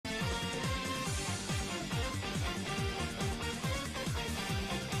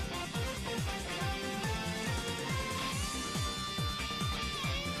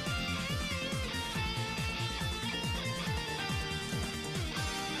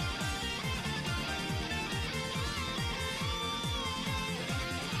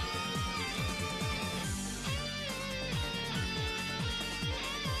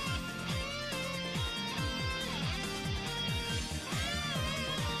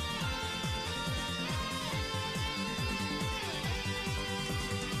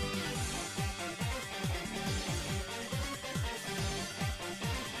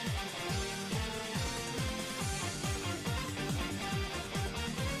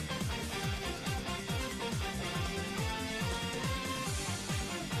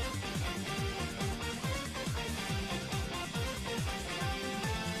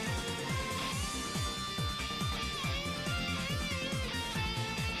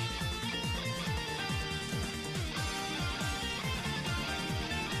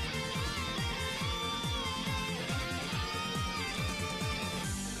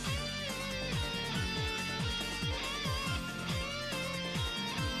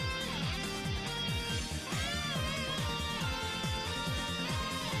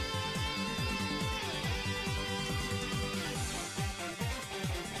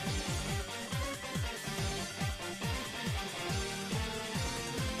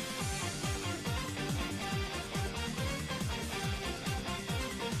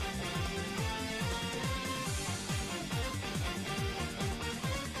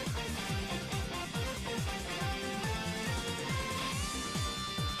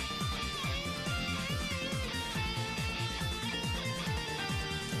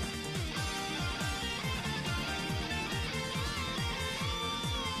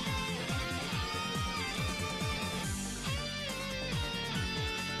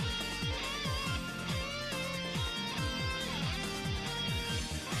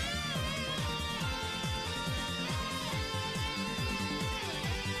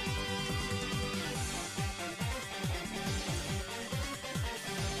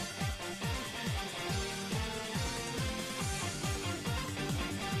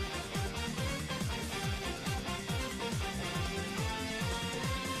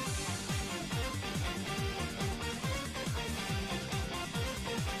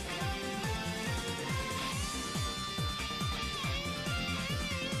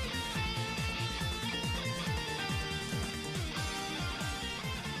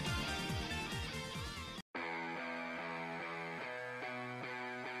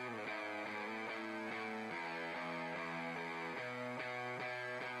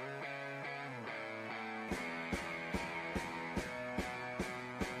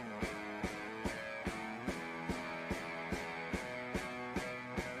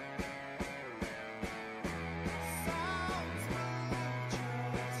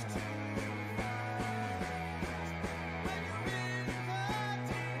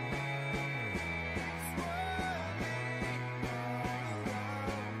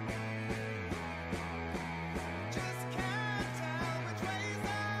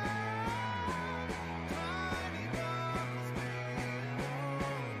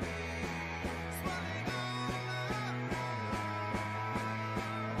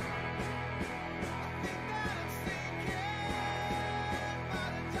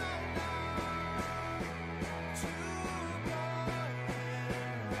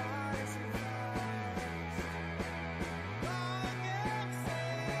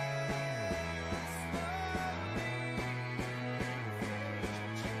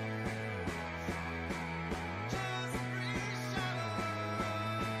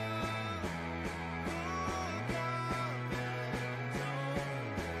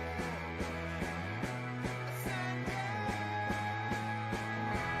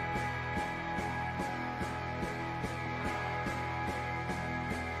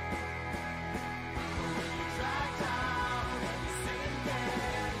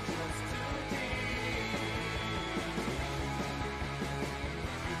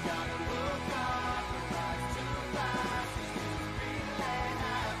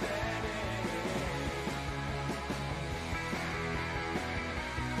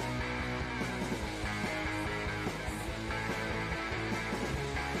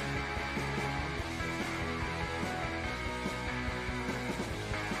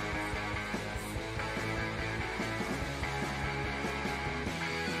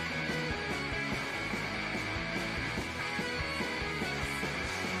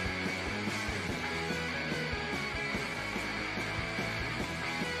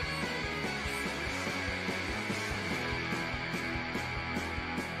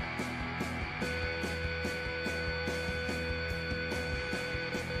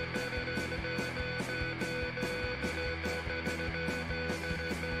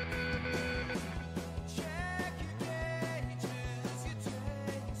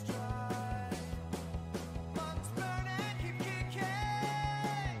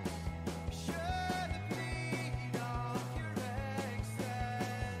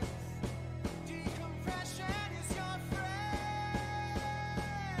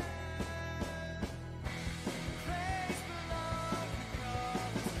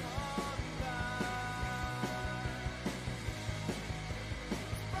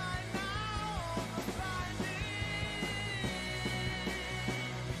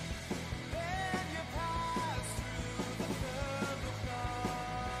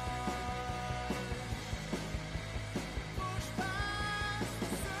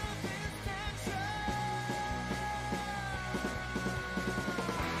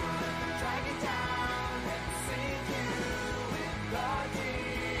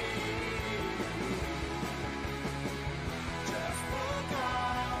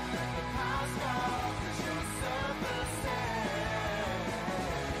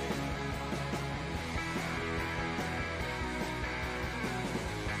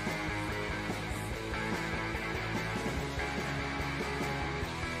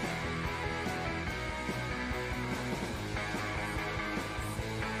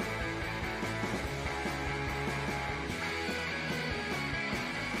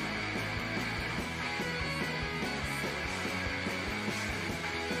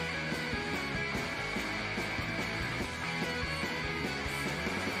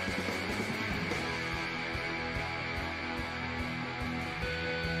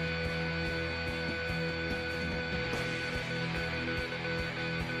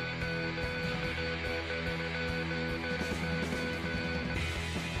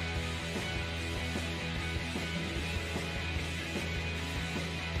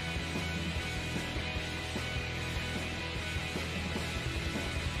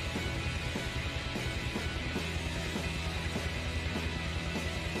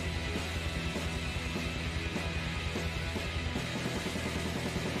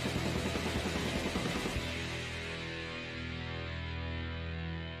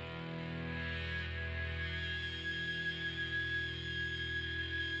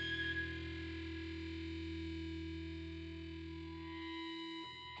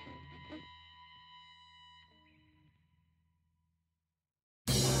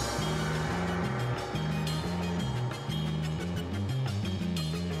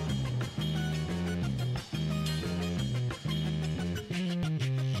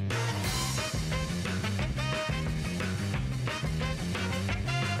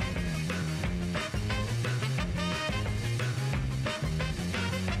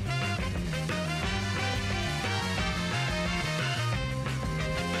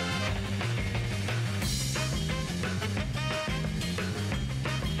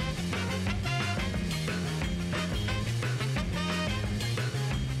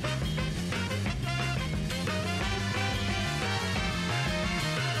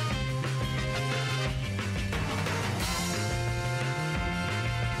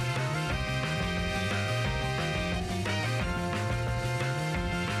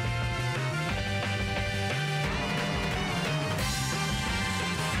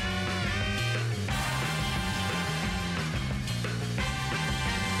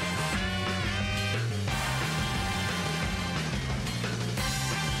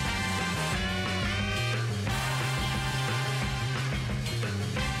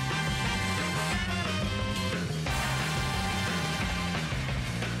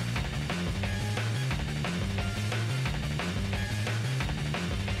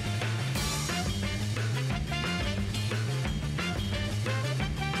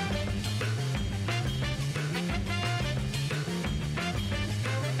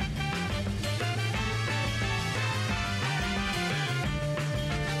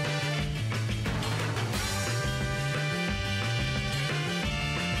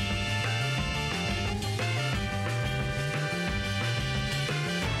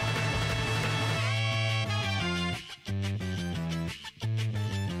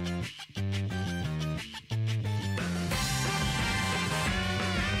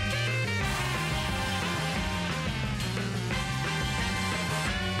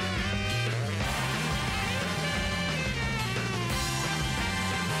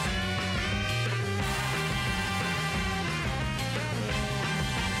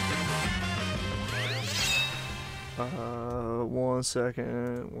One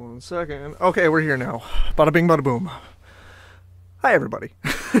second. Okay, we're here now. Bada bing, bada boom. Hi, everybody.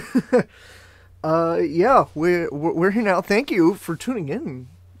 Yeah, we're here now. Thank you for tuning in.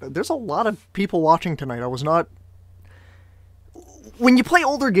 There's a lot of people watching tonight. I was not... When you play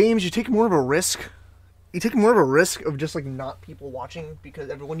older games, you take more of a risk. You take more of a risk of just, like, not people watching, because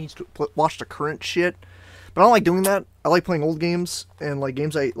everyone needs to watch the current shit. But I don't like doing that. I like playing old games, and, like,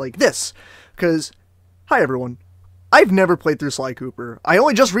 games like this. Because, hi, everyone. I've never played through Sly Cooper. I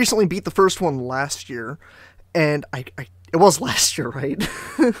only just recently beat the first one last year. And it was last year, right?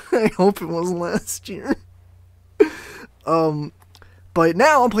 I hope it was last year. But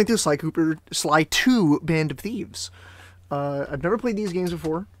now I'm playing through Sly Cooper, Sly 2 Band of Thieves. I've never played these games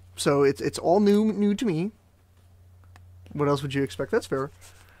before, so it's all new to me. What else would you expect? That's fair.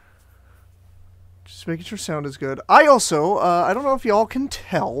 Just making sure sound is good. I also, I don't know if y'all can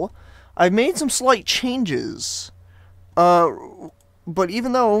tell, I've made some slight changes. But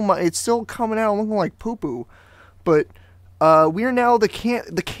even though it's still coming out looking like poo-poo, but we're now, the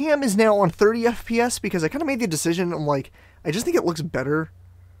cam is now on 30 FPS because I kind of made the decision. I'm like, I just think it looks better.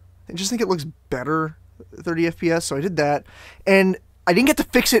 I just think it looks better 30 FPS, so I did that. And I didn't get to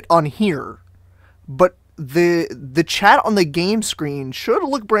fix it on here, but the chat on the game screen should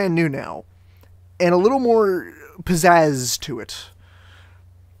look brand new now, and a little more pizzazz to it.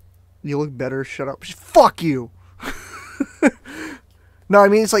 You look better. Shut up. Fuck you. No, I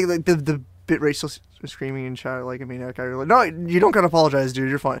mean, it's like the bitrate still screaming in chat like a maniac. Like, no, you don't gotta apologize, dude.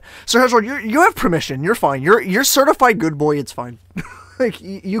 You're fine. Sir Hedgehog, you have permission. You're fine. You're certified good boy. It's fine. Like,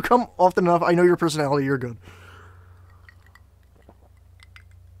 you come often enough. I know your personality. You're good.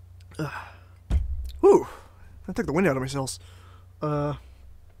 Whew. I took the wind out of my sails. But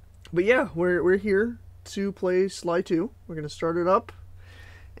yeah, we're here to play Sly 2. We're gonna start it up.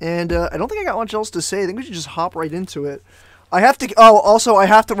 And I don't think I got much else to say. I think we should just hop right into it. I have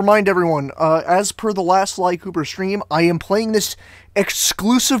to remind everyone, as per the last Sly Cooper stream, I am playing this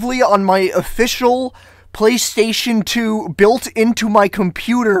exclusively on my official PlayStation 2 built into my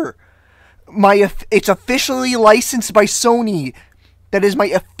computer. It's officially licensed by Sony. That is my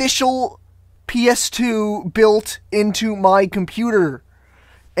official PS2 built into my computer.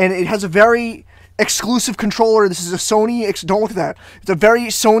 And it has a very exclusive controller. This is a Sony, don't look at that. It's a very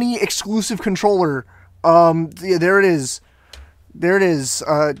Sony exclusive controller. Yeah, there it is. There it is.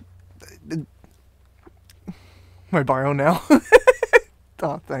 My bio now.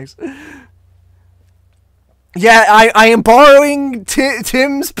 Oh, thanks. Yeah, I am borrowing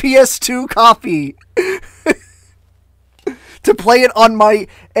Tim's PS2 copy to play it on my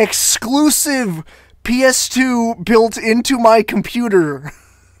exclusive PS2 built into my computer.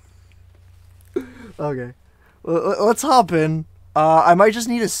 Okay, let's hop in. I might just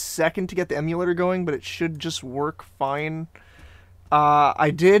need a second to get the emulator going, but it should just work fine.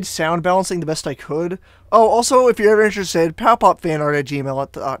 I did sound balancing the best I could. Oh, also, if you're ever interested,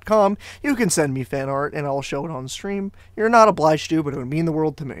 powpopfanart@gmail.com. You can send me fan art, and I'll show it on stream. You're not obliged to, but it would mean the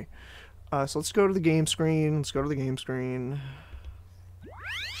world to me. So let's go to the game screen.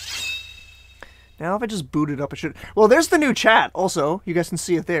 Now, if I just boot it up, it should... Well, there's the new chat, also. You guys can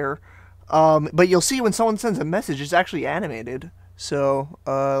see it there. But you'll see when someone sends a message, it's actually animated. So,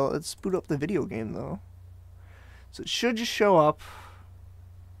 let's boot up the video game, though. So it should just show up.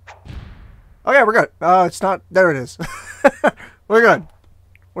 Okay, we're good. It's not... There it is. We're good.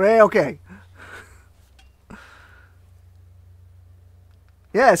 We're okay.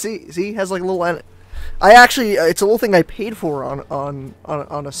 Yeah, see, it has like a little... I actually... it's a little thing I paid for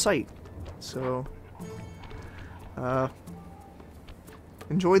on a site. So...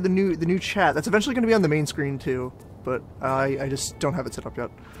 enjoy the new chat. That's eventually going to be on the main screen too, but I just don't have it set up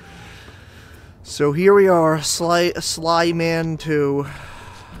yet. So here we are, Sly Man 2.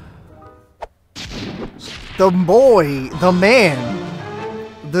 The boy, the man,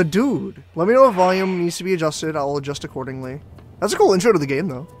 the dude. Let me know if volume needs to be adjusted. I'll adjust accordingly. That's a cool intro to the game,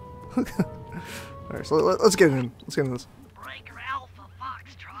 though. All right, so let's get in. Let's get into this. Breaker Alpha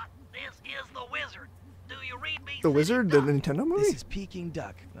Foxtrot. This is the Wizard. Do you read me? The Wizard, the Nintendo movie. This is Peking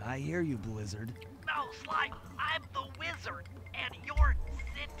Duck. I hear you, Blizzard. No, Sly. I'm the Wizard, and you're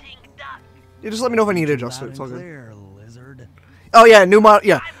Sitting Duck. You just let me know if I need to adjust it. It's all good. Clear, lizard. Oh yeah, new model.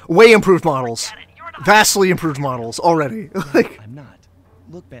 Yeah, way improved models. Vastly improved models already. Like, I'm not.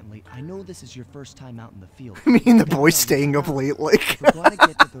 Look, Bentley, I know this is your first time out in the field. I mean, the boy staying up late, like. We're going to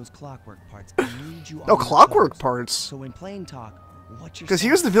get to those Clockwerk parts. I need you. Oh, Clockwerk parts. So when playing talk, what's your? Because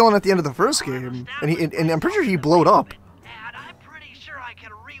he was the villain at the end of the first game, and I'm pretty sure he blowed up. And I'm pretty sure I can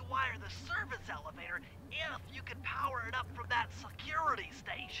rewire the service elevator if you can power it up from that security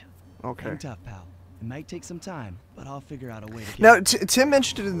station. Okay. Hang tough, pal. It might take some time, but I'll figure out a way to get Now, it. Tim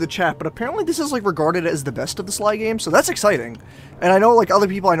mentioned it in the chat, but apparently this is like regarded as the best of the Sly games, so that's exciting. And I know like other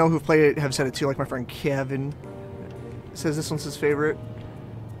people I know who've played it have said it too, like my friend Kevin says this one's his favorite.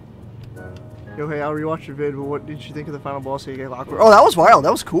 Yo, hey, I'll rewatch your vid, but what did you think of the final boss that you gave Clockwerk? Oh, that was wild.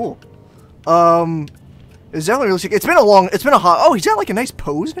 That was cool. It's definitely really sick. It's been a hot. Oh, he's got like a nice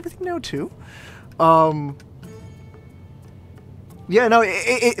pose and everything now too. Yeah, no,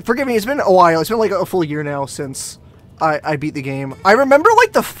 forgive me. It's been a while. It's been like a full year now since I beat the game. I remember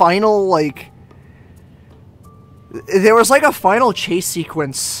like the final like there was like a final chase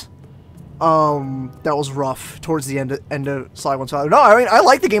sequence. That was rough towards the end of Sly 1. No, I mean I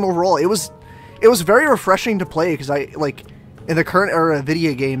like the game overall. It was very refreshing to play because I like in the current era of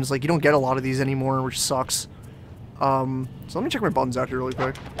video games like you don't get a lot of these anymore, which sucks. So let me check my buttons out here really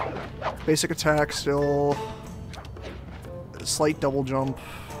quick. Basic attack still. Slight double jump.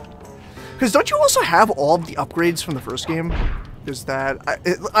 Because don't you also have all of the upgrades from the first game? Is that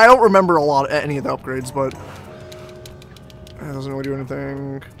I don't remember a lot any of the upgrades, but it doesn't really do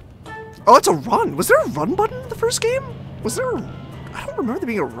anything. Oh, it's a run. Was there a run button in the first game? Was there? I don't remember there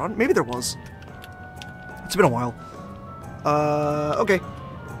being a run. Maybe there was. It's been a while. Okay.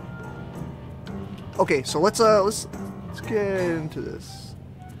 Okay, so let's get into this.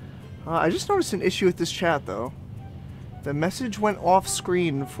 I just noticed an issue with this chat though. The message went off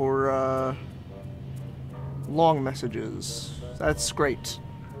screen for long messages. That's great.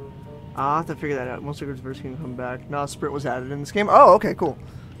 I'll have to figure that out. Most records version can come back. No, Sprint was added in this game. Oh, okay, cool.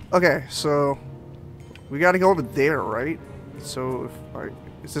 Okay, so we got to go over there, right? So,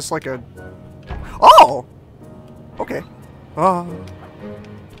 is this like a? Oh, okay.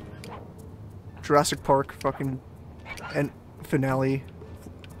 Jurassic Park, fucking, and finale.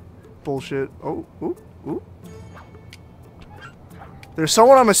 Bullshit. Oh, ooh. There's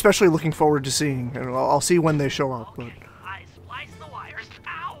someone I'm especially looking forward to seeing, and I'll see when they show up. But. Okay, I spliced the wires.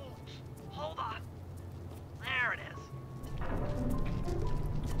 Ow! Hold on. There it is.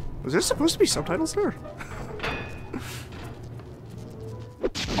 Was there supposed to be subtitles there?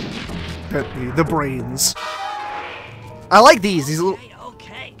 Bentley, the brains. I like these. These little.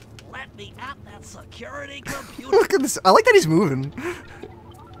 Okay. Let me at that security computer. Look at this. I like that he's moving.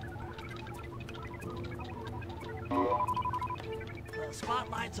 The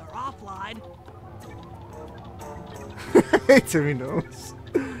spotlights are offline. Timmy knows.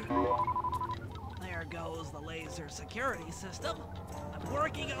 There goes the laser security system. I'm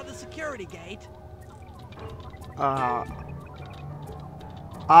working on the security gate.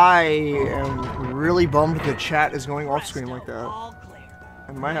 I am really bummed the chat is going off screen like that. All clear.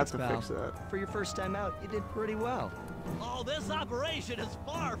 I might have Thanks, to fix pal. that. For your first time out, you did pretty well. Oh, this operation is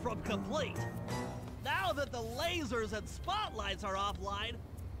far from complete. Now that the lasers and spotlights are offline,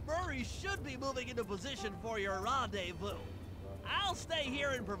 Murray should be moving into position for your rendezvous. I'll stay here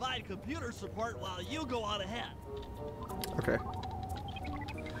and provide computer support while you go on ahead. Okay.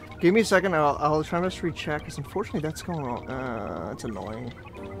 Give me a second. I'll try to recheck because unfortunately that's going on. That's annoying.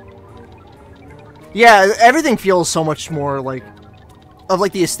 Yeah, everything feels so much more like of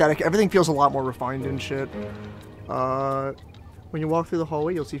like the aesthetic. Everything feels a lot more refined and shit. When you walk through the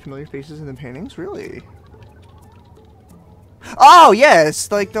hallway, you'll see familiar faces in the paintings. Really? Oh yeah, it's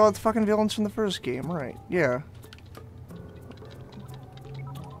like the fucking villains from the first game, right? Yeah.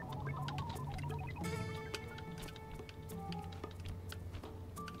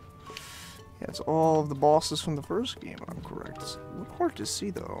 Yeah, it's all of the bosses from the first game, if I'm correct. It's a little hard to see,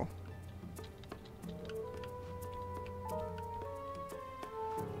 though.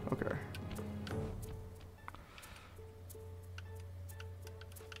 Okay.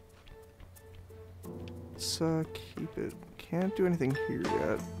 Let's keep it. Can't do anything here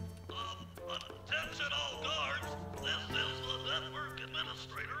yet. Attention all guards. This is the network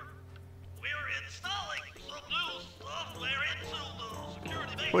administrator. We're installing some new software into the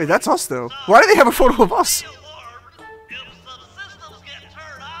security base. Wait, that's us, though. Why do they have a photo of us? Be alarmed if some systems get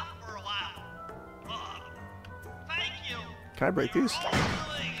turned off for a while. Thank you. Can I break these? All doing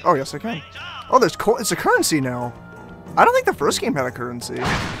Oh, yes, I can. great job. Oh, there's it's a currency now. I don't think the first game had a currency.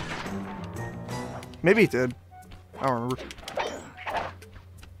 Maybe it did. I don't remember.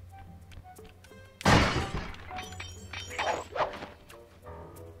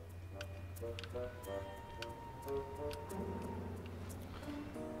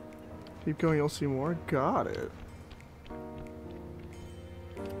 Keep going, you'll see more. Got it.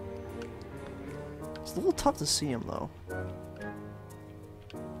 It's a little tough to see him, though.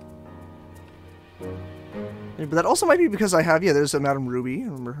 Yeah, but that also might be because I have, yeah, there's a Madame Ruby. I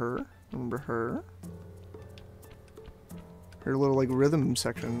remember her. Her little like rhythm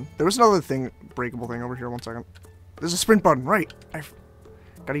section. There was another thing, breakable thing over here. 1 second. There's a sprint button, right?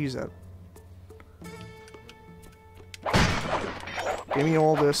 Gotta use that. Give me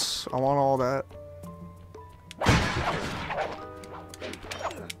all this. I want all that.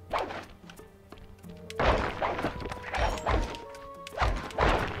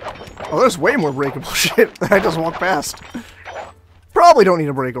 Oh, there's way more breakable shit that I just walked past. Probably don't need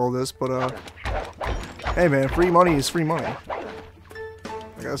to break all this, but hey man, free money is free money.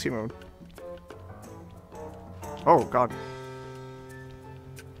 Okay, let's keep moving. Oh god.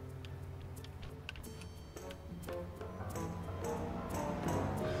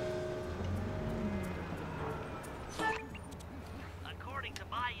 According to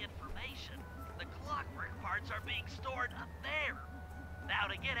my information, the Clockwerk parts are being stored up there. Now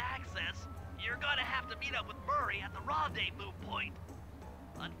to get access, you're gonna have to meet up with Murray at the rendezvous point.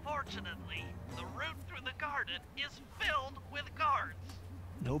 Unfortunately, the route through the garden is filled with guards.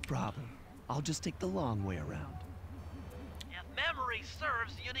 No problem. I'll just take the long way around. If memory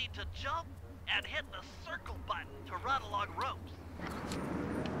serves, you need to jump and hit the circle button to run along ropes.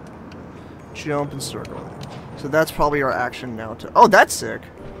 Jump and circle. So that's probably our action now to... Oh, that's sick.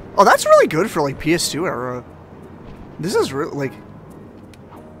 Oh, that's really good for, like, PS2 era. This is really, like...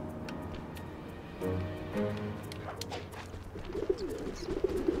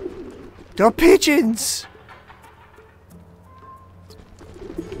 The pigeons!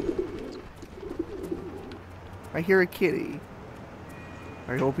 I hear a kitty.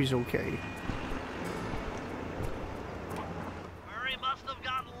 I hope he's okay. Murray must have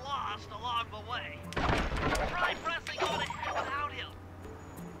gotten lost along the way. Try pressing on ahead without him.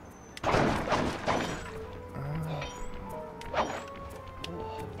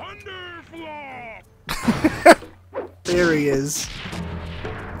 Thunderflop! There he is.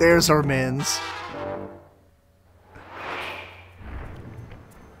 There's our mans.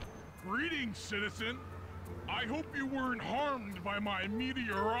 Greetings, citizen. I hope you weren't harmed by my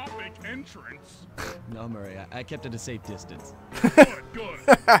meteoric entrance. No, Murray, I kept at a safe distance. Good, good.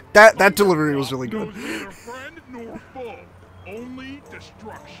 that delivery was really good. Knows neither friend nor foe, only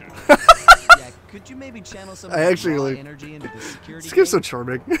destruction. Yeah, could you maybe channel some I of that actually raw like- energy into the security This game's so gate?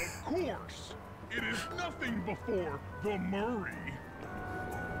 charming. Of course, it is nothing before the Murray.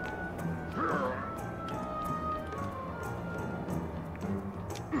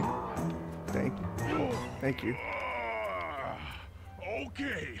 Thank you.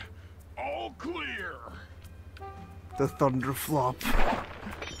 Okay, all clear. The thunderflop.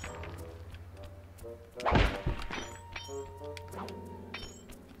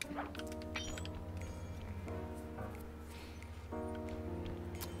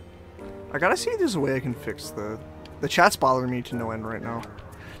 I gotta see if there's a way I can fix the chat's bothering me to no end right now.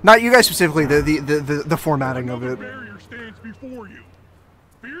 Not you guys specifically, the formatting of Another it. barrier stands before you.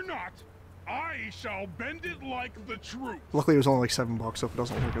 Fear not, I shall bend it like the truth. Luckily it was only like $7, so if it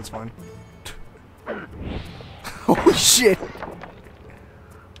doesn't work, it's fine. Oh shit!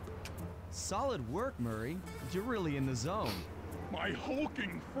 Solid work, Murray. You're really in the zone. My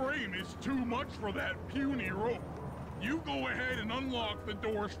hulking frame is too much for that puny rope. You go ahead and unlock the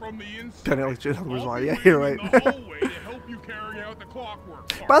doors from the inside. Penny, was I'll like, be yeah, you're waiting right. in the hallway to help you carry out the clockwork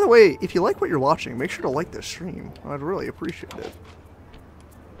part. By the way, if you like what you're watching, make sure to like this stream. I'd really appreciate it.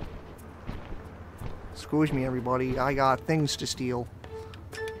 Excuse me, everybody. I got things to steal.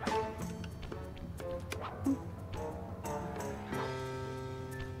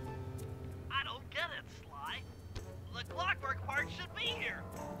 I don't get it, Sly. The Clockwerk part should be here.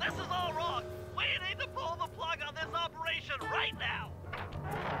 This is all wrong. We need to pull the plug on this operation right now.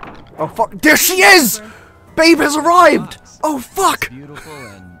 Oh fuck! There she is! Babe has arrived! Oh fuck! Beautiful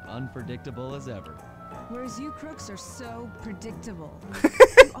and unpredictable as ever. Whereas you crooks are so predictable.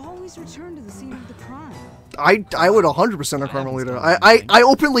 You always return to the scene of the crime. I would 100% on Carmelita. I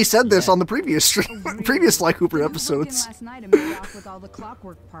openly said this on the previous stream, previous Sly Cooper You broke in episodes. last night and made off with all the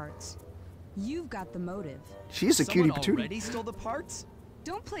clockwork parts. You've got the motive. She's a cutie Someone patootie. already stole the parts?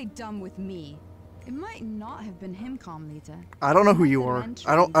 Don't play dumb with me. It might not have been him, Carmelita. I don't know who you are.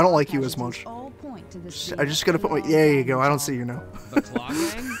 I don't like you as much. All point to this I just gotta put my. There you go. I don't see you now. The clock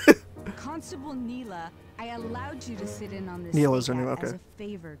gang? Constable Neela, I allowed you to sit in on this Neela's her stakeout name, as okay. a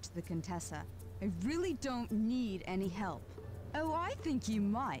favor to the Contessa. I really don't need any help. Oh, I think you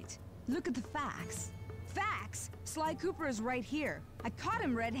might. Look at the facts. Facts? Sly Cooper is right here. I caught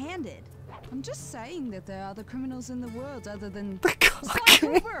him red-handed. I'm just saying that there are other criminals in the world other than Sly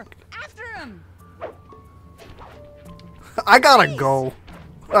Cooper. After him! I gotta go.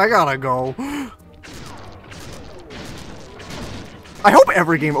 I gotta go. I hope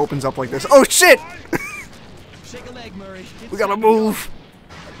every game opens up like this. Oh shit! Shake a leg, Murray. We gotta move.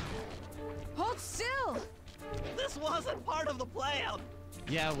 Hold still. This wasn't part of the plan.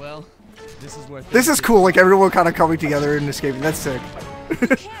 Yeah, well, this is where. This is cool. Like everyone kind of coming together and escaping. That's sick. You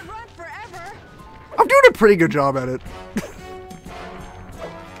can't run forever. I'm doing a pretty good job at it.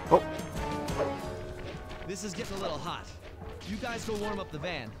 Oh, This is getting a little hot. You guys go warm up the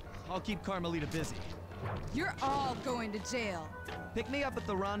van. I'll keep Carmelita busy. You're all going to jail. Pick me up at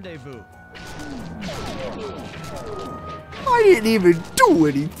the rendezvous. I didn't even do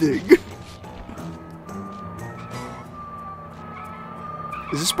anything.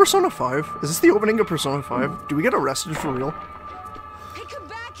 Is this Persona 5? Is this the opening of Persona 5? Do we get arrested for real? Hey, come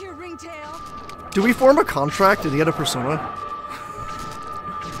back here, Ringtail. Do we form a contract to get a Persona?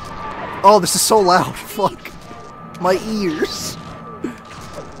 Oh, this is so loud. Fuck. My ears.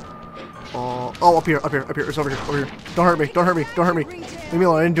 Oh, up here. It's over here. Don't hurt me. Don't hurt me. Leave me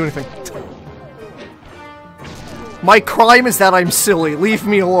alone. I didn't do anything. My crime is that I'm silly. Leave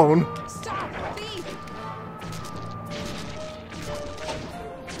me alone. Stop, thief.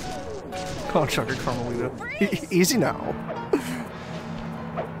 Oh, Chucker Carmelita. Easy now.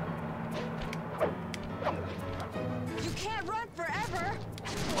 You can't run forever.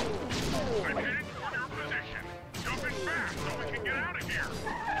 I'm headed toward your position. Jumping fast so we can get out of here.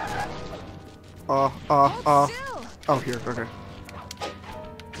 Hold still. Oh, here. Okay.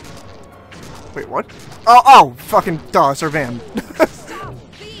 Wait, what? Oh, fucking duh, it's our van. Stop,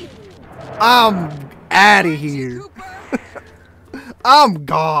 thief. I'm out of here. Cooper. I'm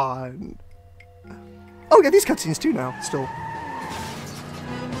gone. Oh, we got these cutscenes too now, still.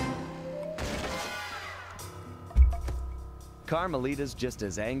 Carmelita's just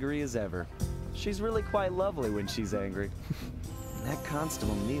as angry as ever. She's really quite lovely when she's angry. That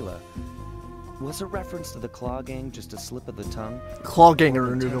Constable Mila. Was a reference to the Claw Gang just a slip of the tongue? Claw Gang are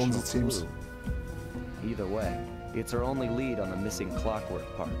new Intentional villains, it seems. clue? Either way, it's our only lead on the missing Clockwerk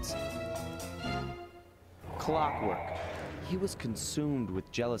parts. Clockwerk. He was consumed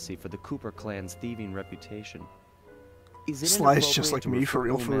with jealousy for the Cooper clan's thieving reputation. Is it Sly's just inappropriate like to me, for refer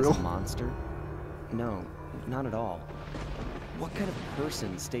real, to for him as real. a monster? No, not at all. What kind of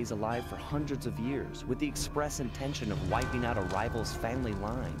person stays alive for hundreds of years with the express intention of wiping out a rival's family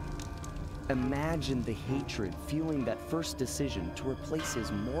line? Imagine the hatred fueling that first decision to replace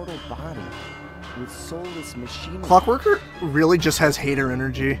his mortal body with soulless machinery. Clockworker really just has hater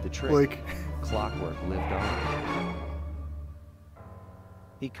energy. The trick. Like, Clockwerk lived on.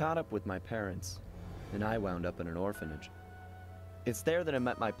 He caught up with my parents, and I wound up in an orphanage. It's there that I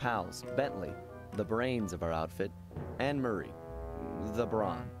met my pals, Bentley, the brains of our outfit, and Murray, the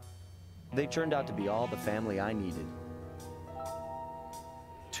brawn. They turned out to be all the family I needed.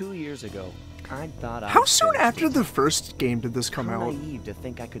 2 years ago, I thought how soon after the first game did this come out? Naive to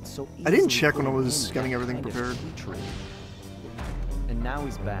think I could so I didn't easily check when I put was in getting that everything kind of prepared. hatred. And now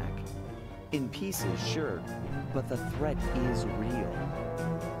he's back. In pieces, sure, but the threat is real.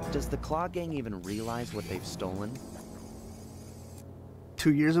 Does the Claw Gang even realize what they've stolen?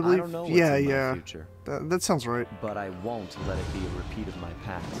 2 years, I I believe? don't know what's Yeah, in my yeah. future, That sounds right. but I won't let it be a repeat of my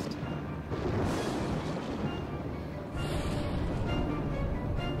past.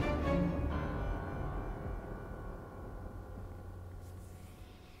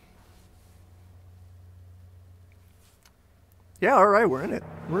 Yeah, alright, we're in it.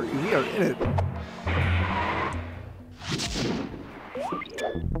 We are in it.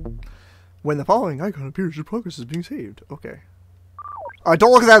 When the following icon appears, your progress is being saved. Okay.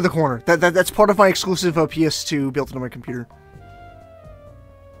 Don't look at that in the corner. That's part of my exclusive PS2 built into my computer.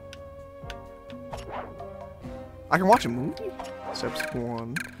 I can watch a movie? Steps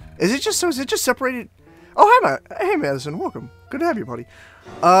 1. Is it just separated? Oh, hi, Matt. Hey, Madison. Welcome. Good to have you, buddy.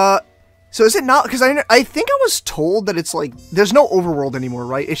 So is it not? Because I think I was told that it's like there's no overworld anymore,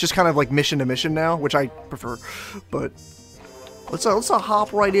 right? It's just kind of like mission to mission now, which I prefer. But let's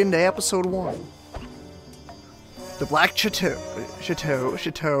hop right into episode 1. The Black Chateau.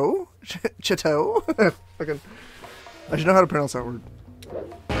 Fucking, I should know how to pronounce that word.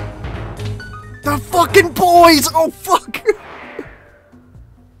 The fucking boys! Oh fuck!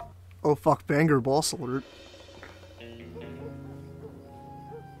 Oh fuck! Banger boss alert.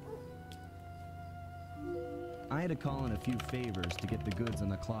 I had to call in a few favors to get the goods on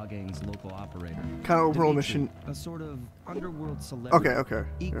the Claw Gang's local operator. Kind of overall Dimitri, mission. A sort of underworld celebrity. Okay.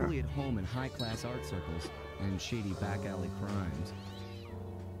 Equally Yeah. at home in high-class art circles and shady back-alley crimes.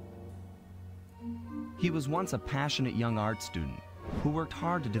 He was once a passionate young art student who worked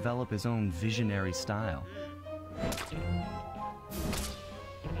hard to develop his own visionary style.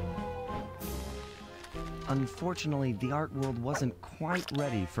 Unfortunately, the art world wasn't quite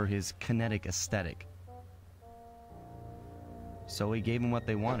ready for his kinetic aesthetic. So he gave them what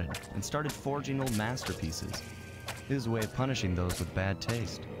they wanted and started forging old masterpieces. His way of punishing those with bad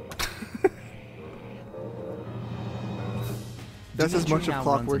taste. That's as much of Dimitri now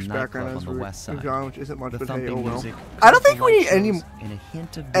runs a Clockwerk's nightclub background on as the west side. which isn't much, The but hey, thumping oh well. music, I don't think we need colorful any light shows, and a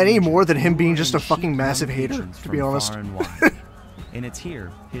hint of any danger, more than him being luring just a chic fucking young massive hater, patrons to be from honest. far and wide. And it's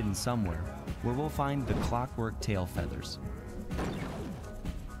here, hidden somewhere, where we'll find the Clockwerk tail feathers.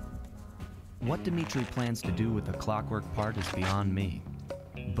 What Dimitri plans to do with the Clockwerk part is beyond me.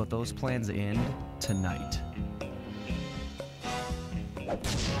 But those plans end tonight.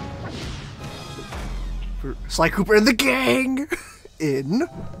 For Sly Cooper and the gang in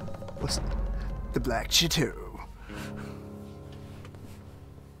what's the Black Chateau.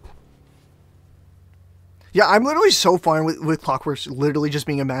 Yeah, I'm literally so fine with Clockwerk literally just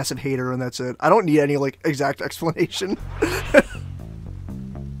being a massive hater and that's it. I don't need any like exact explanation.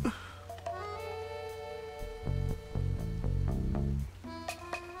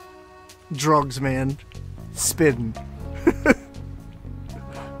 Drugs, man. Spin.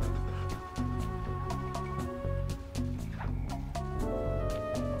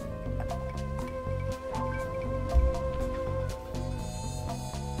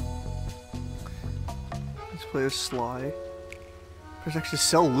 Let's play as Sly. There's actually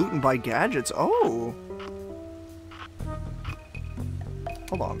sell loot and buy gadgets. Oh!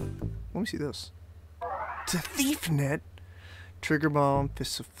 Hold on. Let me see this. It's a Thiefnet. Trigger bomb,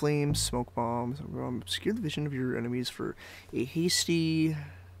 fists of flame, smoke bombs. Obscure the vision of your enemies for a hasty.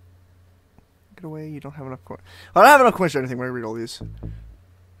 Get away. You don't have enough coins. I don't have enough coins or anything when I read all these.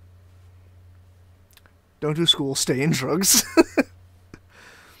 Don't do school. Stay in drugs.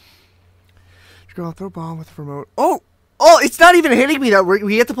 Go on, throw a bomb with a remote. Oh! Oh, it's not even hitting me that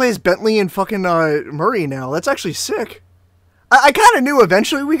we get to play as Bentley and fucking Murray now. That's actually sick. I kind of knew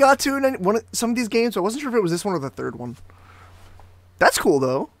eventually we got to in some of these games, but I wasn't sure if it was this one or the third one. That's cool,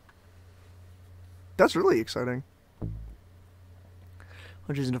 though. That's really exciting.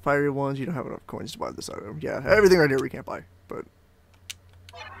 Hunches into fiery ones. You don't have enough coins to buy this item. Yeah, everything right here we can't buy, but...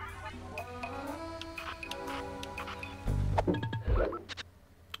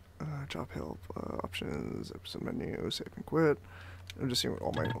 job help, options, episode menu, save and quit. I'm just seeing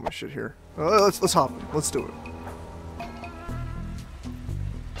all my shit here. Let's hop in. Let's do it.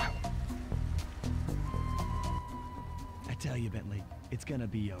 I tell you, Bentley, it's gonna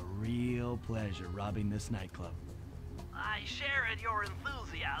be a real pleasure robbing this nightclub. I share in your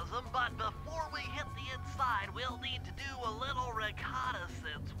enthusiasm, but before we hit the inside, we'll need to do a little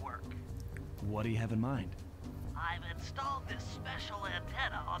reconnaissance work. What do you have in mind? I've installed this special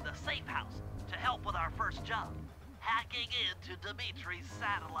antenna on the safe house to help with our first job, hacking into Dimitri's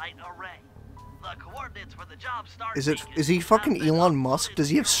satellite array. The coordinates for the job start. Is he fucking Elon Musk? Does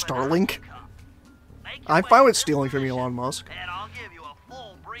he have Starlink? I'm fine with stealing from Elon Musk. And I'll give you a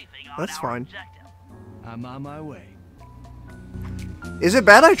full briefing on That's our fine. objective. I'm on my way. Is it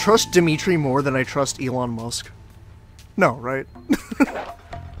bad I trust Dimitri more than I trust Elon Musk? No, right?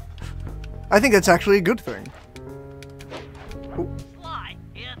 I think that's actually a good thing. Sly,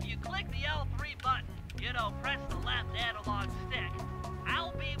 if you click the L3 button, press the left analog stick,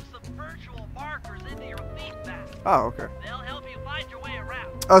 I'll beam some virtual markers into your thief mask. Oh, okay. They'll help you find your way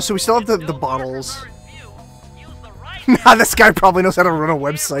around. Oh, so we still have If the no bottles. markers are in view, use the right Nah, this guy probably knows how to run a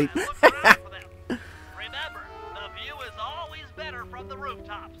website. Look around for them. Remember, the view is always better from the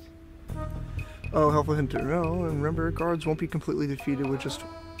rooftops. Oh, helpful hint to know. And remember, guards won't be completely defeated with just...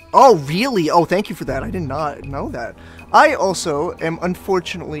 Oh, really? Oh, thank you for that. I did not know that. I also am,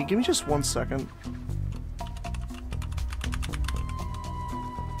 unfortunately... Give me just 1 second.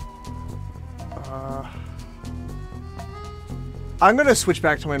 I'm gonna switch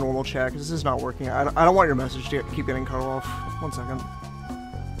back to my normal chat, because this is not working. I don't want your message to keep getting cut off. 1 second.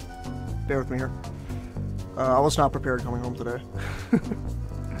 Bear with me here. I was not prepared coming home today.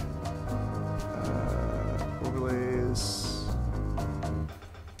 Overlays...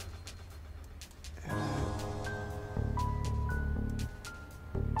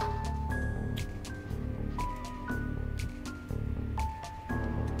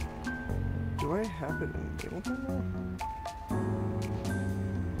 Do I have it in Ableton now?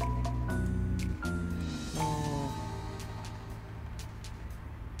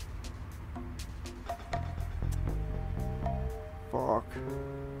 Fuck.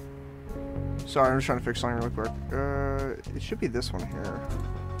 Sorry, I'm just trying to fix something really quick. It should be this one here.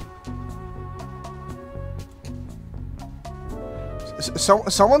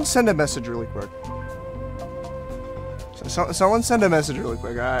 Someone send a message really quick. Someone send a message really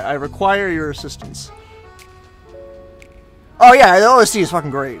quick. I require your assistance. Oh yeah, the OST is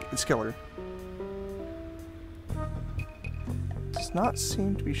fucking great. It's killer. does not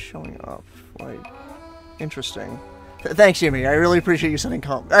seem to be showing up. Like, interesting. Thanks, Jimmy. I really appreciate you sending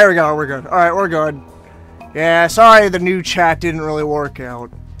comments. There we go. We're good. All right, we're good. Yeah, sorry the new chat didn't really work out,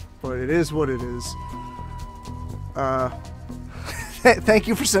 but it is what it is. Thank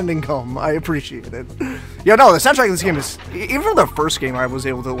you for sending cum. I appreciate it. Yeah, no, the soundtrack of this game is... Even from the first game, I was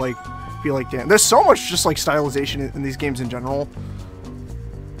able to, like, be like, damn. There's so much just, like, stylization in these games in general.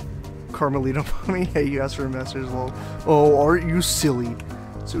 Carmelita Mommy, hey, you asked for a message, lol. Oh, aren't you silly?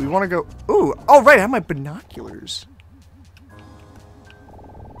 So we want to go... Ooh, oh, right, I have my binoculars.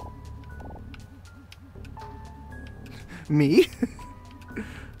 Me?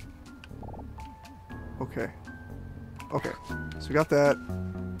 Okay. Okay, so we got that.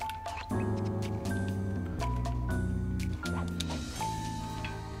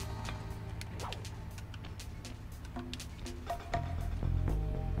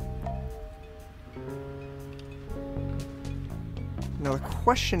 Now the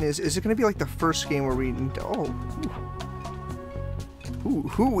question is it going to be like the first game where we... Oh.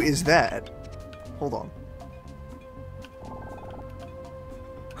 Who is that? Hold on.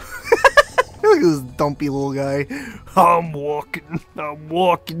 Look at this dumpy little guy. I'm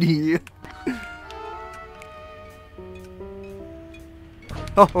walking here.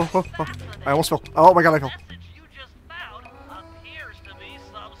 Oh. I almost fell. Oh my god, I fell. The message you just found appears to be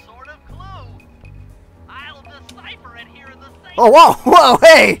some sort of clue. I'll decipher it here in the safe. Oh, whoa,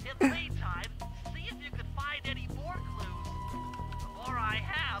 hey! In the meantime, see if you can find any more clues. The more I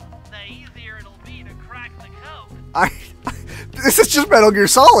have, the easier it'll be to crack the code. This is just Metal Gear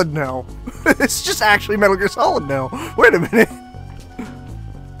Solid now. It's just actually Metal Gear Solid now. Wait a minute.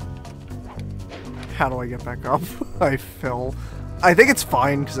 How do I get back up? I fell. I think it's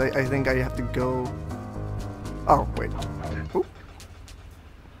fine, because I think I have to go... Oh, wait. Ooh.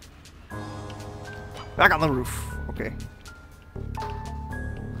 Back on the roof. Okay.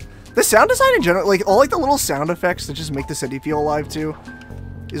 The sound design in general, like, all like the little sound effects that just make the city feel alive, too,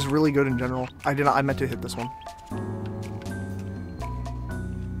 is really good in general. I meant to hit this one.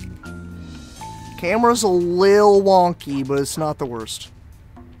 Camera's a little wonky, but it's not the worst.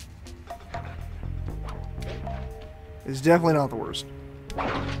 It's definitely not the worst.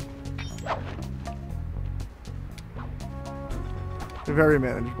 Very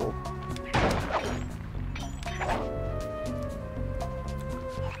manageable.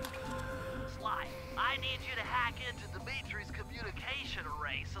 Sly, I need you to hack into Dimitri's communication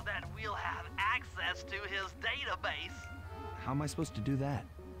array so that we'll have access to his database. How am I supposed to do that?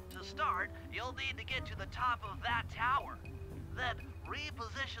 To start, you'll need to get to the top of that tower. Then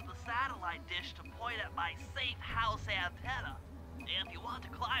reposition the satellite dish to point at my safe house antenna. If you want to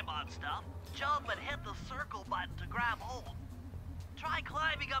climb on stuff, jump and hit the circle button to grab hold. Try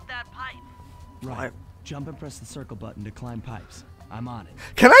climbing up that pipe. Right. Jump and press the circle button to climb pipes. I'm on it.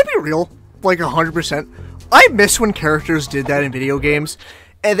 Can I be real? Like 100%. I miss when characters did that in video games.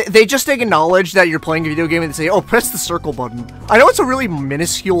 And they just acknowledge that you're playing a video game and they say, oh, press the circle button. I know it's a really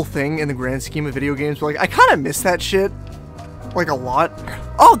minuscule thing in the grand scheme of video games, but like, I kind of miss that shit. Like, a lot.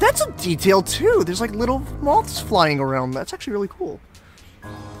 Oh, that's a detail, too. There's, like, little moths flying around. That's actually really cool.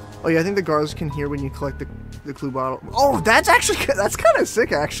 Oh, yeah, I think the guards can hear when you collect the clue bottle. Oh, that's kind of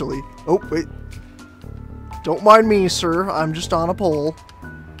sick, actually. Oh, wait. Don't mind me, sir. I'm just on a pole.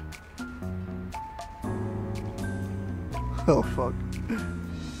 Oh, fuck.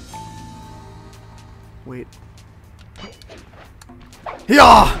 Wait.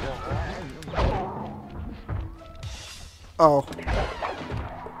 Yeah! Oh.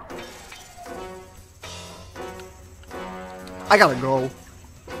 I gotta go.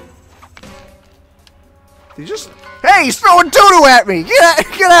 Did he just... Hey, he's throwing doo-doo at me!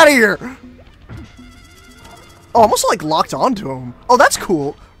 Get out of here! Oh, almost like locked onto him. Oh, that's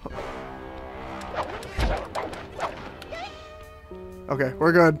cool. Okay,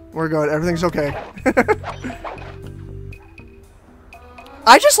 we're good. We're good. Everything's okay.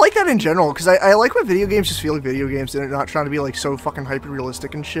 I just like that in general, because I like when video games just feel like video games and they're not trying to be like so fucking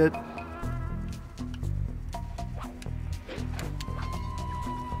hyper-realistic and shit.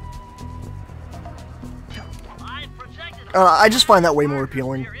 I just find that way more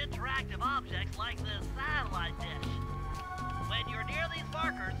appealing. Interactive objects like this satellite dish. When you're near these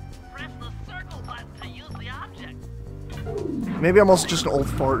markers, press the circle button to use the object. Maybe I'm also just an old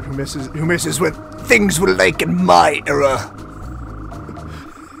fart who misses with things were like in my era.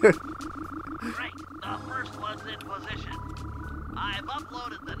 Great, the first one's in position. I've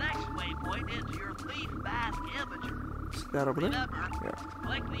uploaded the next waypoint into your thief mask imager. Is that over there? Remember, Yeah.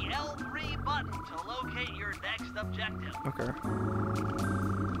 click the L3 button to locate your next objective. Okay.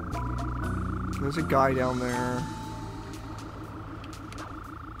 There's a guy down there.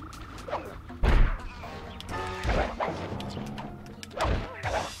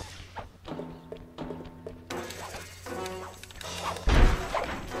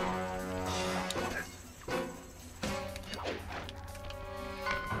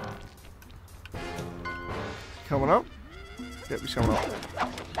 coming up? Yep, he's coming up.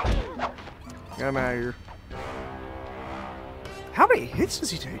 Get him out of here. How many hits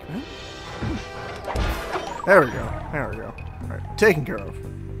does he take, man? There we go. There we go. Alright, taken care of.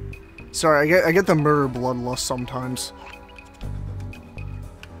 Sorry, I get the murder bloodlust sometimes.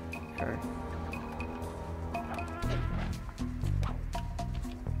 Okay.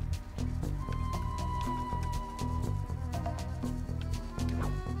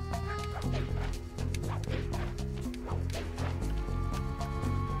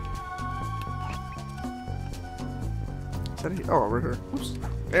 Is that oh, right here. Oops.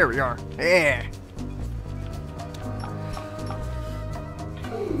 There we are. Yeah.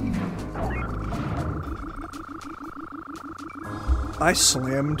 I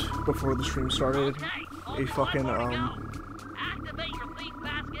slammed before the stream started a fucking Activate your Thief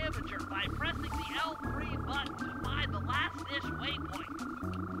Mask Imager by pressing the L3 button to find the last dish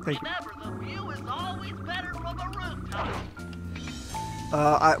waypoint. Thank you. Remember, the view is always better from a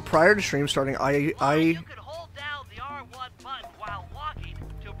rooftop. Prior to stream starting, You can hold down the R1 button while walking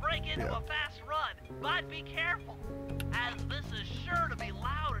to break into a fast run, but be careful, as this is sure to be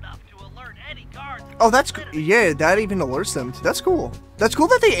loud enough to alert any guards. Oh, that's yeah. That even alerts them. That's cool. That's cool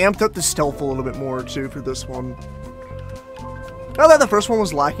that they amped up the stealth a little bit more too for this one. Not that the first one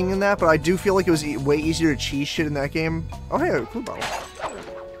was lacking in that, but I do feel like it was way easier to cheese shit in that game. Oh, hey, a clue bottle.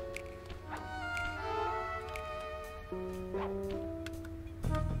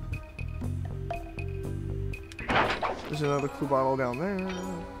 There's another clue bottle down there.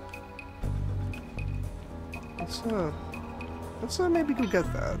 Let's maybe go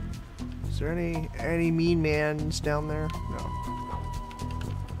get that. Is there any mean mans down there? No.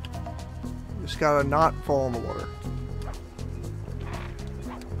 Just gotta not fall in the water.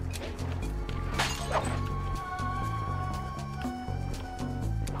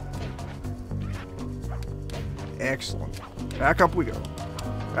 Excellent. Back up we go.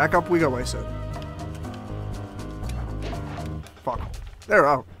 Back up we go, I said. Fuck. There,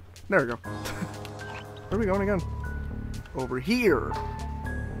 oh. There we go. Where are we going again? Over here.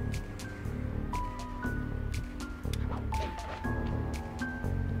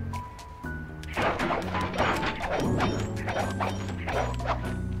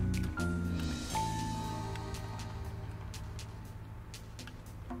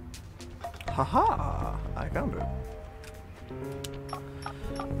 Haha! I found it.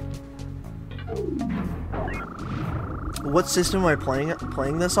 What system am I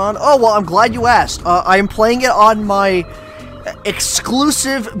playing this on? Oh, well, I'm glad you asked. I am playing it on my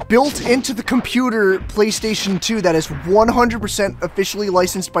exclusive, built into the computer PlayStation 2 that is 100% officially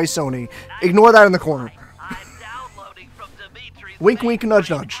licensed by Sony. Ignore that in the corner. Wink, wink, nudge,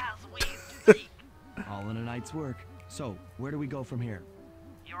 nudge. All in a night's work. So, where do we go from here?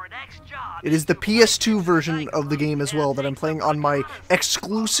 Your next job It is the PS2 version of the game as well that I'm playing on my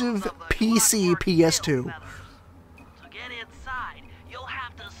exclusive PC PS2. To get inside, you'll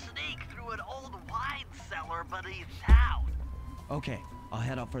have to sneak through an old wine cellar beneath town. Okay, I'll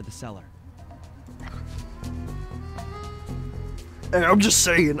head out for the cellar. And I'm just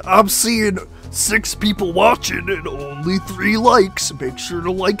saying, I'm seeing 6 people watching and only 3 likes. Make sure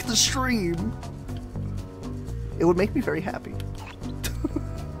to like the stream. It would make me very happy.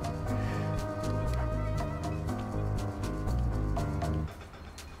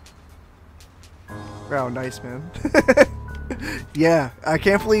 Wow, nice, man. Yeah, I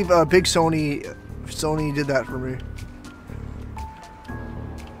can't believe big Sony did that for me.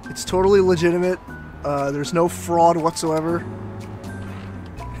 It's totally legitimate. There's no fraud whatsoever.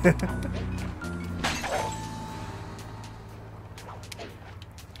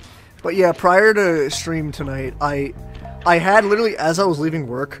 But yeah, prior to stream tonight, I had literally, as I was leaving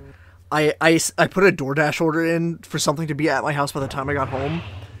work, I put a DoorDash order in for something to be at my house by the time I got home.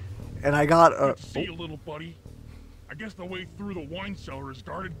 And I got a... See you, little buddy. I guess the way through the wine cellar is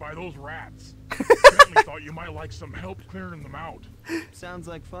guarded by those rats. Definitely thought you might like some help clearing them out. Sounds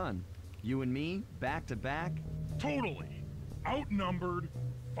like fun. You and me, back to back? Totally. Outnumbered,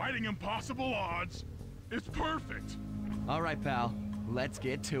 fighting impossible odds. It's perfect. All right, pal. Let's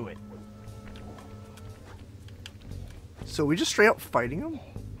get to it. So we just straight up fighting them?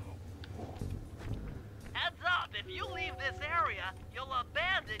 Heads up, if you leave this area, you'll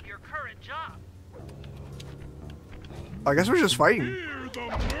abandon your current job. I guess we're just fighting. Hear the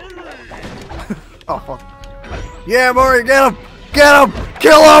Murray. Oh, fuck. Yeah, Murray, get him! Get him!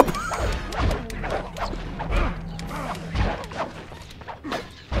 Kill him!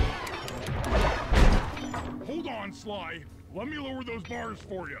 Hold on, Sly. Let me lower those bars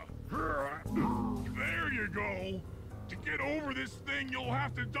for you. There you go. To get over this thing, you'll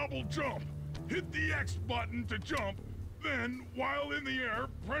have to double jump. Hit the X button to jump, then, while in the air,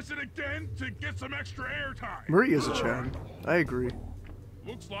 press it again to get some extra air time. Murray is a Chad. I agree.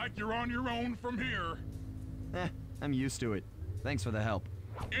 Looks like you're on your own from here. I'm used to it. Thanks for the help.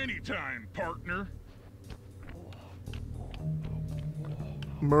 Anytime, partner.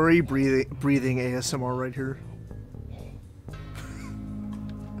 Murray breathing ASMR right here.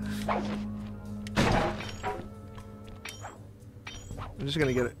 I'm just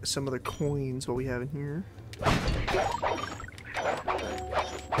gonna get some of the coins what we have in here.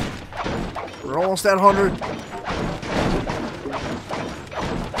 We're almost at 100.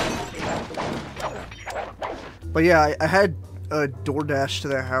 But yeah, I had a DoorDash to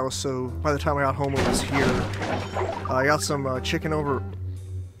that house, so by the time I got home it was here. I got some chicken over,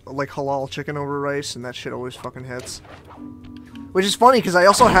 like halal chicken over rice, and that shit always fucking hits. Which is funny, because I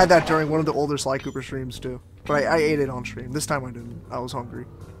also had that during one of the older Sly Cooper streams, too. But I ate it on stream. This time I didn't. I was hungry.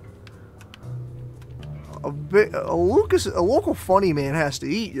 A local funny man has to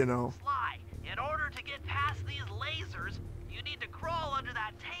eat, you know. Sly, in order to get past these lasers, you need to crawl under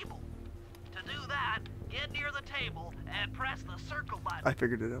that table. To do that, get near the table and press the circle button. I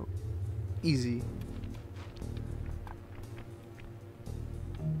figured it out. Easy.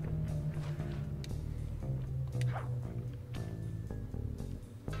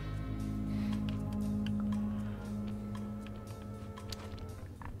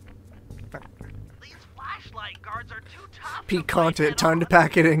 These flashlight guards are too tough. Peak content, time to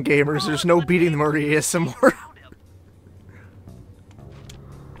pack it in, gamers. There's no beating the Murray ASMR.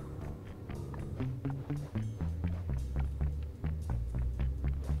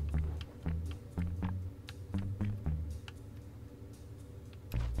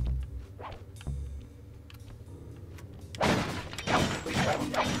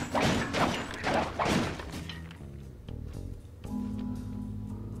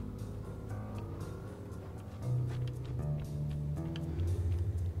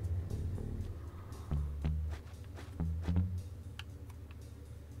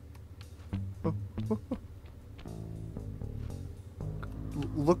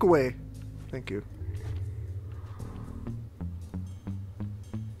 Look away. Thank you.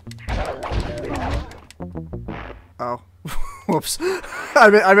 Oh. Whoops.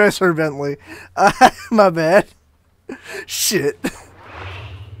 I misheard Bentley. My bad. Shit.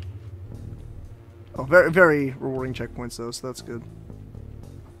 Oh, very, very rewarding checkpoints though, so that's good.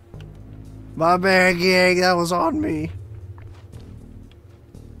 My bad, gang. That was on me.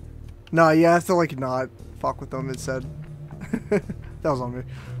 No, you have to, like, not fuck with them, it said. That was on me.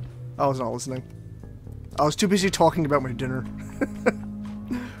 I was not listening. I was too busy talking about my dinner.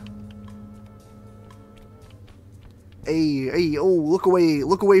 Hey, oh, look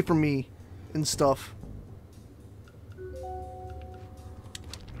away from me and stuff.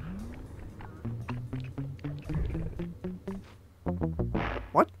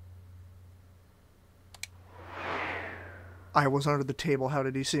 What? I was under the table. How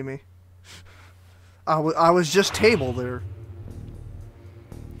did he see me? I was just table there.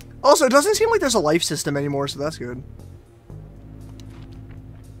 Also, it doesn't seem like there's a life system anymore, so that's good.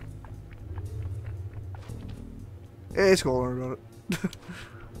 It's cool to learn about it.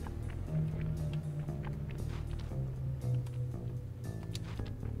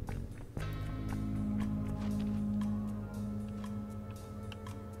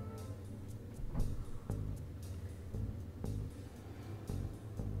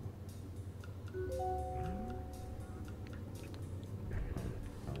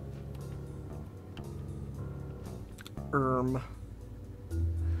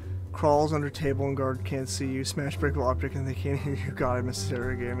 Crawls under table and guard can't see you. Smash breakable object and they can't hear you. God, I miss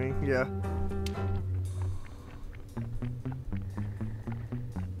Sarah Gaming. Yeah.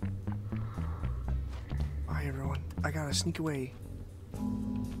 Alright, everyone. I gotta sneak away.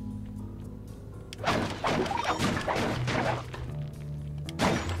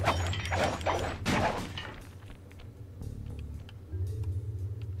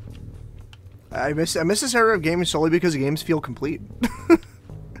 I miss this era of gaming solely because the games feel complete.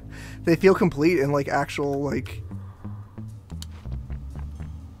 They feel complete and like actual like.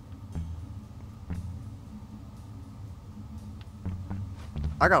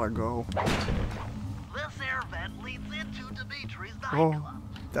 I gotta go. This air vent leads into Dimitri's nightclub. Oh,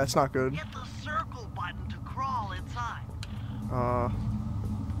 that's not good. Hit the circle button to crawl inside.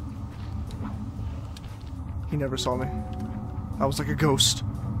 He never saw me. I was like a ghost.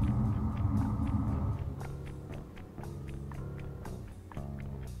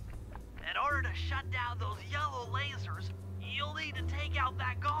 In order to shut down those yellow lasers, you'll need to take out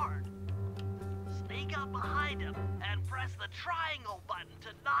that guard. Sneak up behind him and press press the triangle button to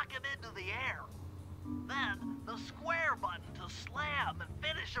knock him into the air. Then the square button to slam and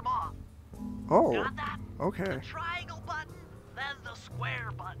finish him off. Oh. Got that? Okay. The triangle button, then the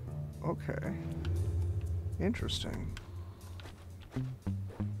square button. Okay. Interesting.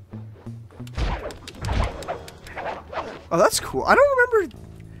 Oh, that's cool. I don't remember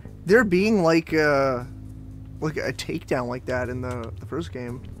there being like a takedown like that in the first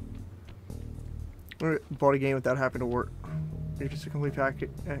game. I bought a game without having to work. Just a complete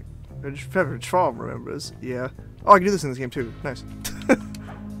packet. Just remember this. Yeah. Oh, I can do this in this game too. Nice.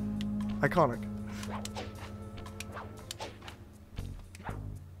 Iconic.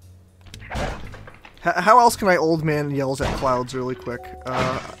 How else can I old man yells at clouds really quick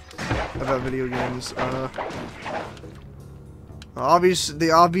about video games? The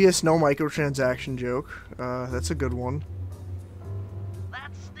obvious no microtransaction joke. That's a good one.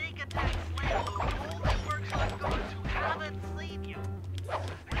 That sneak attack slam move only works on guards who haven't seen you.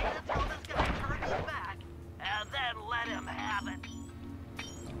 Wait until this guy turns his back, and then let him have it.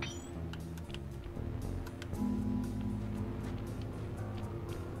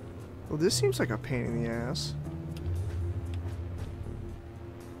 Well, this seems like a pain in the ass.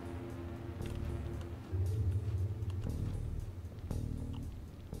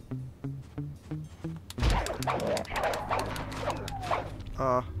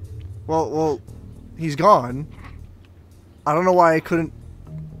 Well, he's gone. I don't know why I couldn't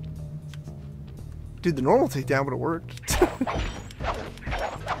do the normal takedown, but it worked.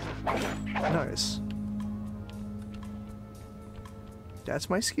 Nice. That's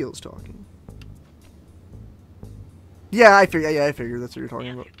my skills talking. Yeah, I figured that's what you're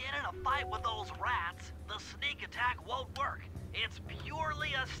talking about. If you get in a fight with those rats, the sneak attack won't work. It's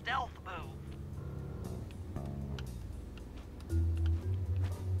purely a stealth move.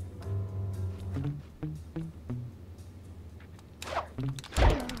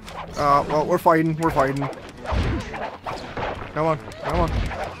 Well, we're fighting. Come on.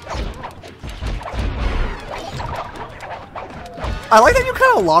 I like that you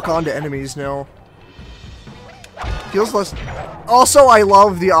kind of lock onto enemies now. Feels less... Also, I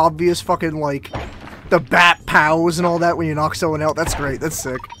love the obvious fucking, like, the bat pows and all that when you knock someone out. That's great. That's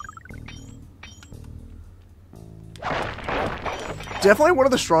sick. Definitely one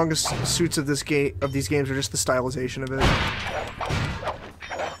of the strongest suits of this game, of these games, are just the stylization of it.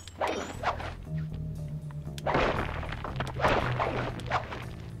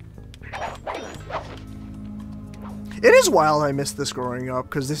 It is wild I missed this growing up,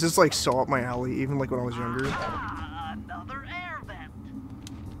 because this is like so up my alley, even like when I was younger. Another air vent.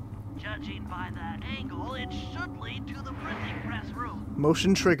 Judging by that angle, it should lead to the printing press room.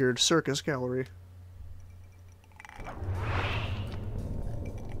 Motion triggered circus gallery.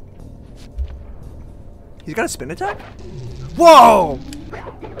 He's got a spin attack? Whoa!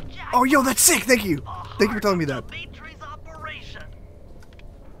 Oh, yo, that's sick! Thank you! Thank you for telling me that. Operation.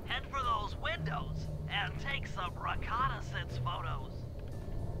 Head for those windows and take some reconnaissance photos.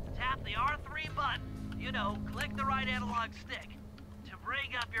 Tap the R3 button, you know, click the right analog stick to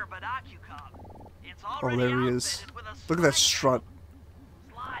bring up your binocucom. It's already there he is. outfitted with a Look at that slide strut.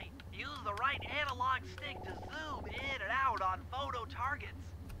 Slide. Use the right analog stick to zoom in and out on photo targets.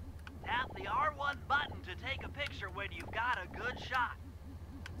 Tap the R1 button to take a picture when you've got a good shot.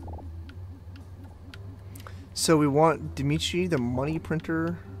 So we want Dimitri, the money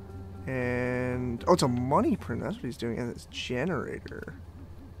printer, and... Oh, it's a money printer. That's what he's doing. And it's generator.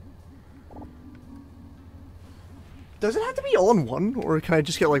 Does it have to be all in one? Or can I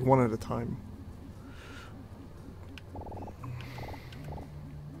just get like one at a time?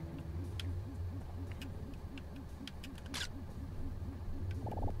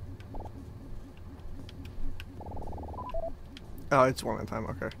 Oh, it's one at a time.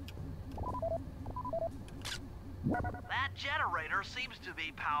 Okay. That generator seems to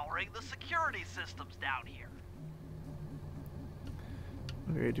be powering the security systems down here.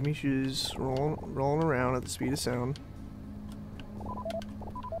 Okay, Dimitri's rolling around at the speed of sound.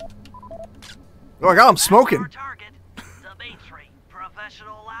 Oh, I got him smoking. Target, Dimitri,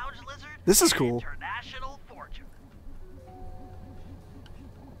 professional lounge lizard. This is cool. International fortune.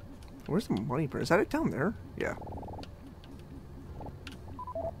 Where's the money printer? Is that it down there? Yeah.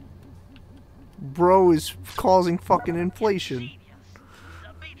 Bro is causing fucking inflation. Genius.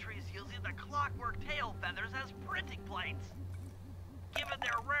 Dimitri's using the Clockwerk tail feathers as printing plates. Given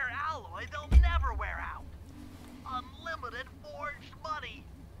their rare alloy, they'll never wear out. Unlimited forged money.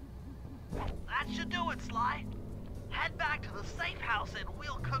 That should do it, Sly. Head back to the safe house and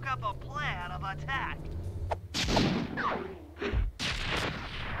we'll cook up a plan of attack.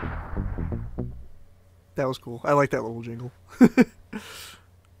 That was cool. I like that little jingle.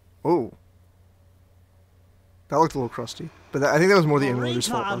 Oh. That looked a little crusty. But I think that was more the emulator's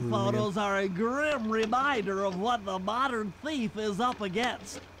fault. Recon photos are a grim reminder of what the modern thief is up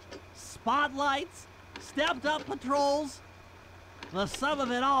against. Spotlights, stepped-up patrols. The sum of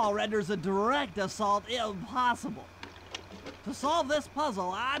it all renders a direct assault impossible. To solve this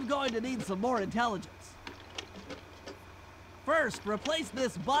puzzle, I'm going to need some more intelligence. First, replace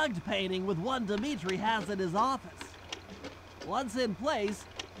this bugged painting with one Dimitri has in his office. Once in place,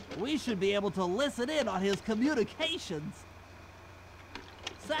 we should be able to listen in on his communications.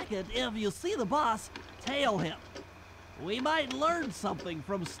 Second, if you see the boss, tail him. We might learn something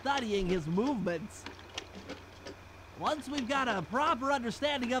from studying his movements. Once we've got a proper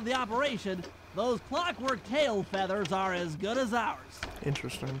understanding of the operation, those Clockwerk tail feathers are as good as ours.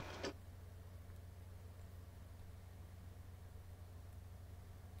 Interesting.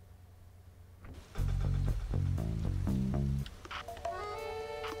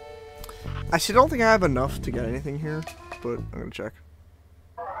 I still don't think I have enough to get anything here, but I'm gonna check.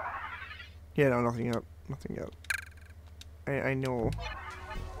 Yeah, no, nothing yet. Nothing yet. I know.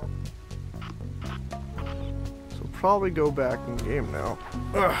 So probably go back in game now.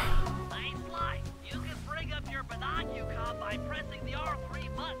 Ugh. Hey, Sly, you can bring up your binocular by pressing the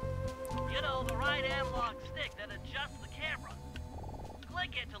R3 button. You know, the right analog stick that adjusts the camera.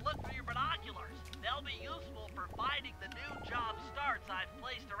 Click it to look for your binoculars. They'll be useful for finding the new job starts I've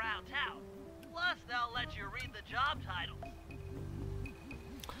placed around town. Plus, they'll let you read the job titles.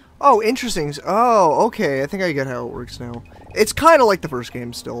 Oh, interesting. Oh, okay. I think I get how it works now. It's kind of like the first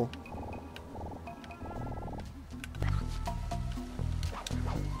game still.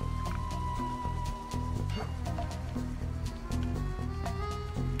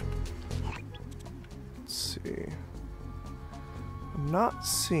 Let's see. I'm not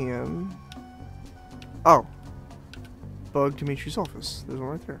seeing... Oh. Bug Dimitri's office. There's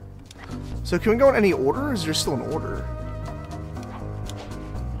one right there. So can we go in any order, or is there still an order?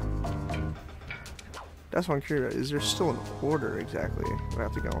 That's what I'm curious. Is there still an order exactly? I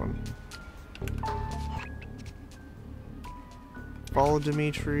have to go in. Follow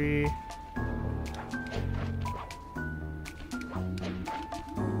Dimitri.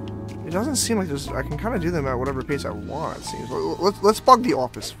 It doesn't seem like there's... I can kind of do them at whatever pace I want, it seems. Let's bug the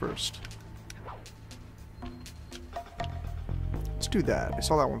office first. Let's do that. I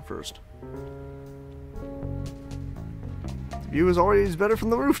saw that one first. The view is always better from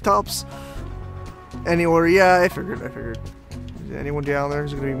the rooftops. Any order? Yeah, I figured. Is there anyone down there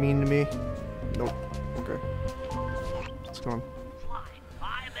who's gonna be mean to me? Nope. Okay. Let's go on. Sly,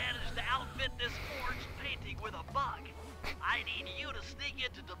 I managed to outfit this forged painting with a bug. I need you to sneak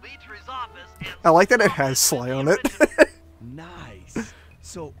into Dimitri's office and... I like that it has Sly on it. Nice.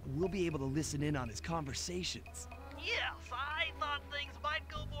 So we'll be able to listen in on his conversations. Yes, I thought things might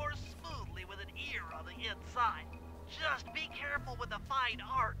go more smoothly with an ear on the inside. Just be careful with the fine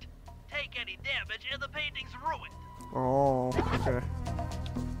art. Take any damage and the painting's ruined. Oh, okay.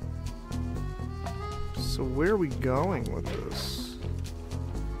 So where are we going with this?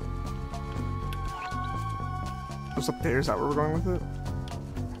 What's up there? Is that where we're going with it?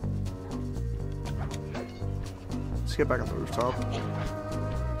 Let's get back on the rooftop.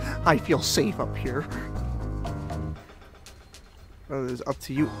 I feel safe up here. Oh, it's up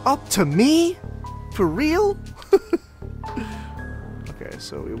to you. Up to me? For real? Okay,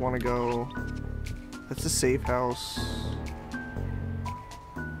 so we want to go... That's the safe house.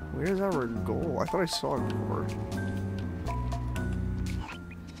 Where's our goal? I thought I saw it before.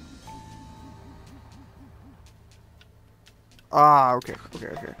 Ah, okay.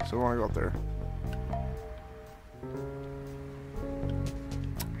 So we want to go up there.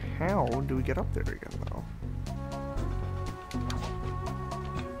 How do we get up there again, though?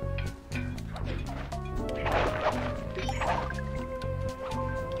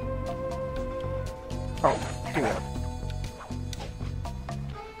 Oh, do that.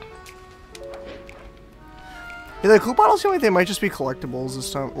 Yeah, the cool bottles, the only thing might just be collectibles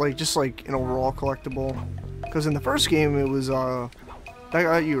this time, like just like an overall collectible. Because in the first game, it was that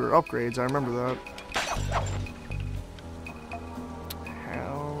got you were upgrades. I remember that.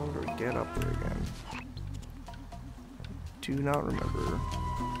 How do we get up there again? Do not remember.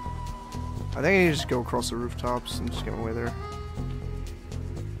 I think I need to just go across the rooftops and just get my way there.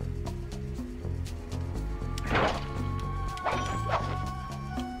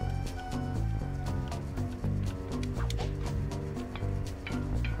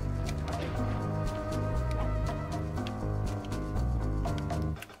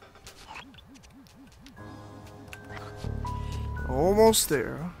 Almost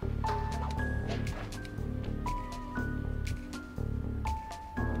there.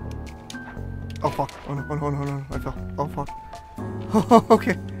 Oh fuck. Oh no, oh no, oh no, no. I fell. Oh fuck.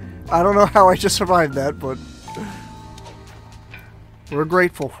 Okay. I don't know how I just survived that, but we're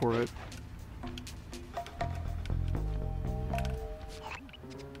grateful for it.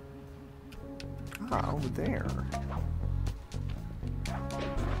 Ah, over there.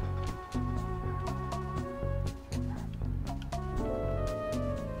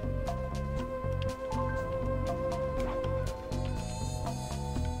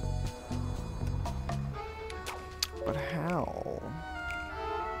 But how?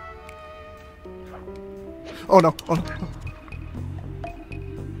 Oh no, oh no.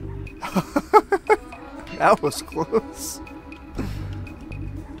 That was close.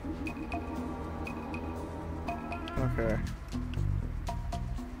 Okay.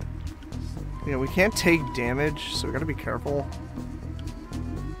 Yeah, we can't take damage, so we gotta be careful.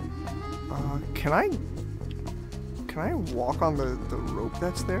 Can I walk on the rope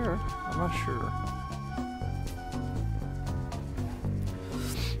that's there? I'm not sure.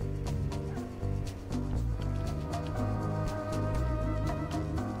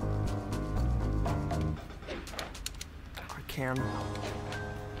 I can.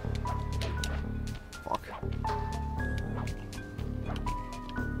 Fuck.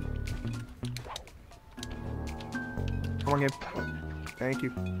 Come on, game. Thank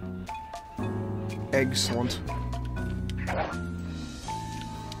you. Excellent.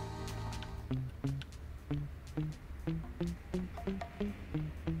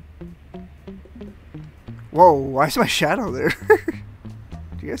 Whoa, why is my shadow there?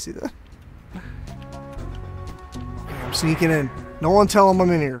 Do you guys see that? I'm sneaking in. No one tell him I'm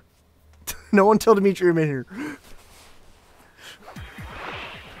in here. No one tell Dimitri I'm in here.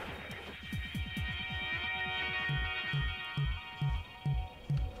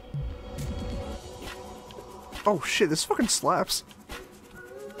 Oh shit, this fucking slaps.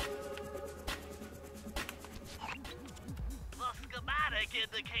 The schematic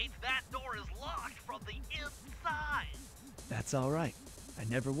indicates that door is locked from the inside. That's alright. I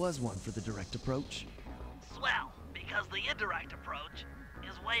never was one for the direct approach. Swell, because the indirect approach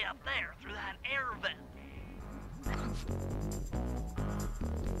is way up there through that air vent.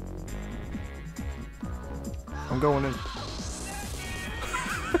 I'm going in.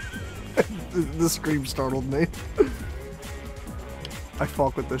 The scream startled me. I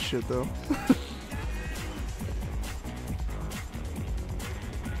fuck with this shit though.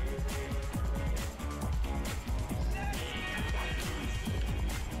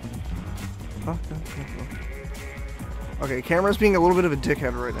 Oh, no. Okay, camera's being a little bit of a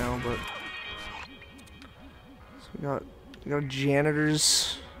dickhead right now, but so we got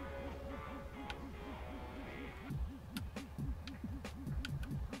janitors.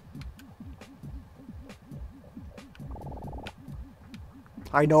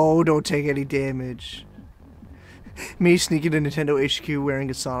 I know, don't take any damage. Me sneaking to Nintendo HQ wearing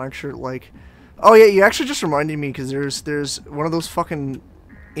a Sonic shirt, like... Oh yeah, you actually just reminded me, because there's one of those fucking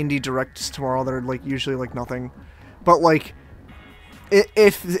indie directs tomorrow that are, like, usually, like, nothing. But, like,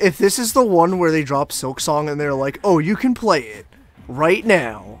 if this is the one where they drop Silk Song and they're like, oh, you can play it right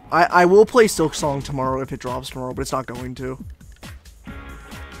now. I will play Silk Song tomorrow if it drops tomorrow, but it's not going to.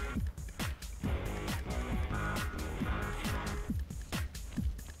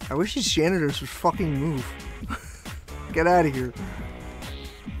 I wish these janitors would fucking move. Get out of here.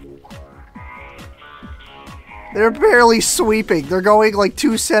 They're barely sweeping. They're going like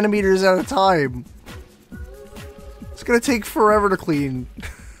 2 centimeters at a time. It's gonna take forever to clean.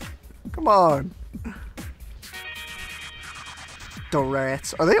 Come on. The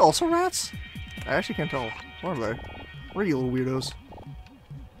rats. Are they also rats? I actually can't tell. What are they? What are you little weirdos?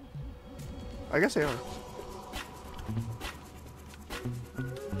 I guess they are.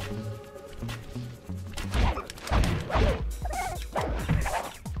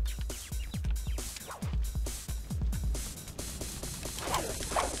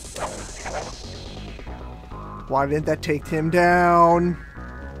 Why didn't that take him down?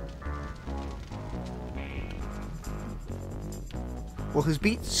 Well, his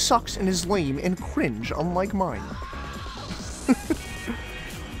beat sucks and is lame and cringe, unlike mine.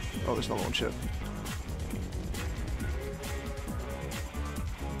 Oh, there's another one, shit.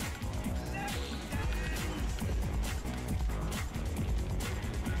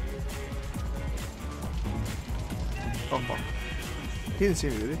 Oh, fuck. He didn't see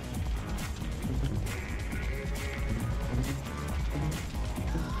me, did he?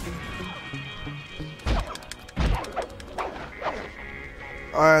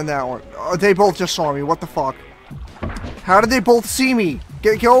 And that one. Oh, they both just saw me. What the fuck? How did they both see me?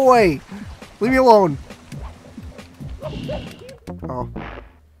 Go away. Leave me alone. Oh.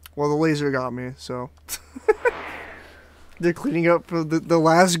 Well, the laser got me, so. They're cleaning up for the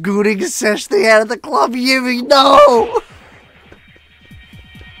last gooning sesh they had at the club. Yimmy, no!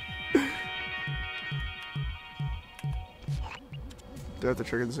 Do I have to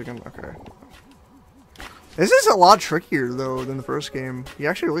trigger this again? Okay. This is a lot trickier, though, than the first game. You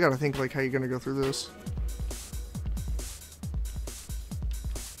actually really gotta think, like, how you're gonna go through this.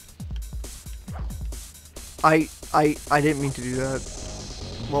 I didn't mean to do that.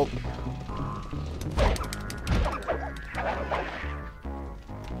 Well...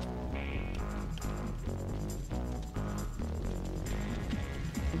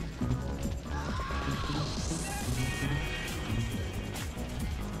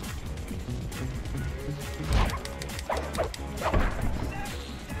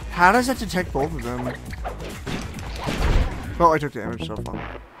 How does that detect both of them? Well, I took damage, so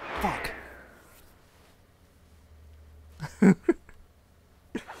fuck.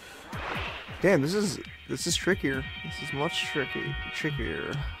 Damn, this is trickier. This is much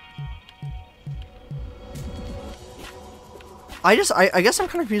trickier. I guess I'm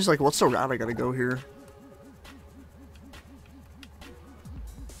kind of confused. Like, what's the route I gotta go here?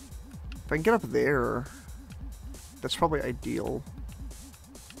 If I can get up there, that's probably ideal.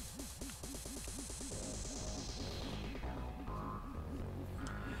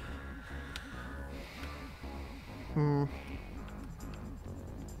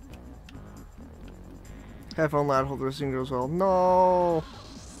 Have fun, lad. Hope the rest of goes well. No!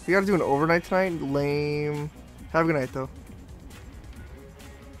 You gotta do an overnight tonight? Lame. Have a good night, though.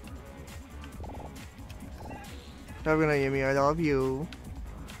 Have a good night, Yimmy. I love you.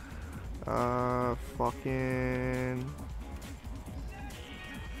 Fucking...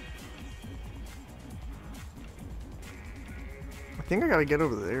 I think I gotta get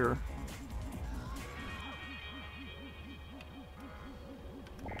over there.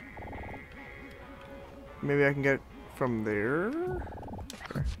 Maybe I can get from there?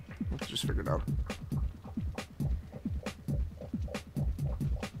 Okay, let's just figure it out.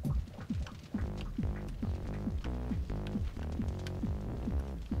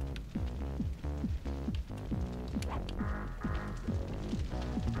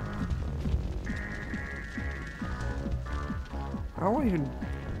 I don't even...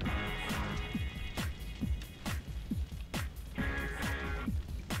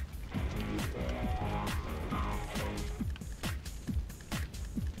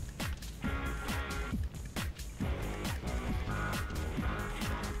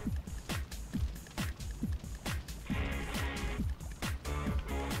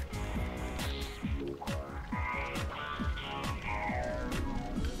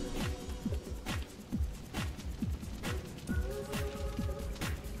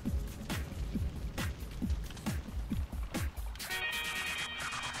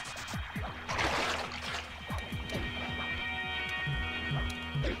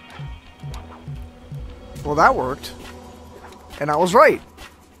 Well, that worked. And I was right.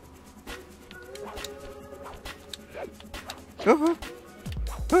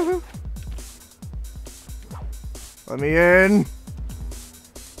 Let me in.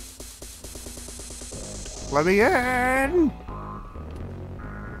 Let me in.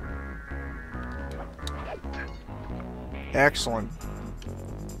 Excellent.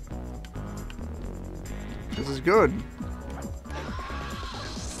 This is good.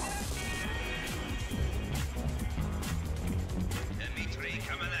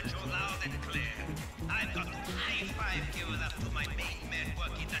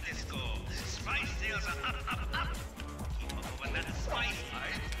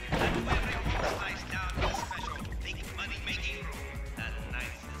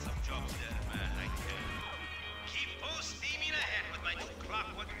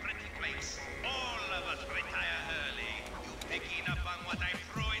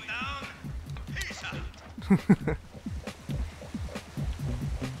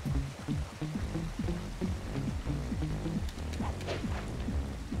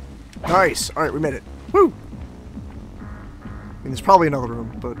 Nice. All right, we made it. Woo! I mean, there's probably another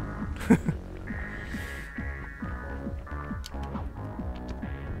room, but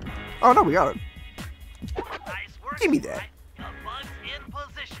oh no, we got it. Nice work. Give me that. The bug's in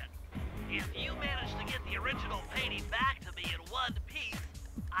position. If you manage to get the original painting back to me in one piece,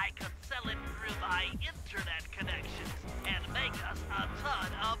 I could sell it through my internet connections and make us a ton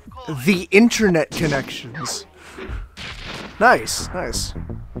of coins. The internet connections. Nice, nice.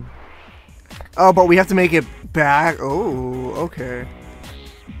 Oh, but we have to make it back. Oh, okay.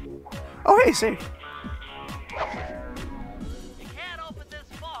 Oh, hey, safe. You can't open this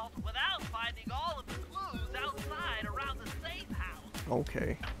vault without finding all of the clues outside around the safe house.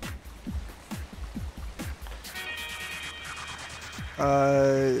 Okay.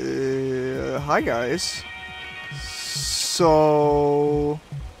 Hi guys. So...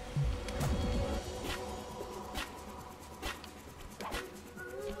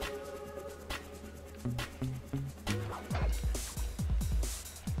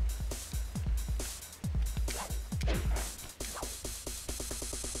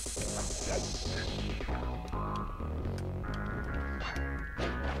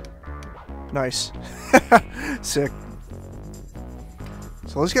 Nice. Sick.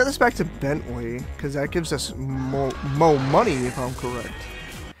 So let's get this back to Bentley, because that gives us more money, if I'm correct.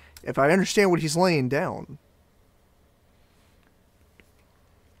 If I understand what he's laying down.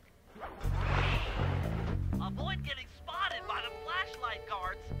 Avoid getting spotted by the flashlight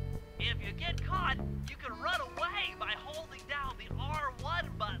guards. If you get caught, you can run away by holding down the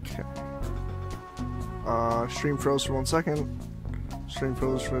R1 button. Okay. Stream froze for 1 second. Stream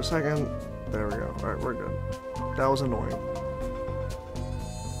froze for a second. There we go. Alright, we're good. That was annoying.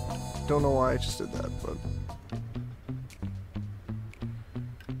 Don't know why I just did that, but...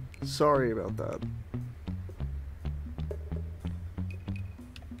 Sorry about that.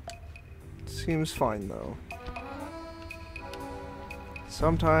 Seems fine, though.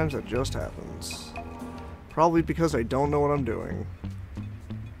 Sometimes it just happens. Probably because I don't know what I'm doing.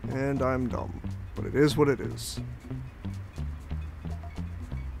 And I'm dumb. But it is what it is.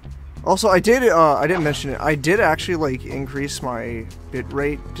 Also, I didn't mention it, I did actually, like, increase my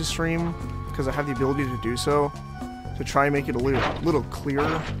bitrate to stream, because I have the ability to do so, to try and make it a little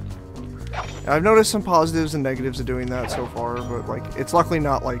clearer. And I've noticed some positives and negatives of doing that so far, but, like, it's luckily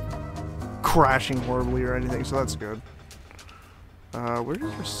not, like, crashing horribly or anything, so that's good. Where's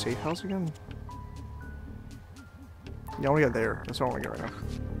your safe house again? Yeah, I want to get there. That's what I want to get right now.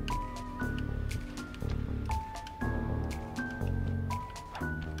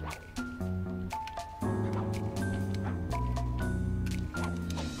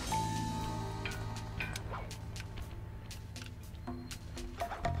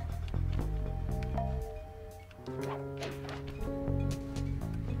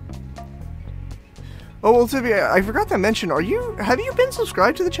 Oh, well, Tivia, I forgot to mention, have you been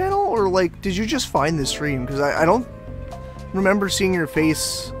subscribed to the channel, or, like, did you just find this stream? Because I don't remember seeing your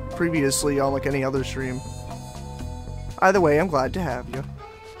face previously on, like, any other stream. Either way, I'm glad to have you.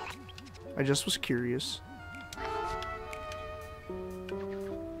 I just was curious.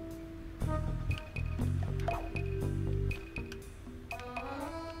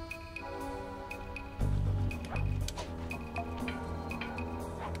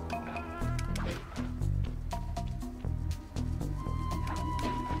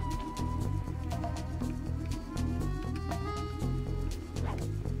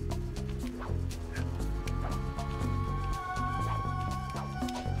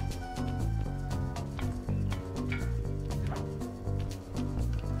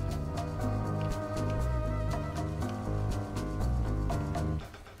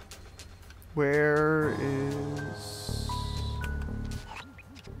 Where is...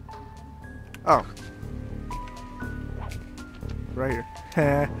 Oh. Right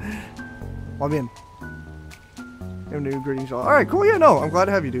here. Log in. New greetings all. Alright, cool, yeah, no, I'm glad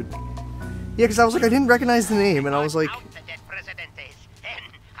to have you, dude. Yeah, because I was like, I didn't recognize the name, and I was like...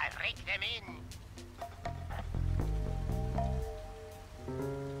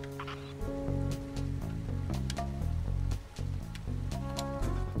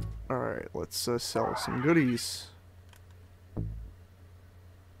 Alright, let's sell some goodies.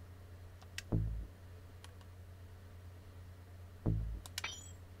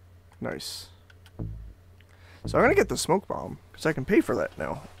 Nice. So I'm gonna get the smoke bomb, because I can pay for that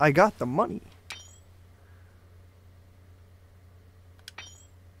now. I got the money.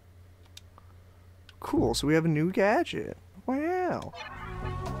 Cool, so we have a new gadget. Wow.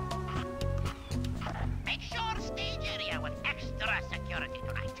 Make sure stage area with extra security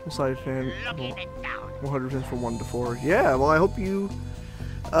tonight. Side fan, 100% from 1 to 4. Yeah, well, I hope you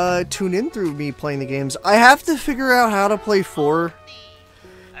tune in through me playing the games. I have to figure out how to play 4,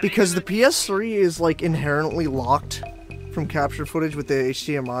 because the PS3 is, like, inherently locked from capture footage with the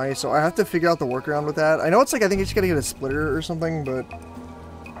HDMI, so I have to figure out the workaround with that. I know it's like, I think you just gotta get a splitter or something, but...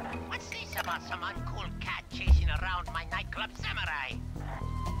 What's this about some uncool cat chasing around my nightclub samurai?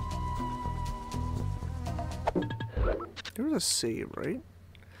 There was a save, right?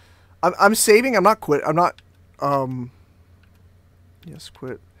 I'm saving, I'm not quit, I'm not, yes,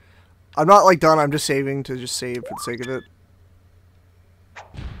 quit. I'm not, like, done, I'm just saving to just save for the sake of it.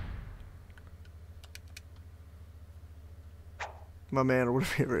 My man, or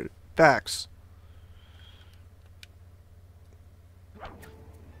whatever it is. Facts.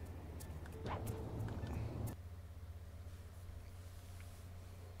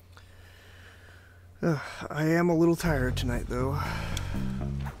 I am a little tired tonight, though.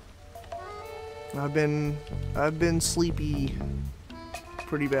 I've been sleepy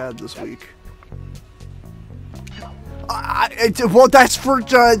pretty bad this week. Well, that's for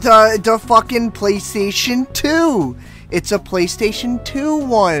the fucking PlayStation 2. It's a PlayStation 2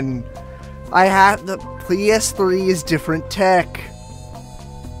 one. I have the PS3 is different tech.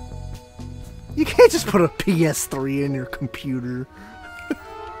 You can't just put a PS3 in your computer.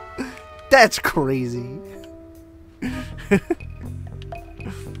 That's crazy.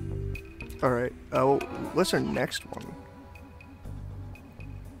 Alright, what's our next one?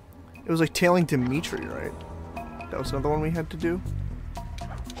 It was like Tailing Dimitri, right? That was another one we had to do?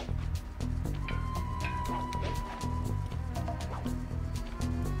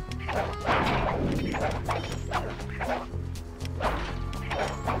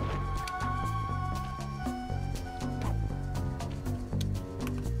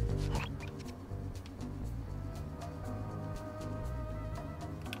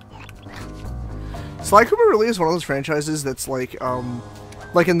 Sly Cooper really is one of those franchises that's like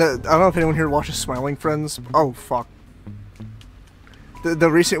in the, I don't know if anyone here watches Smiling Friends. Oh, fuck. The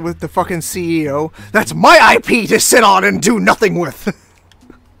recent with the fucking CEO. That's my IP to sit on and do nothing with!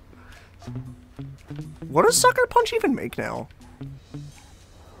 What does Sucker Punch even make now?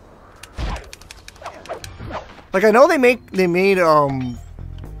 Like, I know they made,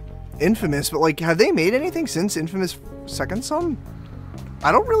 Infamous, but like, have they made anything since Infamous Second Son?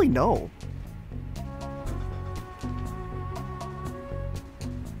 I don't really know.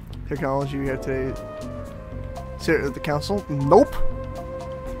 Technology we have today. Sit at the council? Nope.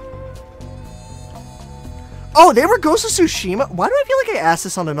 Oh, they were Ghost of Tsushima? Why do I feel like I asked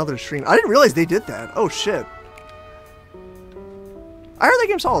this on another stream? I didn't realize they did that. Oh, shit. I heard that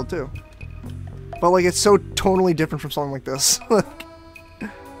game's solid, too. But, like, it's so totally different from something like this.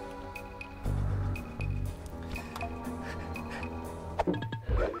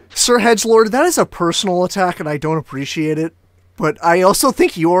 Sir Hedgelord, that is a personal attack, and I don't appreciate it. But I also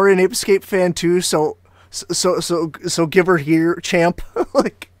think you're an Ape Escape fan, too, so give her here, champ.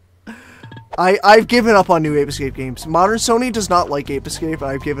 Like... I've given up on new Ape Escape games. Modern Sony does not like Ape Escape.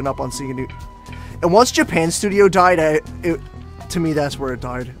 I've given up on seeing a new... And once Japan Studio died, to me, that's where it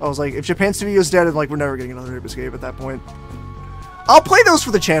died. I was like, if Japan Studio's dead, and like, we're never getting another Ape Escape at that point. I'll play those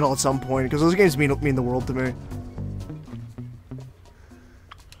for the channel at some point, because those games mean the world to me.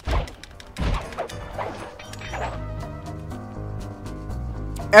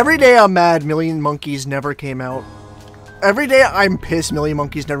 Every day I'm mad Million Monkeys never came out. Every day I'm pissed Million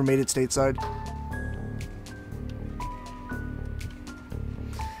Monkeys never made it stateside.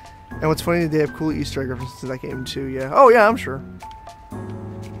 And what's funny, they have cool Easter egg references to that game too, yeah. Oh yeah, I'm sure.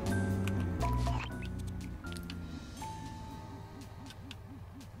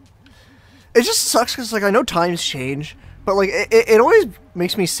 It just sucks because, like, I know times change, but, like, it always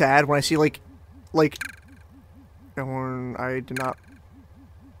makes me sad when I see, like, and I did not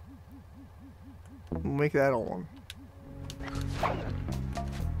make that all one.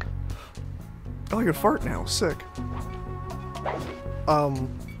 Oh, I can fart now. Sick.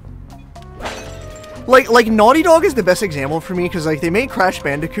 Like Naughty Dog is the best example for me because, like, they made Crash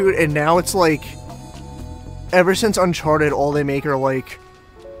Bandicoot and now it's like, ever since Uncharted, all they make are like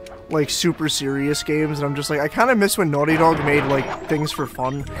super serious games, and I'm just like, I kind of miss when Naughty Dog made like things for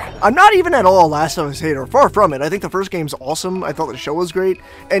fun. I'm not even at all a Last of Us hater. Far from it. I think the first game's awesome. I thought the show was great,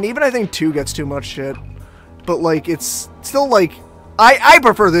 and even I think 2 gets too much shit. But, like, it's still, like, I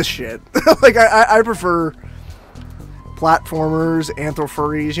prefer this shit. Like, I prefer platformers,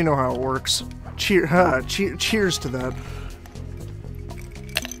 anthro-furries, you know how it works. Cheers to that.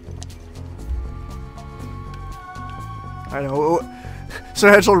 I know. So,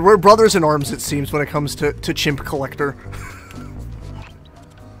 Hedgehog, we're brothers in arms, it seems, when it comes to Chimp Collector.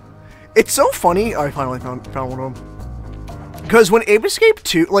 It's so funny. I finally found one of them. Because when Ape Escape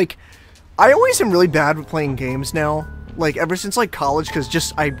 2, like... I always am really bad with playing games now, like, ever since, like, college, because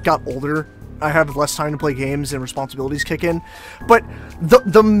just, I got older, I have less time to play games and responsibilities kick in, but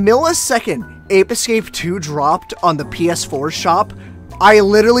the millisecond Ape Escape 2 dropped on the PS4 shop, I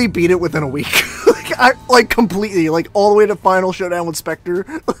literally beat it within a week. Like, completely, like, all the way to Final Showdown with Spectre,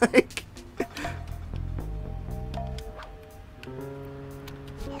 like...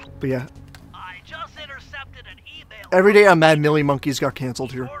 But yeah. I just intercepted an email. Every day I'm mad Million Monkeys got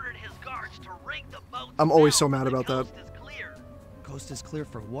canceled here. I'm always so mad about that. Coast is clear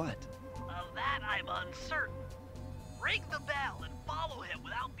for what? Of that I'm uncertain. Ring the bell and follow him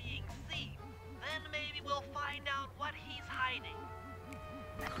without being seen. Then maybe we'll find out what he's hiding.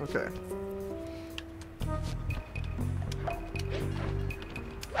 Okay.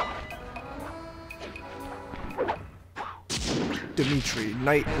 Dimitri,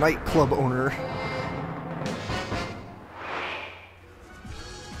 nightclub owner.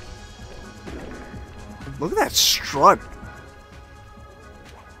 Look at that strut.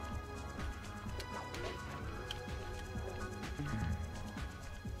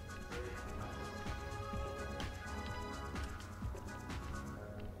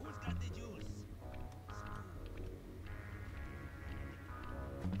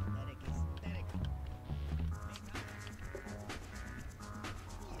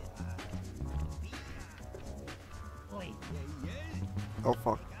 Oh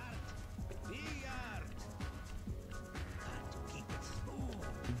fuck.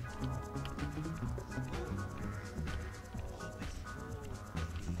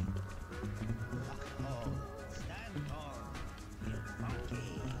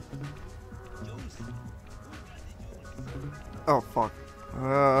 Oh fuck.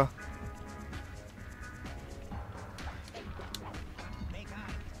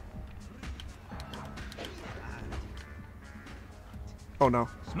 Oh no.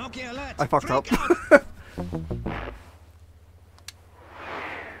 I fucked up.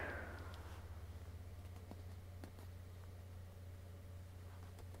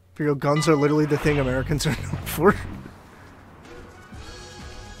 Imperial guns are literally the thing Americans are known for.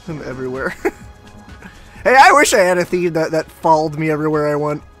 I'm everywhere. Hey, I wish I had a theme that followed me everywhere I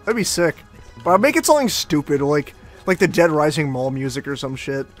went. That'd be sick. But I'd make it something stupid, like the Dead Rising Mall music or some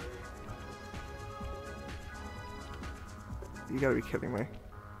shit. You gotta be kidding me.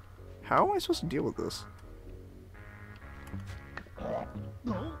 How am I supposed to deal with this?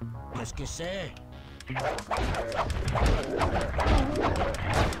 Qu'est-ce que c'est?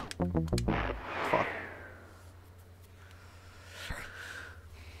 Fuck.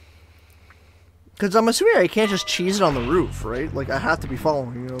 Because I'm assuming I can't just cheese it on the roof, right? Like, I have to be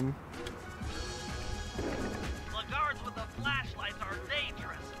following them. The guards with the flashlights are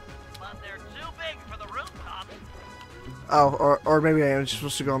dangerous, but they're too big for the rooftop. Oh, or maybe I am just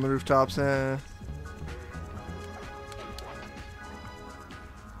supposed to go on the rooftops.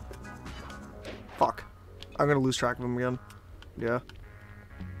 Fuck. I'm gonna lose track of them again. Yeah.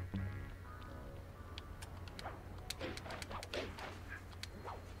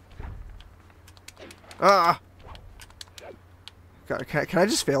 Ah! God, can I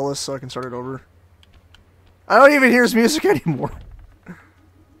just fail this so I can start it over? I don't even hear his music anymore.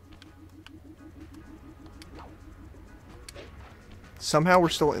 Somehow we're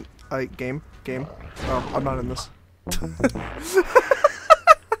still in... game. Oh, I'm not in this.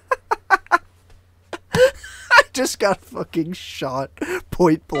 I just got fucking shot.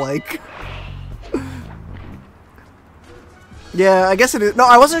 Point blank. Yeah, I guess it is. No,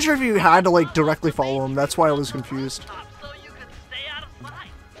 I wasn't sure if you had to, like, directly follow him. That's why I was confused. So you can stay out of sight.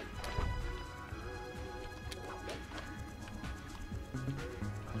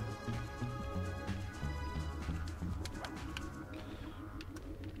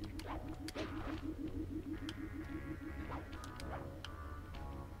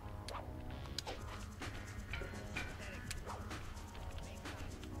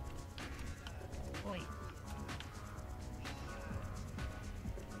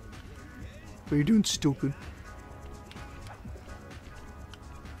 What are you doing, stupid?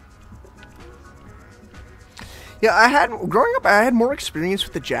 Yeah, growing up, I had more experience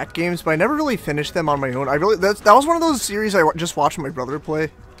with the Jack games, but I never really finished them on my own. That was one of those series I just watched my brother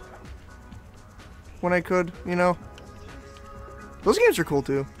play when I could, you know. Those games are cool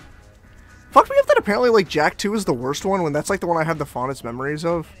too. Fucked me up that apparently like Jack 2 is the worst one when that's like the one I have the fondest memories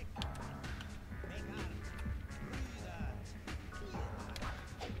of.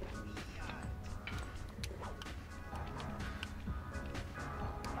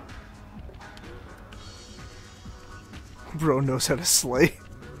 Bro knows how to slay.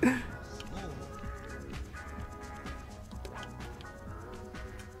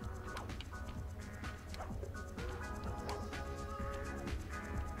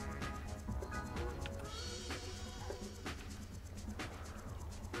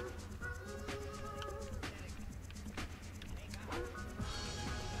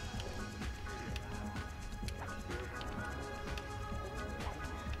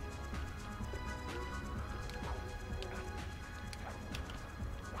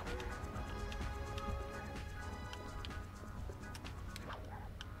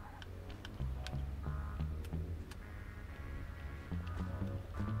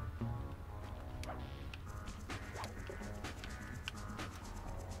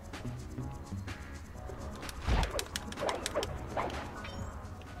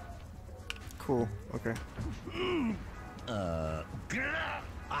 Cool. Okay.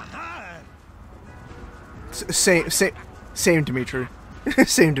 Same. Same, Dimitri.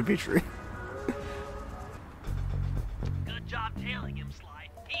 Same, Dimitri. Good job tailing him, Sly.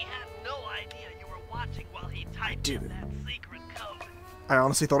 He had no idea you were watching while he typed in that secret code. I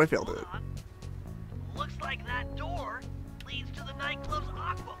honestly thought I failed it. Looks like that door leads to the nightclub's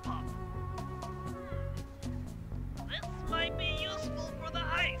aqua pump. This might be useful for the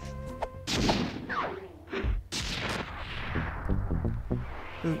heist.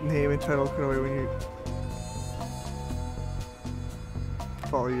 Name and title cut away when you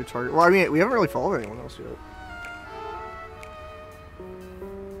follow your target. Well, I mean, we haven't really followed anyone else yet.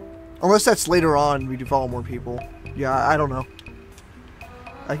 Unless that's later on, we do follow more people. Yeah, I don't know.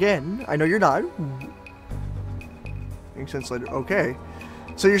 Again, I know you're not. Makes sense later. Okay.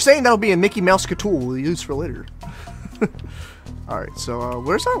 So you're saying that'll be a Mickey Mouse tool we'll use for later. Alright, so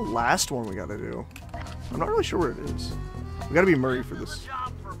where's our last one we gotta do? I'm not really sure where it is. We gotta be Murray for this.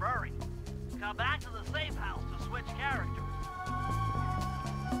 Job for Murray. Come back to the safe house to switch characters.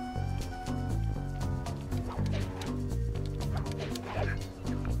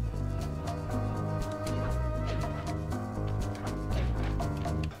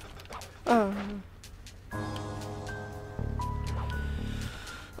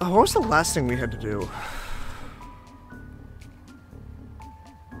 What was the last thing we had to do?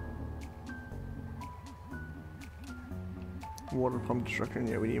 Water pump destruction.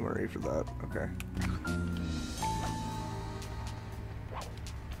 Yeah, we need Murray for that. Okay.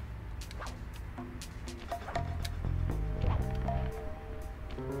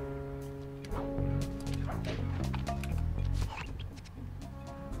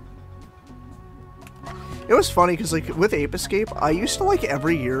 It was funny because, like, with Ape Escape, I used to, like,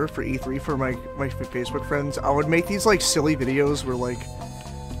 every year for E3 for my Facebook friends, I would make these, like, silly videos where, like,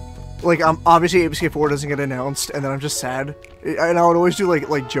 obviously Ape Escape 4 doesn't get announced, and then I'm just sad. And I would always do,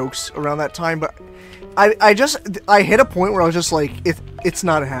 like jokes around that time, but I hit a point where I was just like, it's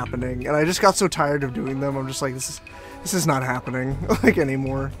not happening, and I just got so tired of doing them. I'm just like, this is not happening, like,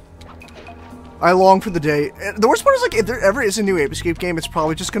 anymore. I long for the day. The worst part is, like, if there ever is a new Ape Escape game, it's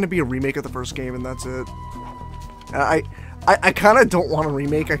probably just going to be a remake of the first game, and that's it. I kind of don't want a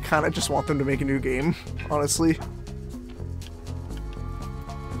remake. I kind of just want them to make a new game, honestly.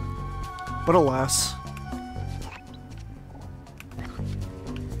 But alas.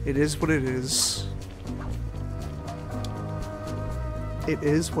 It is what it is. It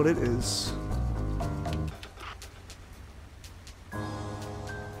is what it is.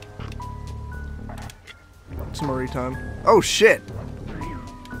 It's Murray time. Oh shit!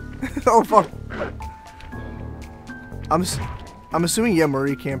 Oh fuck! I'm assuming, yeah,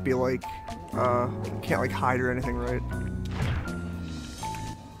 Murray can't be like, can't like hide or anything, right?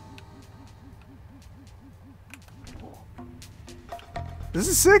 This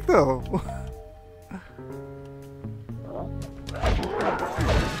is sick though.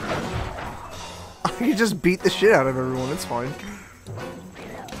 I can just beat the shit out of everyone, it's fine.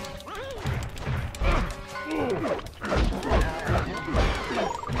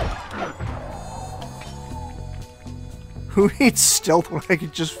 Who needs stealth when I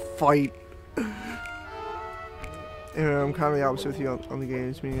could just fight? Anyway, I'm kind of the opposite with you on the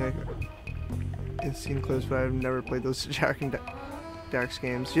games, meaning I've seen clips, but I've never played those Jack and Dax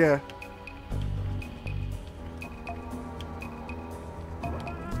games. Yeah.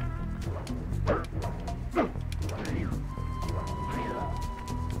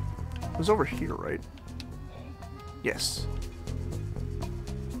 It was over here, right? Yes.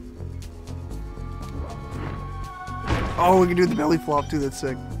 Oh, we can do the belly flop too, that's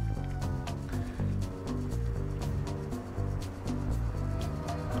sick.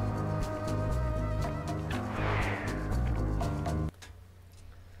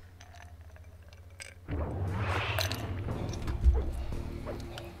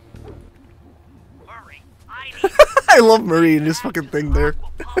 Murray, I love Murray and his fucking thing there.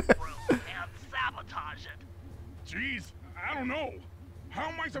 Jeez, I don't know. How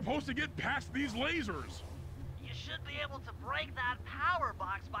am I supposed to get past these lasers? You should be able to break that power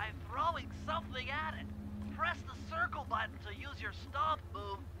box by throwing something at it. Press the circle button to use your stomp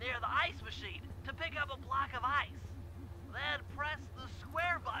move near the ice machine to pick up a block of ice. Then press the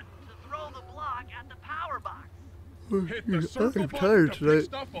square button to throw the block at the power box. Hit the circle I'm button tired to today. pick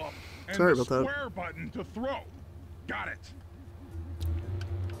stuff up, and Sorry the about that. square button to throw. Got it.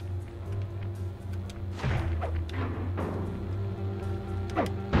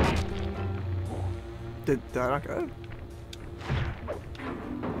 Did that not go?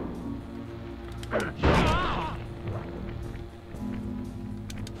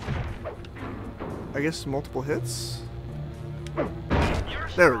 I guess multiple hits? You're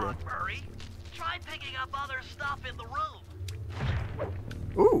There we go. strong, Murray. Try picking up other stuff in the room.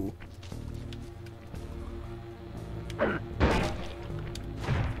 Ooh.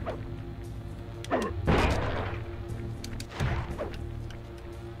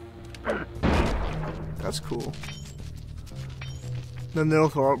 That's cool. The no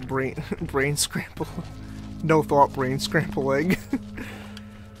thought brain scramble. No thought brain scramble egg. Enemies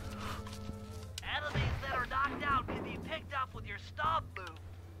that are knocked out can be picked up with your stomp move.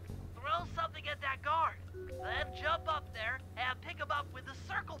 Throw something at that guard, then jump up there and pick him up with the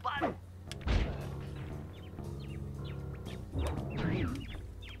circle button.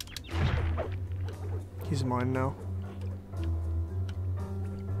 He's mine now.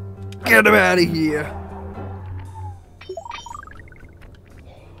 Get him out of here!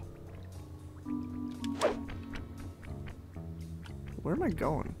 Where am I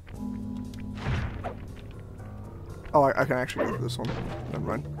going? Oh, I can actually go to this one. Never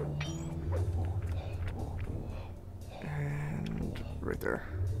mind. And right there.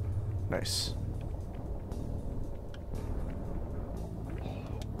 Nice.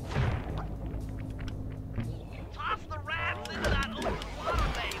 Toss the rats into that open water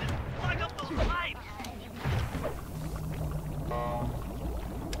main and plug up those pipes.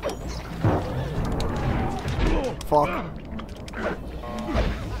 Fuck.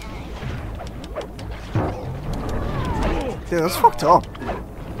 Dude, that's fucked up.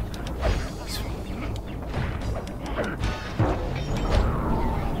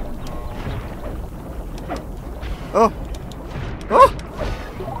 Oh! Oh!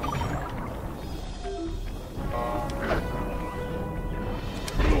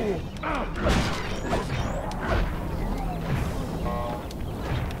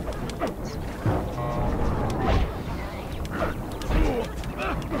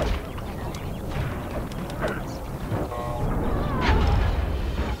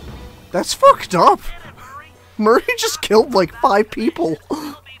 That's fucked up! Murray just killed like 5 people.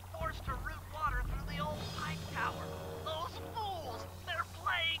 We'll be forced to route water through the old pipe tower. Those fools, they're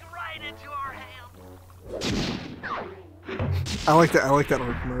playing right into our hands. I like that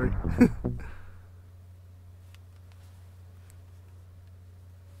arc, Murray.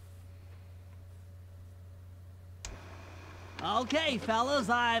 Okay, fellas,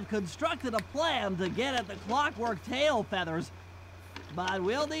 I've constructed a plan to get at the Clockwerk tail feathers. But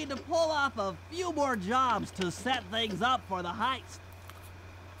we'll need to pull off a few more jobs to set things up for the heist.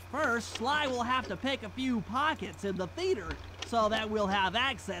 First, Sly will have to pick a few pockets in the theater so that we'll have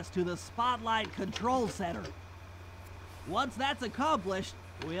access to the Spotlight Control Center. Once that's accomplished,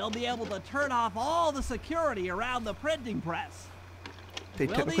 we'll be able to turn off all the security around the printing press. They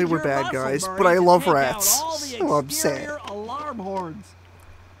We'll technically need were your bad muscle, guys, Murray, but I to love take out rats. all the So upset. exterior alarm horns.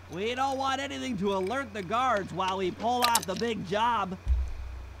 We don't want anything to alert the guards while we pull off the big job.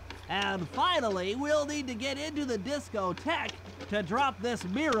 And finally, we'll need to get into the discotheque to drop this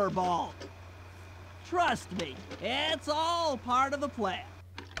mirror ball. Trust me, it's all part of the plan.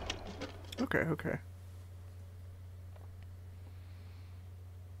 Okay, okay.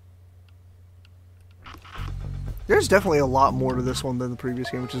 There's definitely a lot more to this one than the previous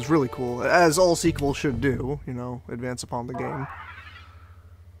game, which is really cool. As all sequels should do, you know, advance upon the game.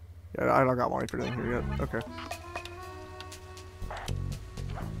 Yeah, I don't got money for anything here yet. Okay.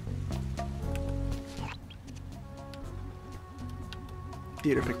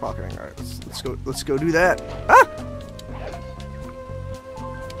 Theater pickpocketing. All right, let's go do that. Ah!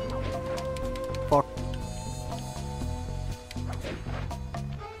 Fuck.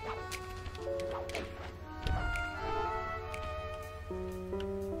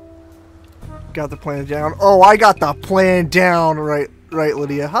 Got the plan down. Oh, I got the plan down. Right,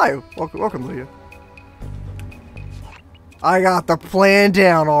 Lydia. Hi, welcome, Lydia. I got the plan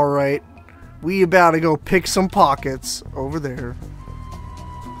down. All right, we about to go pick some pockets over there.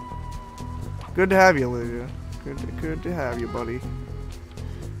 Good to have you, Lydia. Good to have you, buddy.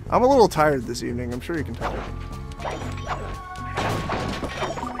 I'm a little tired this evening. I'm sure you can tell.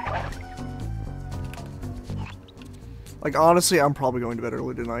 Like, honestly, I'm probably going to bed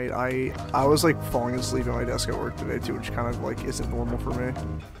early tonight. I was, like, falling asleep at my desk at work today, too, which kind of, like, isn't normal for me.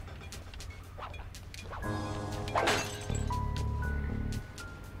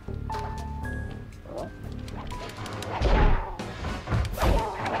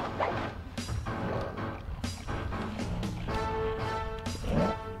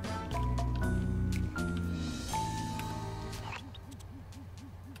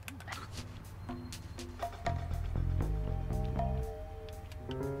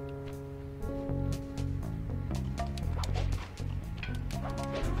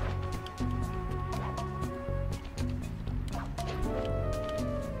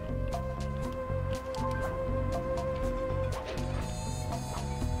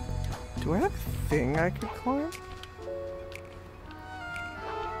 Do I have a thing I could climb?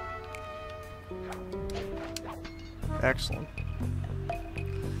 Excellent.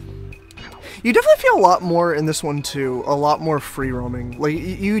 You definitely feel a lot more in this one too, a lot more free roaming. Like,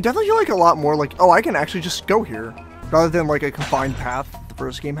 you definitely feel like a lot more like, oh, I can actually just go here, rather than like a confined path the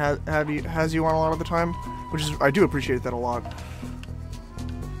first game has you on a lot of the time, which is, I do appreciate that a lot.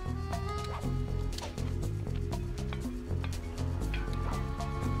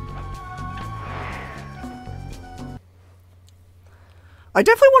 I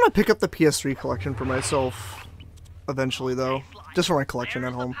definitely want to pick up the PS3 collection for myself eventually, though, just for my collection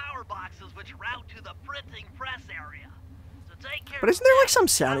at home. But isn't there like some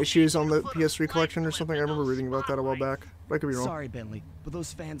sound issues on the PS3 collection or something? I remember reading about that a while back. I could be wrong. Sorry, Bentley, but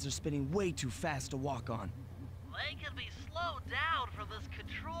those fans are spinning way too fast to walk on. They can be slowed down for this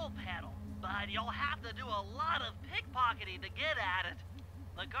control panel, but you'll have to do a lot of pickpocketing to get at it.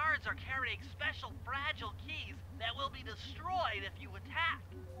 The guards are carrying special fragile keys that will be destroyed if you attack.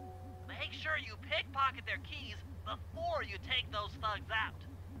 Make sure you pickpocket their keys before you take those thugs out.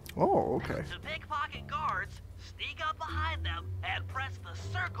 Oh, okay. To pickpocket guards, sneak up behind them and press the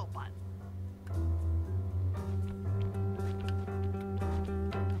circle button.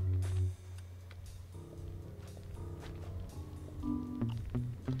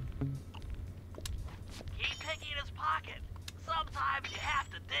 Keep picking his pocket. Sometimes you have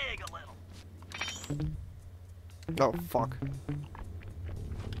to dig a little. Oh, fuck.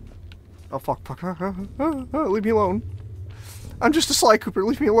 Oh, fuck, fuck. Leave me alone. I'm just a Sly Cooper.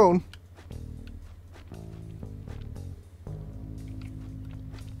 Leave me alone.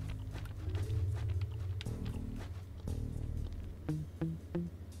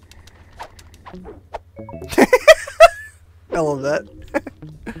 I love that.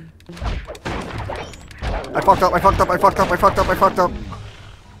 I fucked up, I fucked up, I fucked up, I fucked up, I fucked up.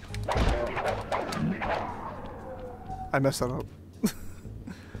 I messed that up.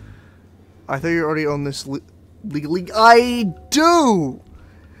 I thought you already own this legally. I do!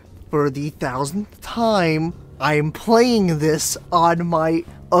 For the 1000th time, I am playing this on my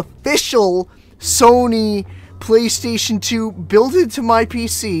official Sony PlayStation 2 built into my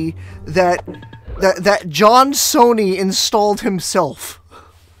PC that John Sony installed himself.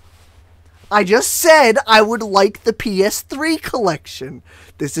 I just said I would like the PS3 collection.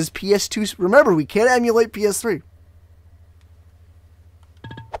 This is PS2. Remember, we can't emulate PS3.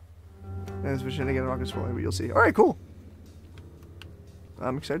 And it's wishing to get an August spoiler, but you'll see. Alright, cool.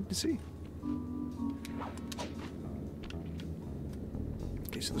 I'm excited to see.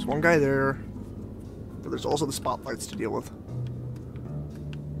 Okay, so there's one guy there. But there's also the spotlights to deal with.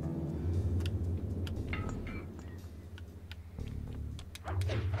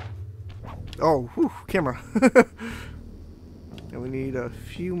 Oh, whew, camera. And we need a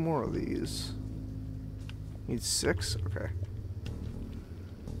few more of these. Need 6? Okay.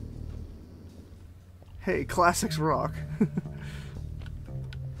 Hey, classics rock.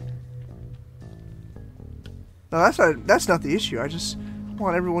 No, that's not the issue. I just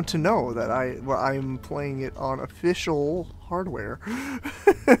want everyone to know that I'm playing it on official hardware.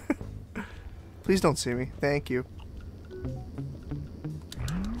 Please don't see me. Thank you.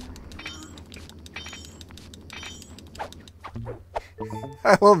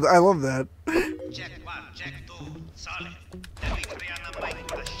 I love that. Check 1, check 2, solid. The victory on the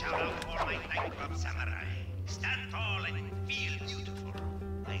mic with a shout out for my nightclub samurai. Stand tall and feel beautiful.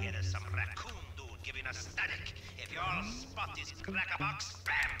 I hear there's some raccoon dude giving us static. If you all spot this crackerbox,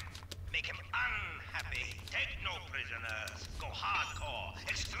 bam! Make him unhappy. Take no prisoners. Go hardcore.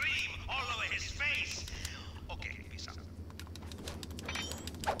 Extreme all over his face. Okay, peace out.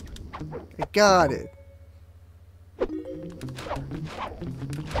 I got it.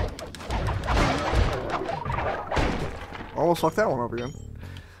 Almost fucked that one up again.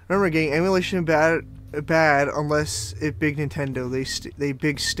 Remember, gang, emulation bad unless it big Nintendo. They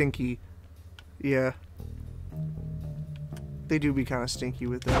big stinky. Yeah. They do be kind of stinky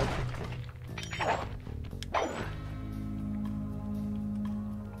with that.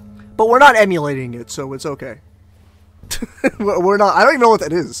 But we're not emulating it, so it's okay. We're not. I don't even know what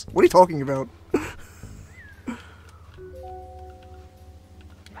that is. What are you talking about?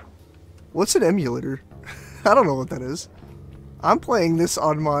 What's an emulator? I don't know what that is. I'm playing this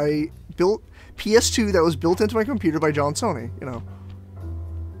on my built PS2 that was built into my computer by John Sony, you know.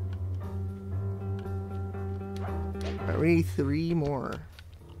 Alright, we need 3 more.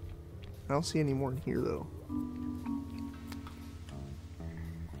 I don't see any more in here, though.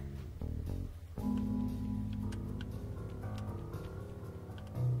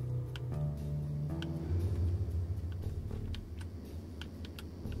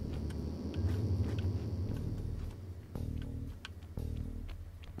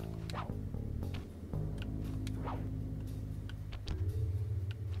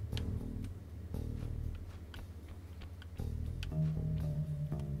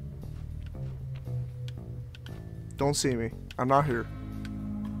 Don't see me. I'm not here.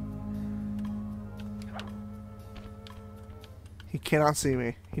 He cannot see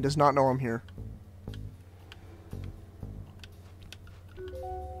me. He does not know I'm here.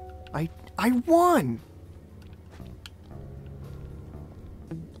 I won!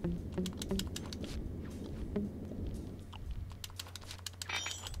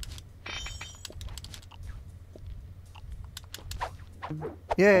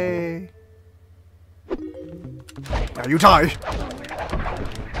 Yay! Now you die!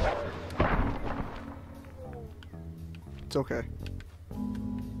 It's okay.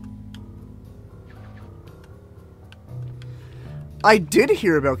 I did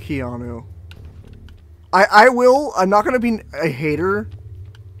hear about Keanu. I'm not gonna be a hater.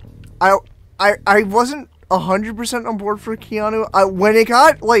 I wasn't 100% on board for Keanu. When it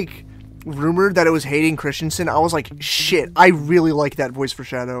got, like, rumored that it was Hayden Christensen, I was like, shit, I really like that voice for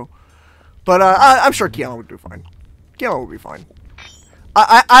Shadow. But, I'm sure Keanu would do fine. Keanu would be fine.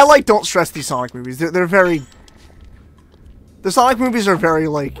 I like, don't stress these Sonic movies. They're very... The Sonic movies are very,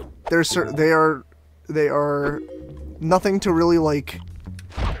 like, they are nothing to really, like,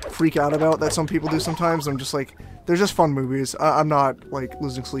 freak out about that some people do sometimes. I'm just like, they're just fun movies. I'm not, like,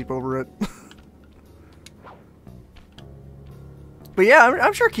 losing sleep over it. But yeah,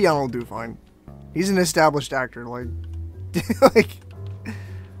 I'm sure Keanu will do fine. He's an established actor, like... like...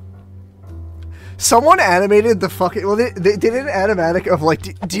 Someone animated the fucking... Well, they did an animatic of,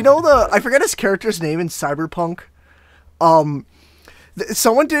 like... Do you know the... I forget his character's name in Cyberpunk.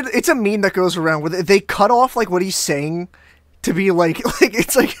 Someone did... It's a meme that goes around with it. They cut off, like, what he's saying to be, like... Like,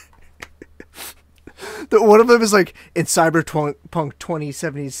 it's like... One of them is, like, in Cyberpunk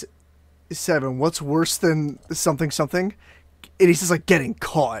 2077, what's worse than something something? And he says, like, getting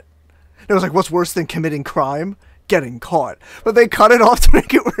caught. And it was like, what's worse than committing crime? Getting caught. But they cut it off to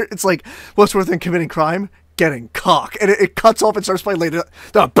make it where it's like, what's worse than committing crime? Getting cock. And it cuts off and starts playing later.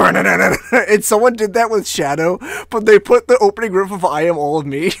 And someone did that with Shadow, but they put the opening riff of I Am All of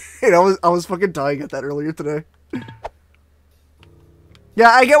Me. And I was fucking dying at that earlier today. Yeah,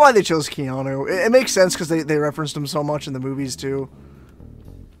 I get why they chose Keanu. It makes sense because they referenced him so much in the movies too.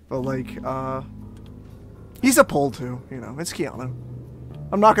 But like, he's a pull too, you know. It's Keanu.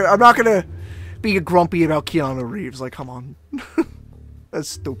 I'm not gonna be grumpy about Keanu Reeves. Like, come on, that's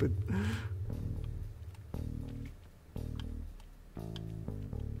stupid.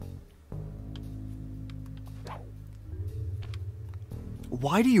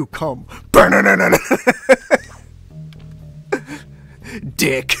 Why do you come?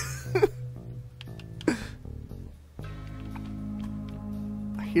 Dick.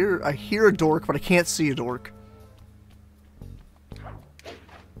 I hear a dork, but I can't see a dork.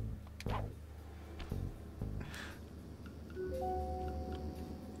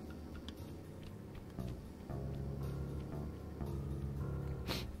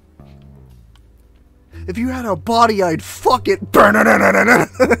 If you had a body, I'd fuck it.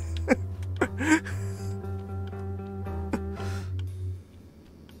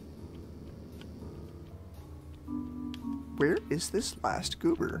 Where is this last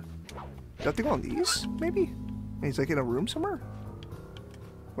goober? Do I have to go on these, maybe? He's like in a room somewhere?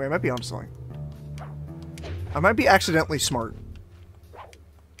 Wait, I might be onto something. I might be accidentally smart.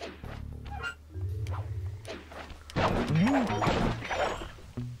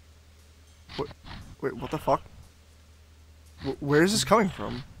 What? Wait, what the fuck? Where is this coming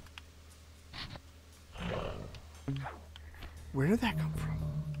from? Where did that come from?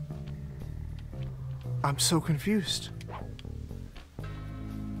 I'm so confused.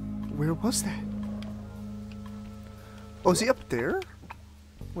 Where was that? Oh, is he up there?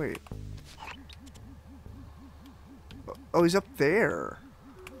 Wait. Oh, he's up there.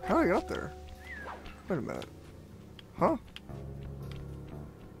 How do I get up there? Wait a minute. Huh?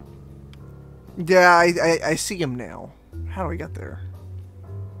 Yeah, I see him now. How do I get there?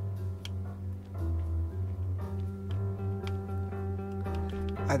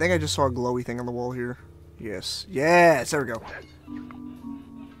 I think I just saw a glowy thing on the wall here. Yes. Yes, there we go.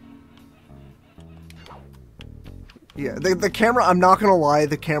 Yeah, the camera, I'm not gonna lie,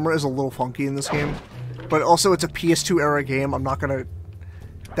 the camera is a little funky in this game. But also, it's a PS2 era game, I'm not gonna...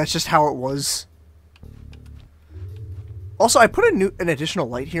 That's just how it was. Also, I put an additional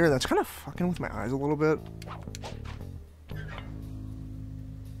light here, that's kind of fucking with my eyes a little bit.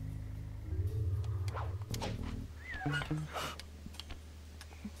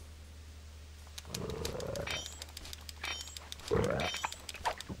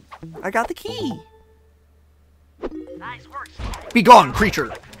 I got the key! Nice work, Be gone,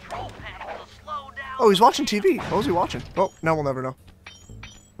 creature! control panel to slow down. Oh, he's watching TV. What was he watching? Oh, now we'll never know.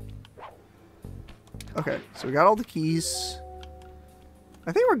 Okay, so we got all the keys.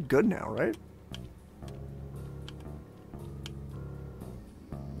 I think we're good now, right?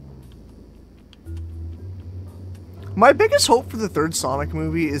 My biggest hope for the third Sonic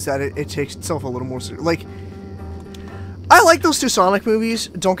movie is that it takes itself a little more serious. Like, I like those two Sonic movies,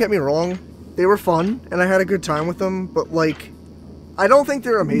 don't get me wrong. They were fun, and I had a good time with them, but, like, I don't think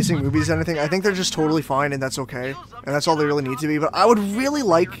they're amazing movies or anything. I think they're just totally fine, and that's okay. And that's all they really need to be. But I would really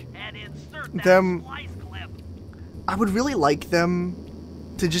like them... I would really like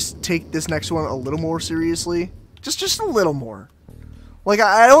them to just take this next one a little more seriously. Just a little more. Like,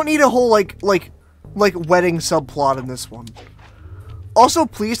 I don't need a whole, like wedding subplot in this one. Also,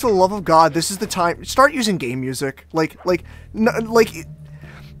 please, for the love of God, this is the time. Start using game music.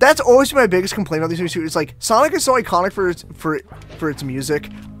 That's always been my biggest complaint about these movies. It's like Sonic is so iconic for its music.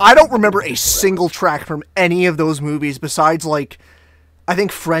 I don't remember a single track from any of those movies besides, like, I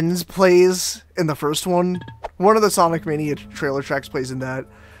think Friends plays in the first one. One of the Sonic Mania trailer tracks plays in that.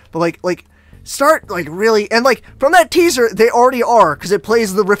 But like start like really, and like from that teaser they already are, because it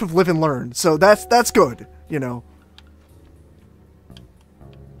plays the riff of Live and Learn. So that's good, you know.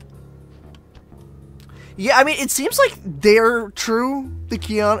 Yeah, I mean, it seems like they're true. The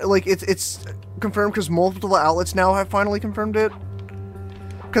Keanu, like, it's confirmed because multiple outlets now have finally confirmed it.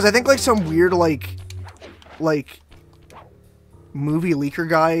 Because I think, like, some weird, like, movie leaker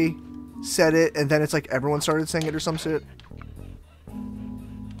guy said it, and then it's like everyone started saying it or some shit.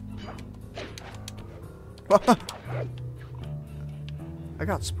 I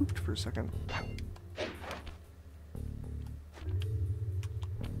got spooked for a second.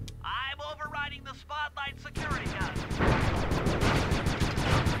 Overriding the spotlight security gun.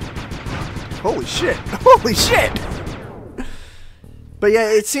 Holy shit! Holy shit! But yeah,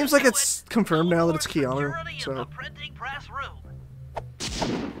 it seems like it's confirmed now that it's Keanu. So. Printing press room.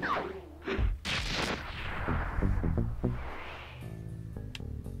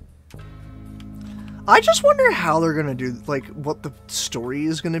 I just wonder how they're gonna do, like, what the story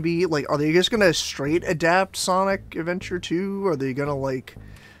is gonna be. Like, are they just gonna straight adapt Sonic Adventure 2? Are they gonna, like...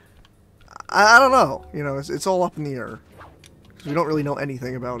 I don't know. You know, it's all up in the air. Because we don't really know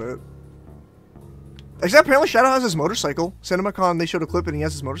anything about it. Except apparently Shadow has his motorcycle. CinemaCon, they showed a clip and he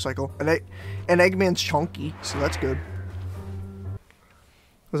has his motorcycle. And Eggman's chunky, so that's good.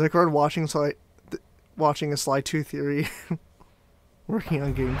 Was I recorded watching a Sly 2 theory. Working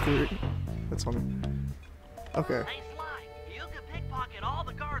on game theory. That's funny. Okay. Hey Sly, you can pickpocket all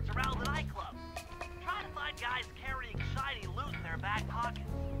the guards around the nightclub. Try to find guys carrying shiny loot in their back pockets.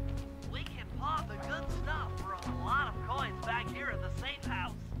 We can pawn the good stuff for a lot of coins back here at the safe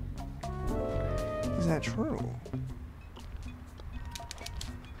house. Is that true?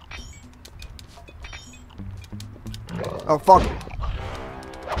 Oh, fuck.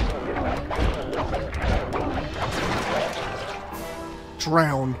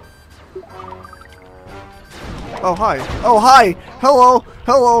 Drown. Oh, hi. Oh, hi. Hello.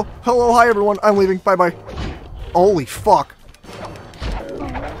 Hello. Hello. Hi, everyone. I'm leaving. Bye-bye. Holy fuck.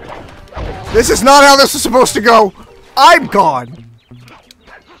 This is not how this is supposed to go. I'm gone.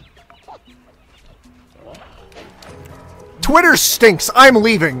 Twitter stinks. I'm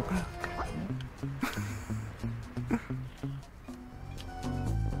leaving.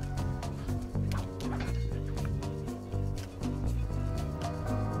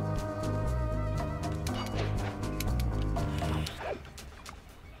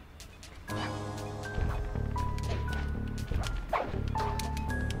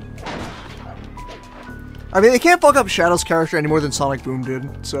 I mean, they can't fuck up Shadow's character any more than Sonic Boom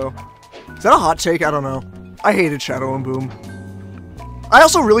did, so... Is that a hot take? I don't know. I hated Shadow and Boom. I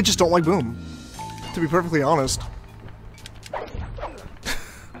also really just don't like Boom, to be perfectly honest.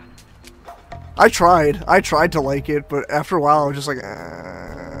 I tried to like it, but after a while I was just like,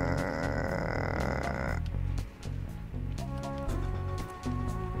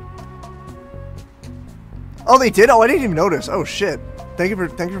 Oh, they did? Oh, I didn't even notice. Oh shit. Thank you for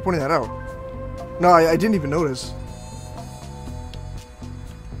pointing that out. No, I didn't even notice.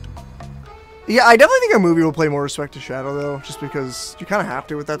 Yeah, I definitely think a movie will play more respect to Shadow, though, just because you kind of have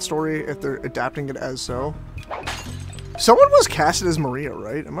to with that story if they're adapting it as so. Someone was casted as Maria,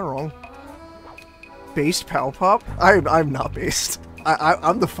 right? Am I wrong? Based PowPop? I'm not based.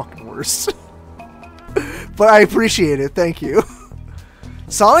 I'm the fucking worst. But I appreciate it, thank you.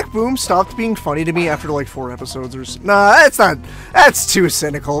 Sonic Boom stopped being funny to me after like 4 episodes or so. Nah, that's not... That's too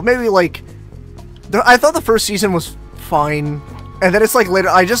cynical. Maybe like... I thought the first season was fine, and then it's like later,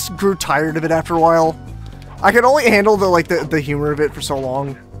 I just grew tired of it after a while. I could only handle the humor of it for so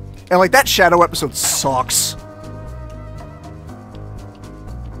long. And like that Shadow episode sucks.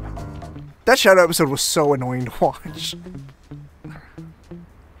 That Shadow episode was so annoying to watch.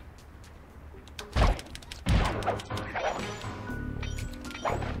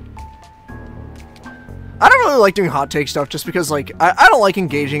 I don't really like doing hot take stuff just because, like, I don't like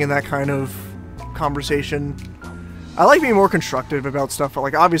engaging in that kind of conversation. I like being more constructive about stuff, but,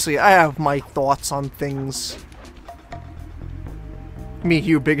 like, obviously I have my thoughts on things. Me and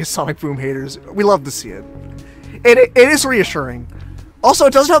you, biggest Sonic Boom haters, we love to see it. It is reassuring. Also,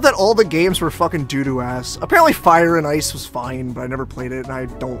 it doesn't help that all the games were fucking doo-doo ass. Apparently Fire and Ice was fine, but I never played it, and I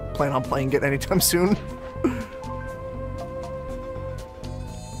don't plan on playing it anytime soon.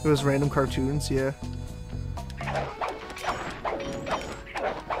 It was random cartoons, yeah.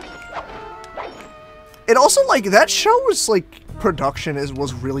 It also, like, that show was, like, production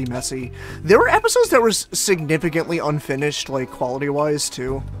was really messy. There were episodes that were significantly unfinished, like, quality-wise,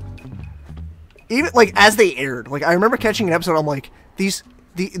 too. Even, like, as they aired. Like, I remember catching an episode, I'm like, these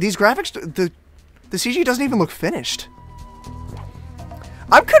graphics, the CG doesn't even look finished.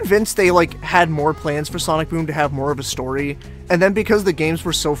 I'm convinced they, like, had more plans for Sonic Boom to have more of a story, and then because the games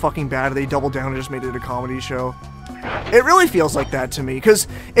were so fucking bad, they doubled down and just made it a comedy show. It really feels like that to me, because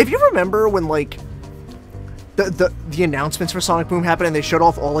if you remember when, like, the announcements for Sonic Boom happened and they showed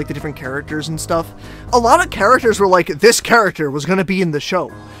off all, like, the different characters and stuff, a lot of characters were like, this character was gonna be in the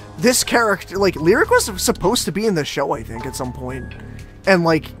show. This character, like, Lyric was supposed to be in the show, I think, at some point. And,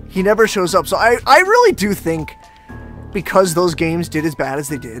 like, he never shows up. So I really do think, because those games did as bad as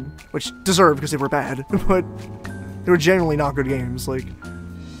they did, which deserved because they were bad, but they were genuinely not good games, like...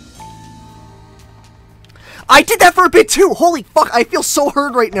 I did that for a bit too! Holy fuck, I feel so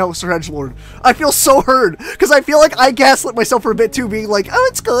heard right now, Sir Edgelord. I feel so heard, because I feel like I gaslit myself for a bit too, being like, oh,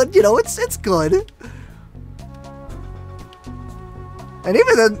 it's good, you know, it's good. And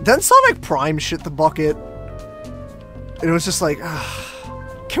even then Sonic Prime shit the bucket. And it was just like,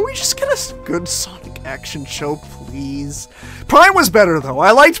 can we just get a good Sonic action show, please? Prime was better, though.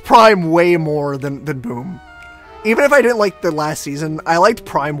 I liked Prime way more than Boom. Even if I didn't like the last season, I liked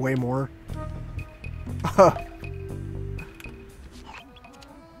Prime way more.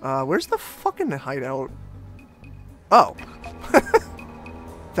 Where's the fucking hideout? Oh.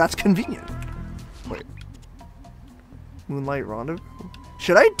 That's convenient. Wait. Moonlight Rendezvous?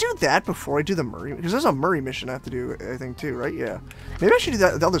 Should I do that before I do the Murray? Because there's a Murray mission I have to do, I think, too, right? Yeah. Maybe I should do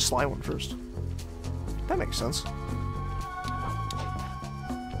that, the other Sly one first. That makes sense.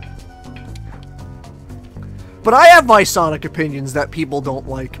 But I have my Sonic opinions that people don't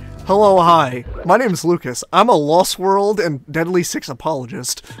like. Hello, hi. My name is Lucas. I'm a Lost World and Deadly Six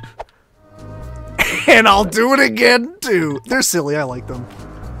apologist. And I'll do it again, too. They're silly. I like them.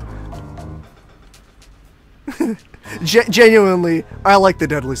 Genuinely, I like the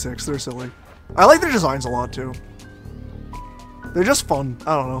Deadly Six. They're silly. I like their designs a lot, too. They're just fun.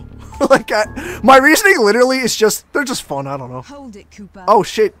 I don't know. Like, my reasoning literally is just, they're just fun. I don't know. Hold it, Cooper. Oh,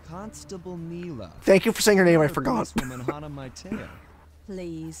 shit. Constable Mila. Tink you for saying her name. I forgot. Woman hot on my tail.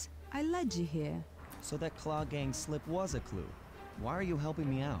 Please, I led you here. So that Claw Gang slip was a clue. Why are you helping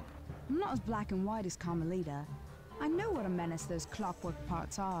me out? I'm not as black and white as Carmelita. I know what a menace those Clockwerk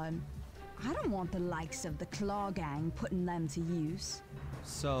parts are, and I don't want the likes of the Claw Gang putting them to use.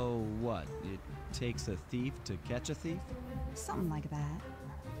 So what? It takes a thief to catch a thief? Something like that.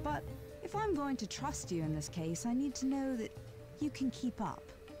 But if I'm going to trust you in this case, I need to know that you can keep up.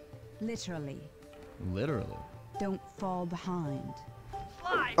 Literally. Literally? Don't fall behind.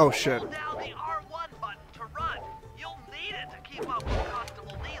 Sly, Oh, shit. hold down the R1 button to run. You'll need it to keep up with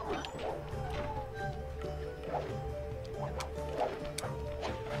Constable Neela.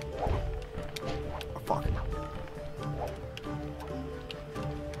 Oh, fuck.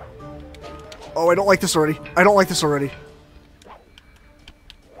 Oh, I don't like this already. I don't like this already.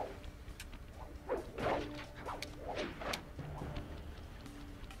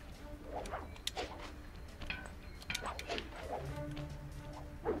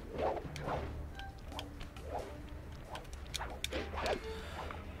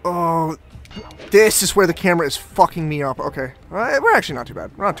 Oh, this is where the camera is fucking me up. Okay, we're actually not too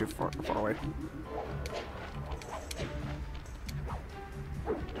bad. We're not too far away.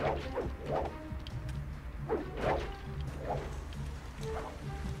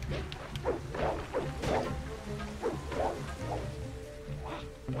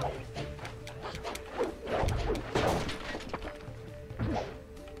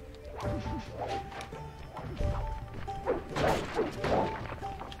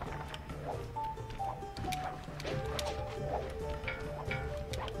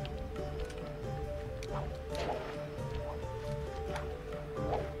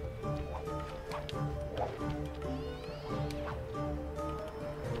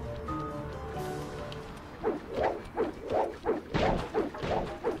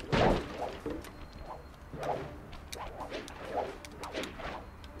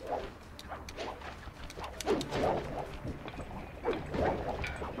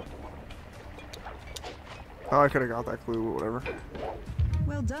 Oh, I could have got that clue, but whatever.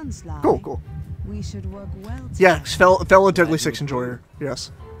 Well done, Sly. Cool, cool. We should work well together. Yeah, fellow Deadly Six enjoyer.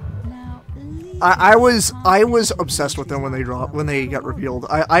 Yes. Now, I was obsessed with them when they got revealed.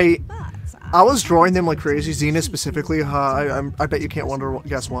 I was drawing them like crazy. Xena specifically. I bet you can't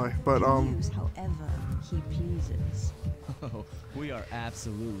guess why. But use however he pleases. Oh, we are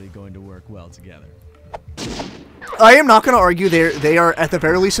absolutely going to work well together. I am not going to argue they are at the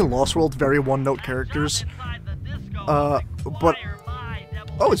very least in Lost World very one-note characters. But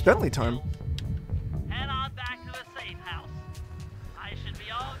oh, it's Bentley time. Head on back to the safe house. I should be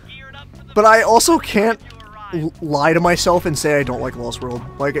all geared up for the But I also can't lie to myself and say I don't like Lost World.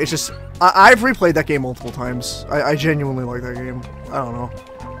 Like, it's just I've replayed that game multiple times. I genuinely like that game. I don't know.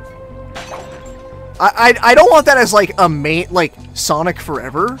 I don't want that as like a main, like Sonic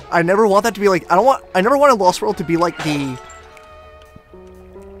Forever. I never want that to be like, I never wanted Lost World to be like the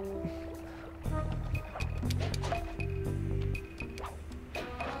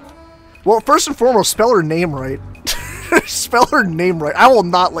well, first and foremost, spell her name right. Spell her name right. I will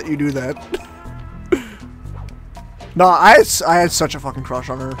not let you do that. No, I had such a fucking crush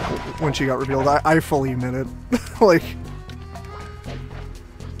on her when she got revealed. I fully admit it. Like,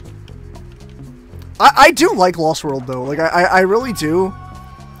 I do like Lost World though. Like, I really do.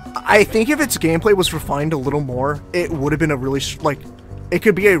 I think if its gameplay was refined a little more, it would have been a really it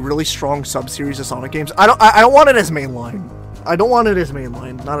could be a really strong sub-series of Sonic games. I don't want it as mainline. I don't want it as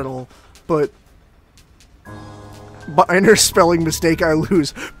mainline, not at all. But minor spelling mistake, I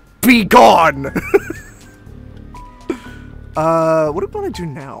lose. Be gone. What do I want to do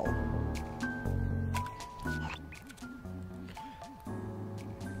now?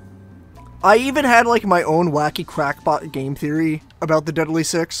 I even had like my own wacky crackpot game theory about the Deadly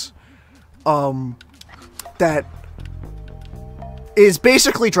Six. That is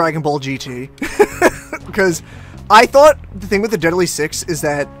basically Dragon Ball GT. Because I thought the thing with the Deadly Six is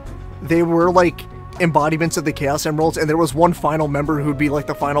that they were like embodiments of the Chaos Emeralds, and there was one final member who'd be like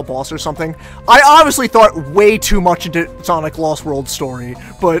the final boss or something. I obviously thought way too much into Sonic Lost World story,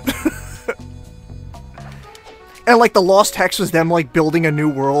 but and like the Lost Hex was them like building a new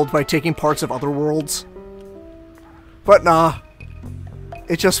world by taking parts of other worlds. But nah,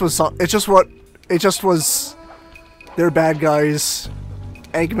 it just was they're bad guys.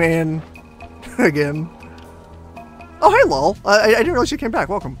 Eggman again. Oh, hey, lol. I didn't realize you came back.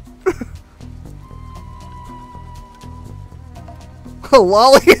 Welcome.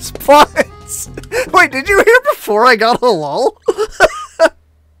 Lolly is butts. Wait, did you hear before I got a lol?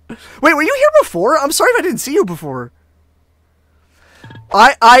 Wait, were you here before? I'm sorry if I didn't see you before.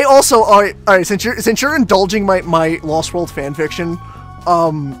 I also, alright, since you're indulging my Lost World fanfiction,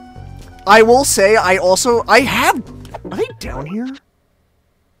 I will say are they down here?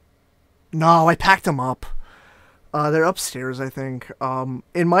 No, I packed them up. They're upstairs, I think.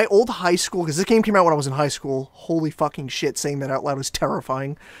 In my old high school, because this game came out when I was in high school. Holy fucking shit, saying that out loud was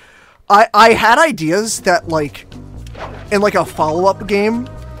terrifying. I had ideas that, like, in, like, a follow-up game,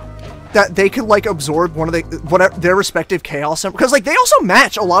 that they could, like, absorb their respective Chaos Emeralds. Because, like, they also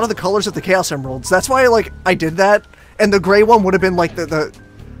match a lot of the colors of the Chaos Emeralds. That's why, like, I did that. And the gray one would have been, like, the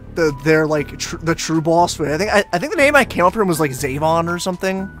true boss. But I think the name I came up with was, like, Zavon or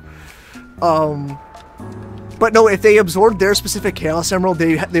something. But no, if they absorbed their specific Chaos Emerald,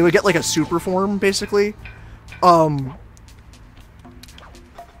 they would get like a super form, basically. I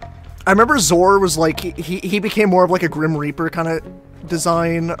remember Zor was like, he became more of like a Grim Reaper kind of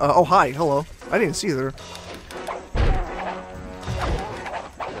design. Oh, hi, hello. I didn't see you there.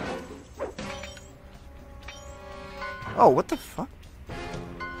 Oh, what the fuck?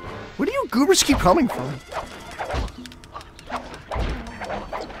 Where do you goobers keep coming from?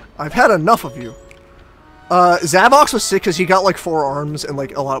 I've had enough of you. Zavox was sick because he got like 4 arms and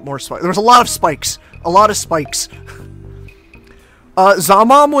like a lot more spikes. There was a lot of spikes. A lot of spikes.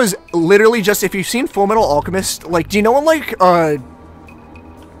 Zamam was literally just, if you've seen Full Metal Alchemist, like, do you know when like,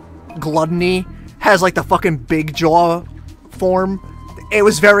 Gluttony has like the fucking big jaw form? It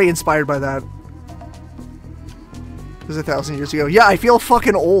was very inspired by that. It was 1,000 years ago. Yeah, I feel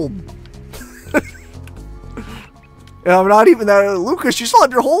fucking old. And I'm not even that. Lucas, you still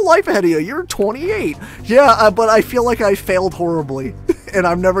have your whole life ahead of you. You're 28. Yeah, but I feel like I failed horribly. And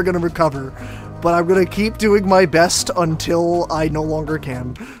I'm never going to recover. But I'm going to keep doing my best until I no longer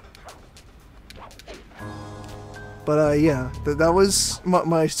can. But, yeah. That was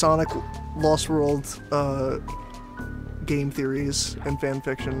my Sonic Lost World game theories and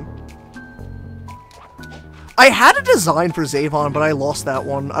fanfiction. I had a design for Zavon, but I lost that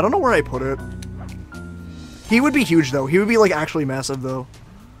one. I don't know where I put it. He would be huge, though. He would be, like, actually massive, though.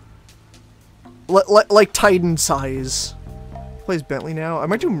 like Titan size. Plays Bentley now. I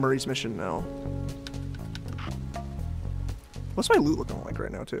might do Murray's mission now. What's my loot looking like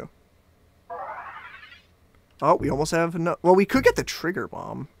right now, too? Oh, we almost have enough. Well, we could get the trigger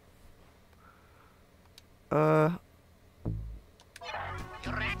bomb. Your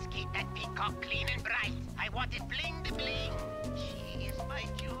rats keep that peacock clean and bright. I want it bling to bling. She is my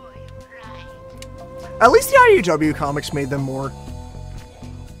joy, right? At least the IDW comics made them more.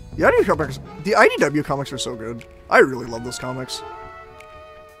 The IDW comics are so good. I really love those comics.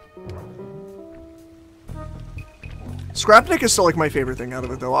 Scrapnik is still like my favorite thing out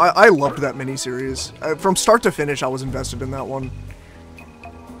of it, though. I loved that miniseries. From start to finish, I was invested in that one.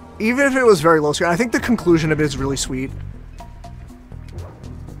 Even if it was very low scale, I think the conclusion of it is really sweet.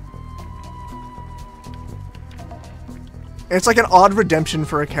 And it's like an odd redemption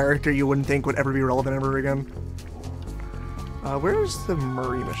for a character you wouldn't think would ever be relevant ever again. Where's the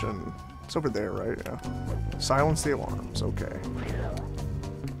Murray mission? It's over there, right? Yeah. Silence the alarms. Okay.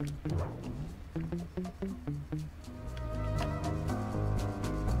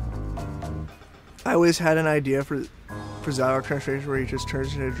 I always had an idea for Zalok transformation where he just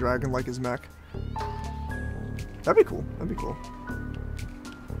turns into a dragon like his mech. That'd be cool. That'd be cool.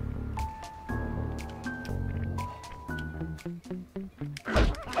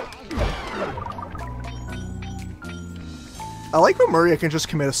 I like when Murray can just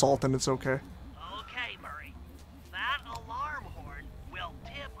commit assault and it's okay. Okay, Murray. That alarm horn will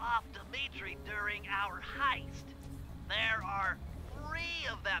tip off Dimitri during our heist. There are 3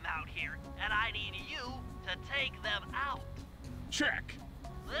 of them out here, and I need you to take them out. Check.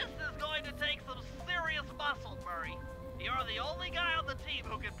 This is going to take some serious muscle, Murray. You're the only guy on the team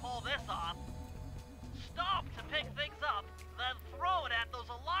who can pull this off. Stop to pick things up, then throw it at those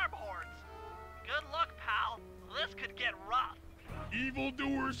alarm horns. Good luck, pal. This could get rough.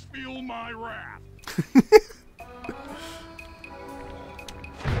 Evildoers feel my wrath.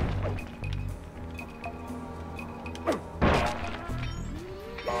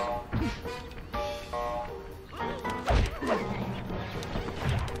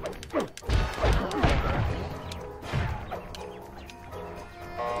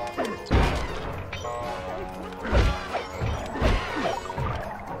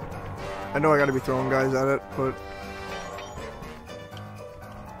 I know I gotta be throwing guys at it, but...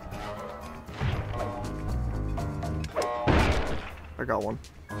 I got one.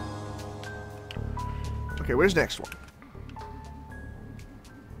 Okay, where's the next one?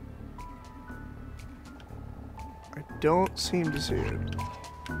 I don't seem to see it.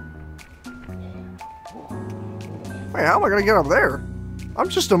 Wait, how am I gonna get up there? I'm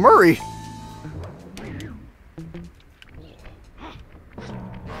just a Murray.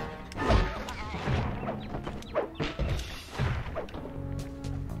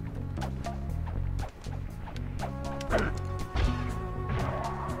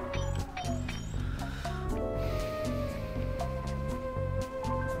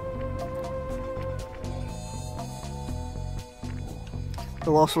 The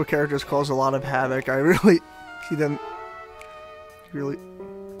lost characters cause a lot of havoc. I really see them really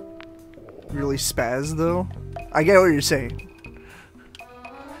spaz though. I get what you're saying.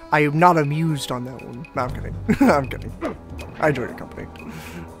 I am not amused on that one. No, I'm kidding. I'm kidding. I enjoy your company.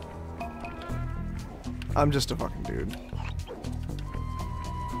 I'm just a fucking dude.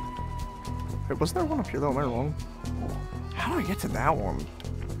 Wait, wasn't there one up here though? Am I wrong? How do I get to that one?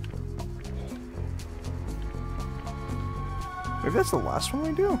 Maybe that's the last one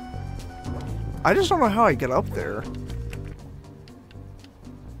we do? I just don't know how I get up there.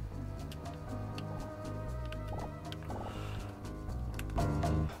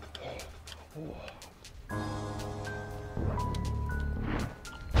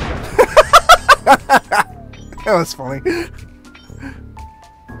 That was funny.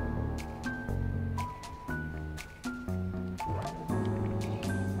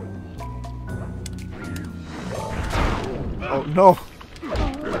 Oh no!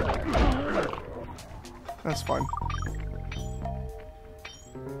 That's fine.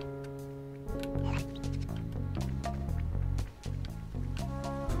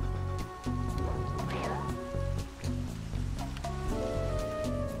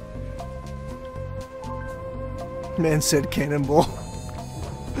 Man said cannonball.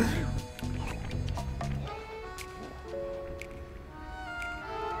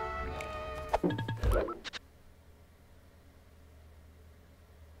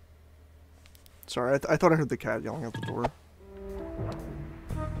 Sorry, I thought I heard the cat yelling at the door.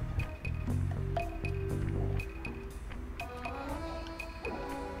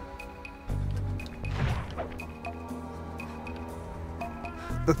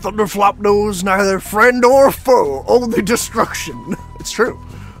 The thunderflop knows neither friend or foe, only destruction. It's true.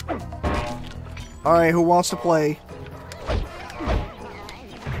 Alright, who wants to play? If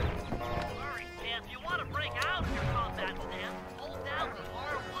you want to break out of your combat stance, hold down the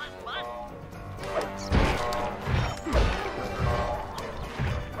R1 button.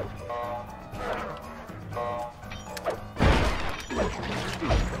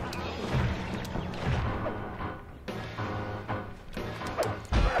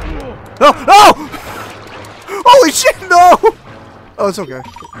 No! No! Holy shit, no! Oh, it's okay.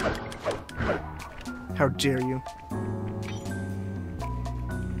 How dare you?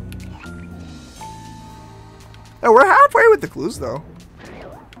 Hey, we're halfway with the clues, though.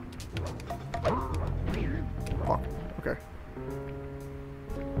 Fuck. Okay.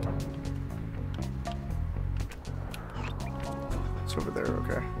 It's over there,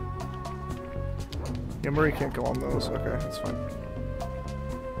 okay. Yeah, Murray can't go on those. Okay, that's fine.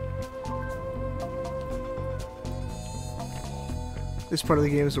 This part of the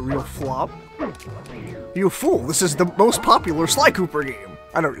game is a real flop. You fool! This is the most popular Sly Cooper game!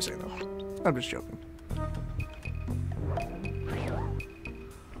 I know what you're saying, though. I'm just joking.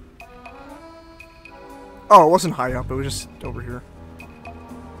 Oh, it wasn't high up, it was just over here.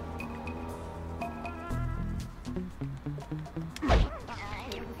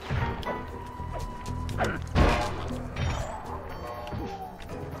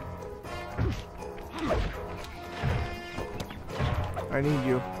 I need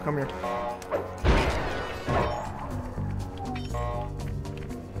you. Come here.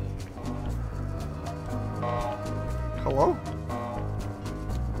 Hello?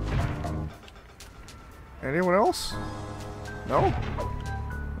 Anyone else? No?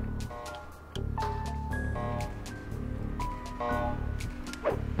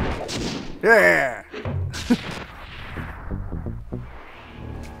 Yeah!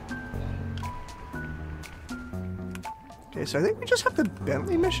 Okay, so I think we just have the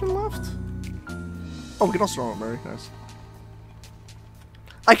Bentley mission left. Oh, we can also run Murray. Nice.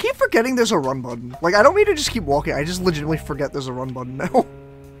 I keep forgetting there's a run button. Like, I don't mean to just keep walking. I just legitimately forget there's a run button now.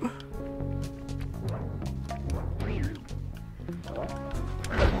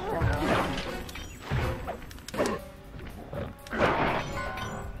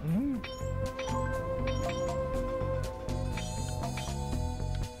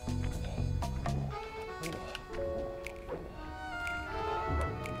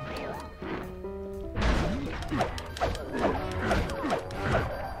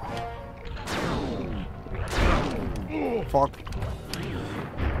 Fuck.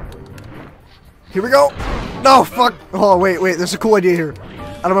 Here we go! No, fuck! Oh, wait, there's a cool idea here.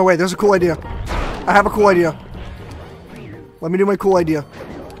 Out of my way, there's a cool idea. I have a cool idea. Let me do my cool idea.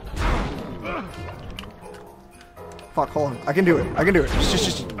 Fuck, hold on. I can do it. I can do it.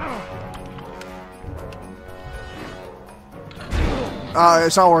 Just...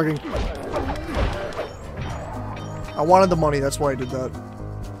 it's not working. I wanted the money, that's why I did that.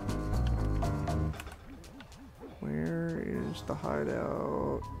 Where is the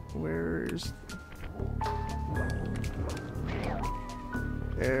hideout? Where is...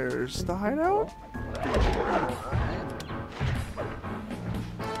 There's the hideout?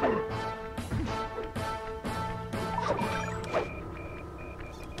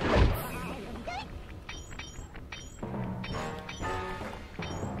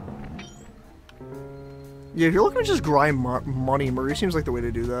 Yeah, if you're looking to just grind money, Murray seems like the way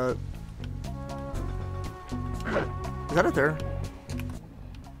to do that. Is that it there?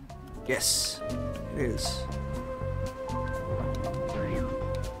 Yes, it is.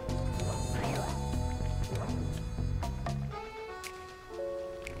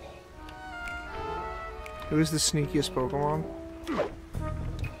 Who is the sneakiest Pokemon?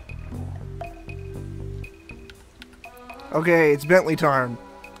 Okay, it's Bentley time.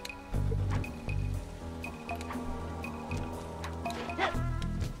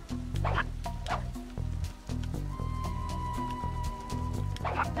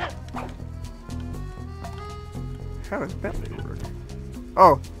 How does Bentley work?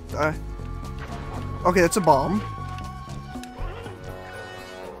 Oh, okay, that's a bomb.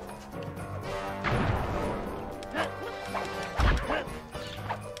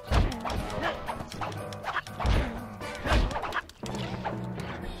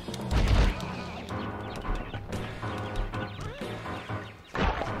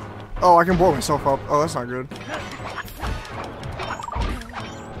 Oh, I can blow myself up. Oh, that's not good.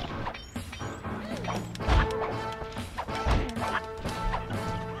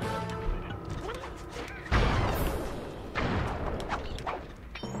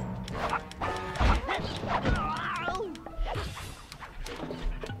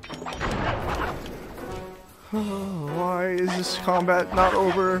 Why is this combat not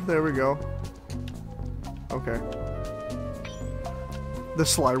over? There we go. Okay. The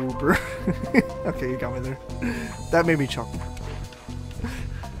Sly Cooper. Okay, you got me there. That made me chuckle.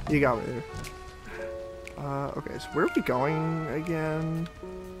 You got me there. Okay, so where are we going again?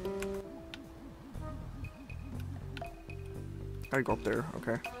 I go up there,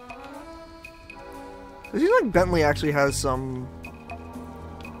 okay. It seems like Bentley actually has some...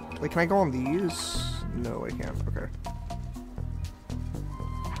 Like, can I go on these? No, I can't, okay.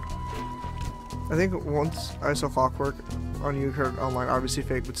 I think once I saw Clockwerk on Yu-Gi-Oh online, obviously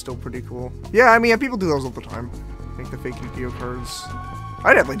fake, but still pretty cool. Yeah, I mean, people do those all the time. Make the fake Yu-Gi-Oh cards.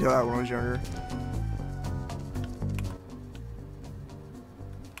 I definitely did that when I was younger.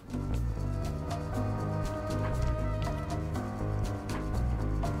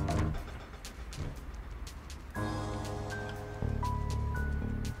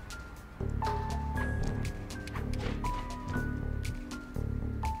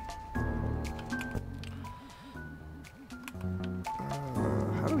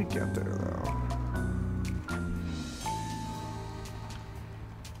 How do we get there, though?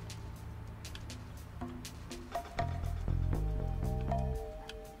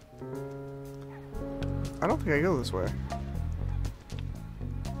 I don't think I go this way.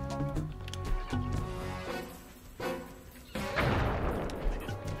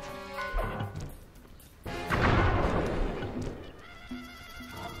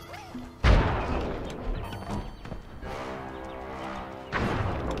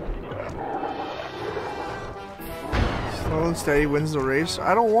 Slow and steady wins the race.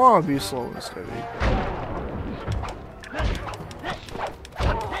 I don't want to be slow and steady.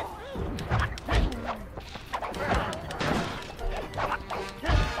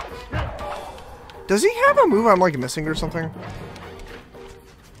 Does he have a move I'm like missing or something?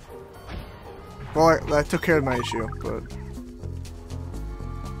 Well, that took care of my issue, but...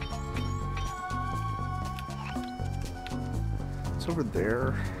 It's over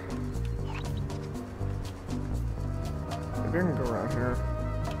there. Maybe I can go around here.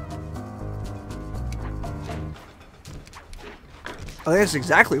 Oh, that's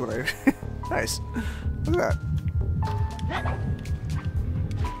exactly what I... Nice. Look at that.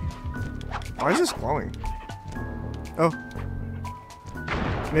 Why is this glowing? Oh.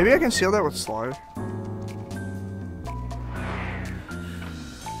 Maybe I can seal that with Sly.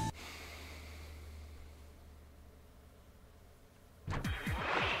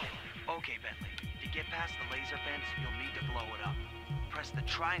 Okay, Bentley. To get past the laser fence, you'll need to blow it up. Press the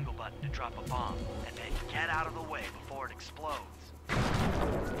triangle button to drop a bomb, and then get out of the way before it explodes.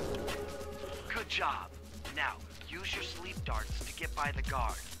 Good job. Now, use your sleep darts to get by the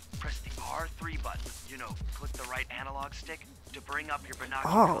guard. Press the R3 button, you know, click the right analog stick to bring up your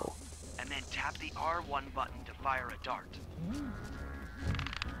binocular. Oh. And then tap the R1 button to fire a dart.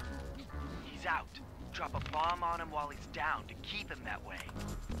 He's out. Drop a bomb on him while he's down to keep him that way.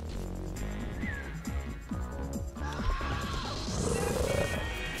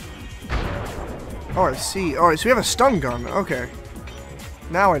 Oh, I see. Alright, so we have a stun gun. Okay.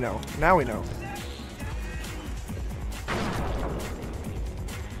 Now I know. Now we know.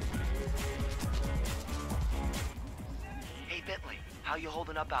 Hey, Bentley, how you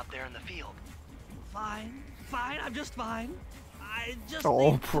holding up out there in the field? Fine, fine, I'm just fine. I just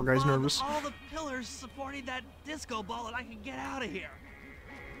Oh, need poor to guy's run nervous. all the pillars supporting that disco ball and I can get out of here.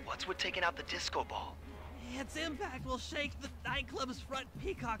 What's with taking out the disco ball? Its impact will shake the nightclub's front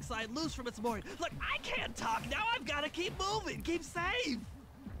peacock side loose from its mooring. Look, I can't talk now. I've got to keep moving, keep safe.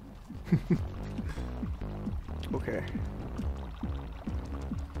 Okay.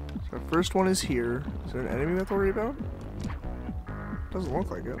 So our first one is here. Is there an enemy we have to worry about? Doesn't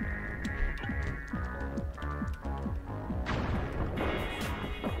look like it.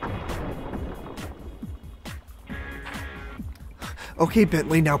 Okay,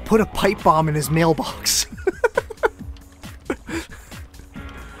 Bentley, now put a pipe bomb in his mailbox.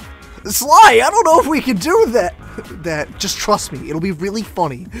 Sly, I don't know if we can do that. Just trust me, it'll be really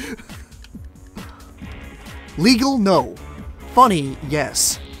funny. Legal, no. Funny,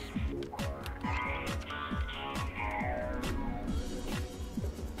 yes.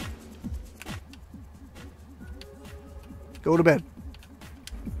 Go to bed.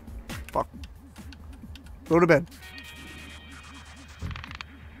 Fuck. Go to bed.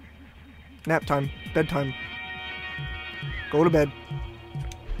 Nap time. Bedtime. Go to bed.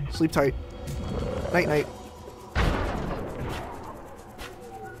 Sleep tight. Night night.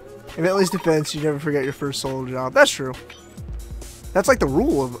 In Bentley's defense, you never forget your first solo job. That's true. That's like the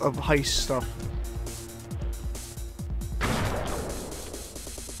rule of heist stuff.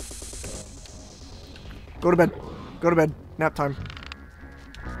 Go to bed. Go to bed. Nap time.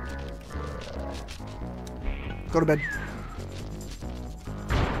 Go to bed.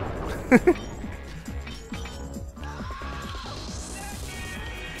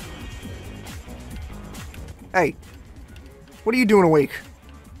 Hey. What are you doing awake?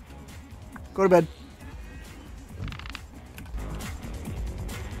 Go to bed.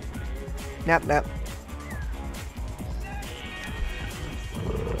 Nap, nap.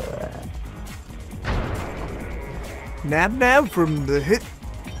 Nab Nab from the hit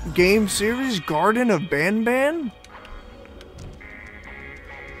game series Garden of Banban?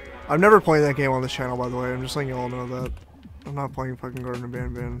 I've never played that game on this channel, by the way. I'm just letting you all know that. I'm not playing fucking Garden of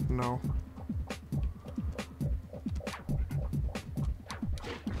Banban, no.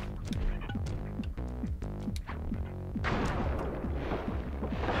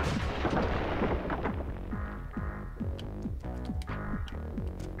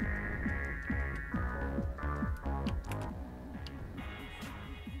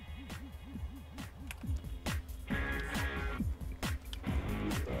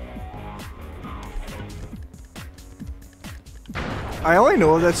 I only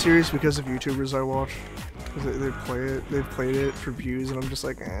know of that series because of YouTubers I watch. Because they play it, they've played it for views, and I'm just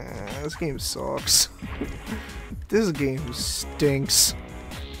like, this game sucks. This game stinks.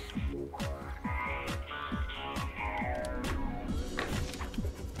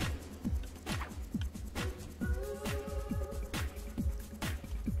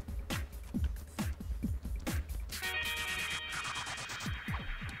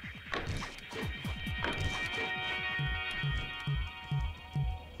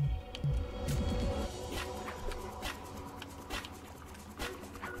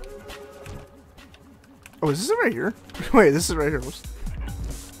 Oh, is this it right here? Wait, this is right here.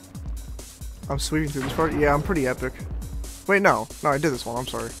 I'm sweeping through this part? Yeah, I'm pretty epic. Wait, no. No, I did this one. I'm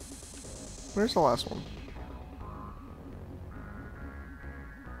sorry. Where's the last one?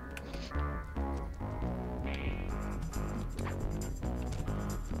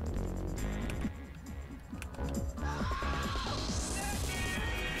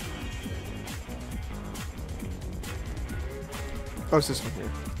 Oh, it's this one here.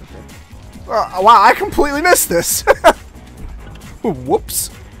 Okay. Wow, I completely missed this! Whoops.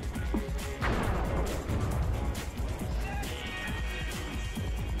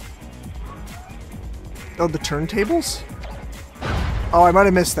 Oh, the turntables? Oh, I might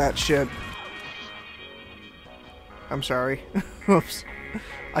have missed that shit. I'm sorry. Oops.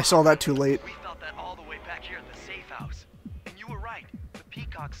 I saw that too late. We felt that all the way back here at the safe house. And you were right. The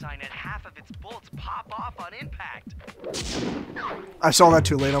peacock sign had half of its bolts pop off on impact. I saw that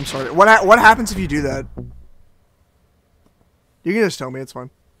too late, I'm sorry. What happens if you do that? You can just tell me, it's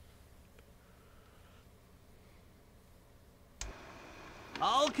fine.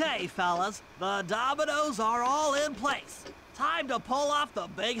 Okay, fellas, the dominoes are all in place. Time to pull off the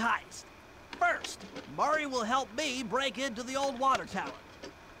big heist. First, Murray will help me break into the old water tower.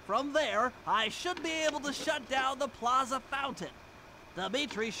 From there, I should be able to shut down the plaza fountain.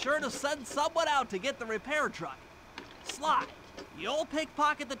 Dimitri's sure to send someone out to get the repair truck. Sly, you'll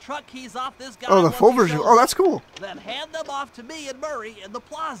pickpocket the truck keys off this guy. Oh, the full version. Oh, that's cool. Then hand them off to me and Murray in the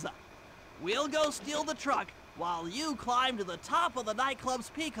plaza. We'll go steal the truck while you climb to the top of the nightclub's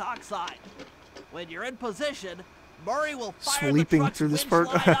peacock sign. When you're in position, Murray will fire the truck's through this winch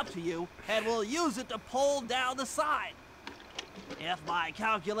part. line up to you, and we'll use it to pull down the sign. If my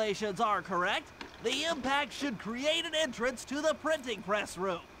calculations are correct, the impact should create an entrance to the printing press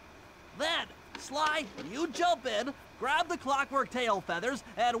room. Then, Sly, you jump in, grab the Clockwerk tail feathers,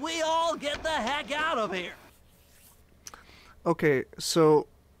 and we all get the heck out of here. Okay, so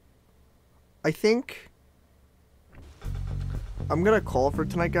I think I'm gonna call for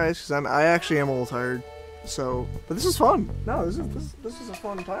tonight, guys, because I actually am a little tired. So, but this is fun. No, this is a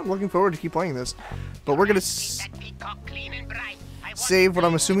fun time. Looking forward to keep playing this. But we're gonna save what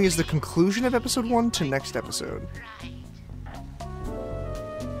I'm assuming is the conclusion of episode 1 to next episode.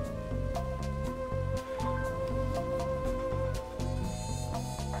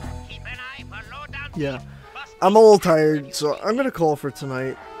 Yeah, I'm a little tired, so I'm gonna call for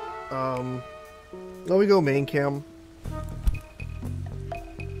tonight. Let me go main cam.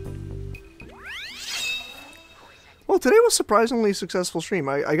 Well, today was surprisingly successful stream.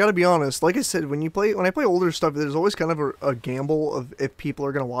 I gotta be honest. Like I said, when I play older stuff, there's always kind of a gamble of if people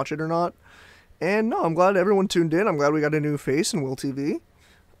are gonna watch it or not. And no, I'm glad everyone tuned in. I'm glad we got a new face in Will TV.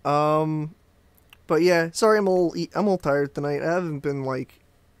 But yeah, sorry, I'm a little tired tonight. I haven't been like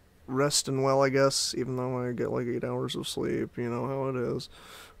resting well, I guess, even though I get like 8 hours of sleep. You know how it is.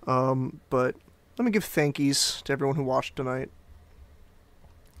 But let me give thankies to everyone who watched tonight.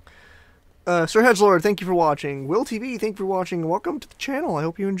 Sir Hedgelord, thank you for watching. Will TV, thank you for watching. Welcome to the channel. I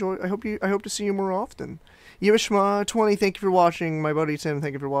hope you enjoy. I hope to see you more often. Yimishma 20, thank you for watching. My buddy Tim,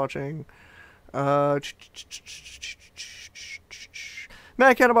 thank you for watching. Matt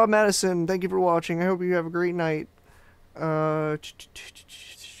Catabob Madison, thank you for watching. I hope you have a great night. And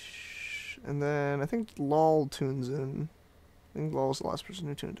then I think Lol tunes in. I think Lol's the last person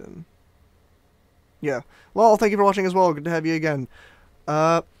who tuned in. Yeah. Lol, thank you for watching as well. Good to have you again.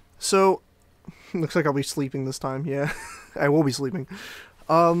 So, looks like I'll be sleeping this time. Yeah, I will be sleeping.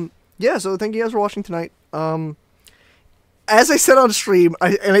 Yeah, so thank you guys for watching tonight. As I said on stream,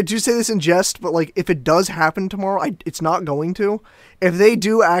 and I do say this in jest, but like, if it does happen tomorrow, it's not going to. If they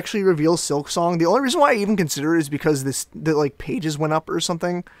do actually reveal Silksong, the only reason why I even consider it is because the like pages went up or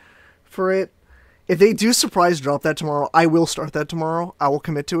something for it. If they do surprise drop that tomorrow, I will start that tomorrow. I will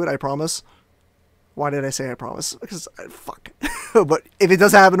commit to it, I promise. Why did I say I promise? Because, fuck. But if it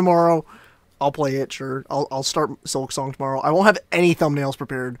does happen tomorrow, I'll play it, sure. I'll start Silksong tomorrow. I won't have any thumbnails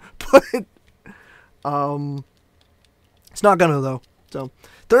prepared, but it's not gonna, though. So,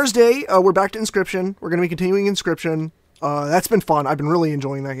 Thursday, we're back to Inscription. We're gonna be continuing Inscription. That's been fun. I've been really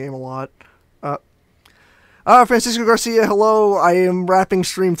enjoying that game a lot. Francisco Garcia, hello. I am wrapping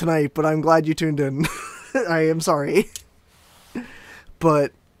stream tonight, but I'm glad you tuned in. I am sorry.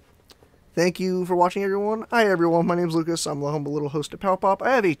 But thank you for watching, everyone. Hi, everyone. My name's Lucas. I'm the humble little host of PowPop.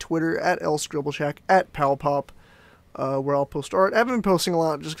 I have a Twitter at @LScribbleshack, at PowPop, where I'll post art. I haven't been posting a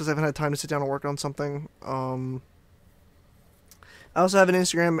lot just because I haven't had time to sit down and work on something. I also have an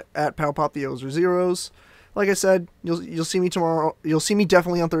Instagram at PowPop. The O's are zeros. Like I said, you'll see me tomorrow. You'll see me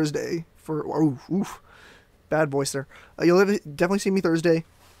definitely on Thursday for bad voice there. You'll definitely see me Thursday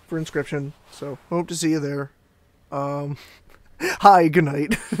for Inscription. So hope to see you there. Hi, good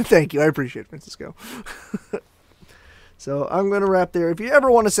night. Thank you. I appreciate it, Francisco. So I'm going to wrap there. If you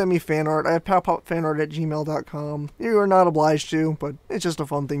ever want to send me fan art, I have powpopfanart@gmail.com. You are not obliged to, but it's just a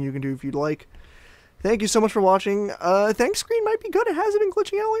fun thing you can do if you'd like. Thank you so much for watching. Thanks screen might be good. It hasn't been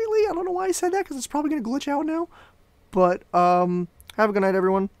glitching out lately. I don't know why I said that, because it's probably going to glitch out now. But have a good night,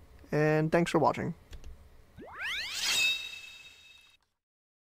 everyone, and thanks for watching.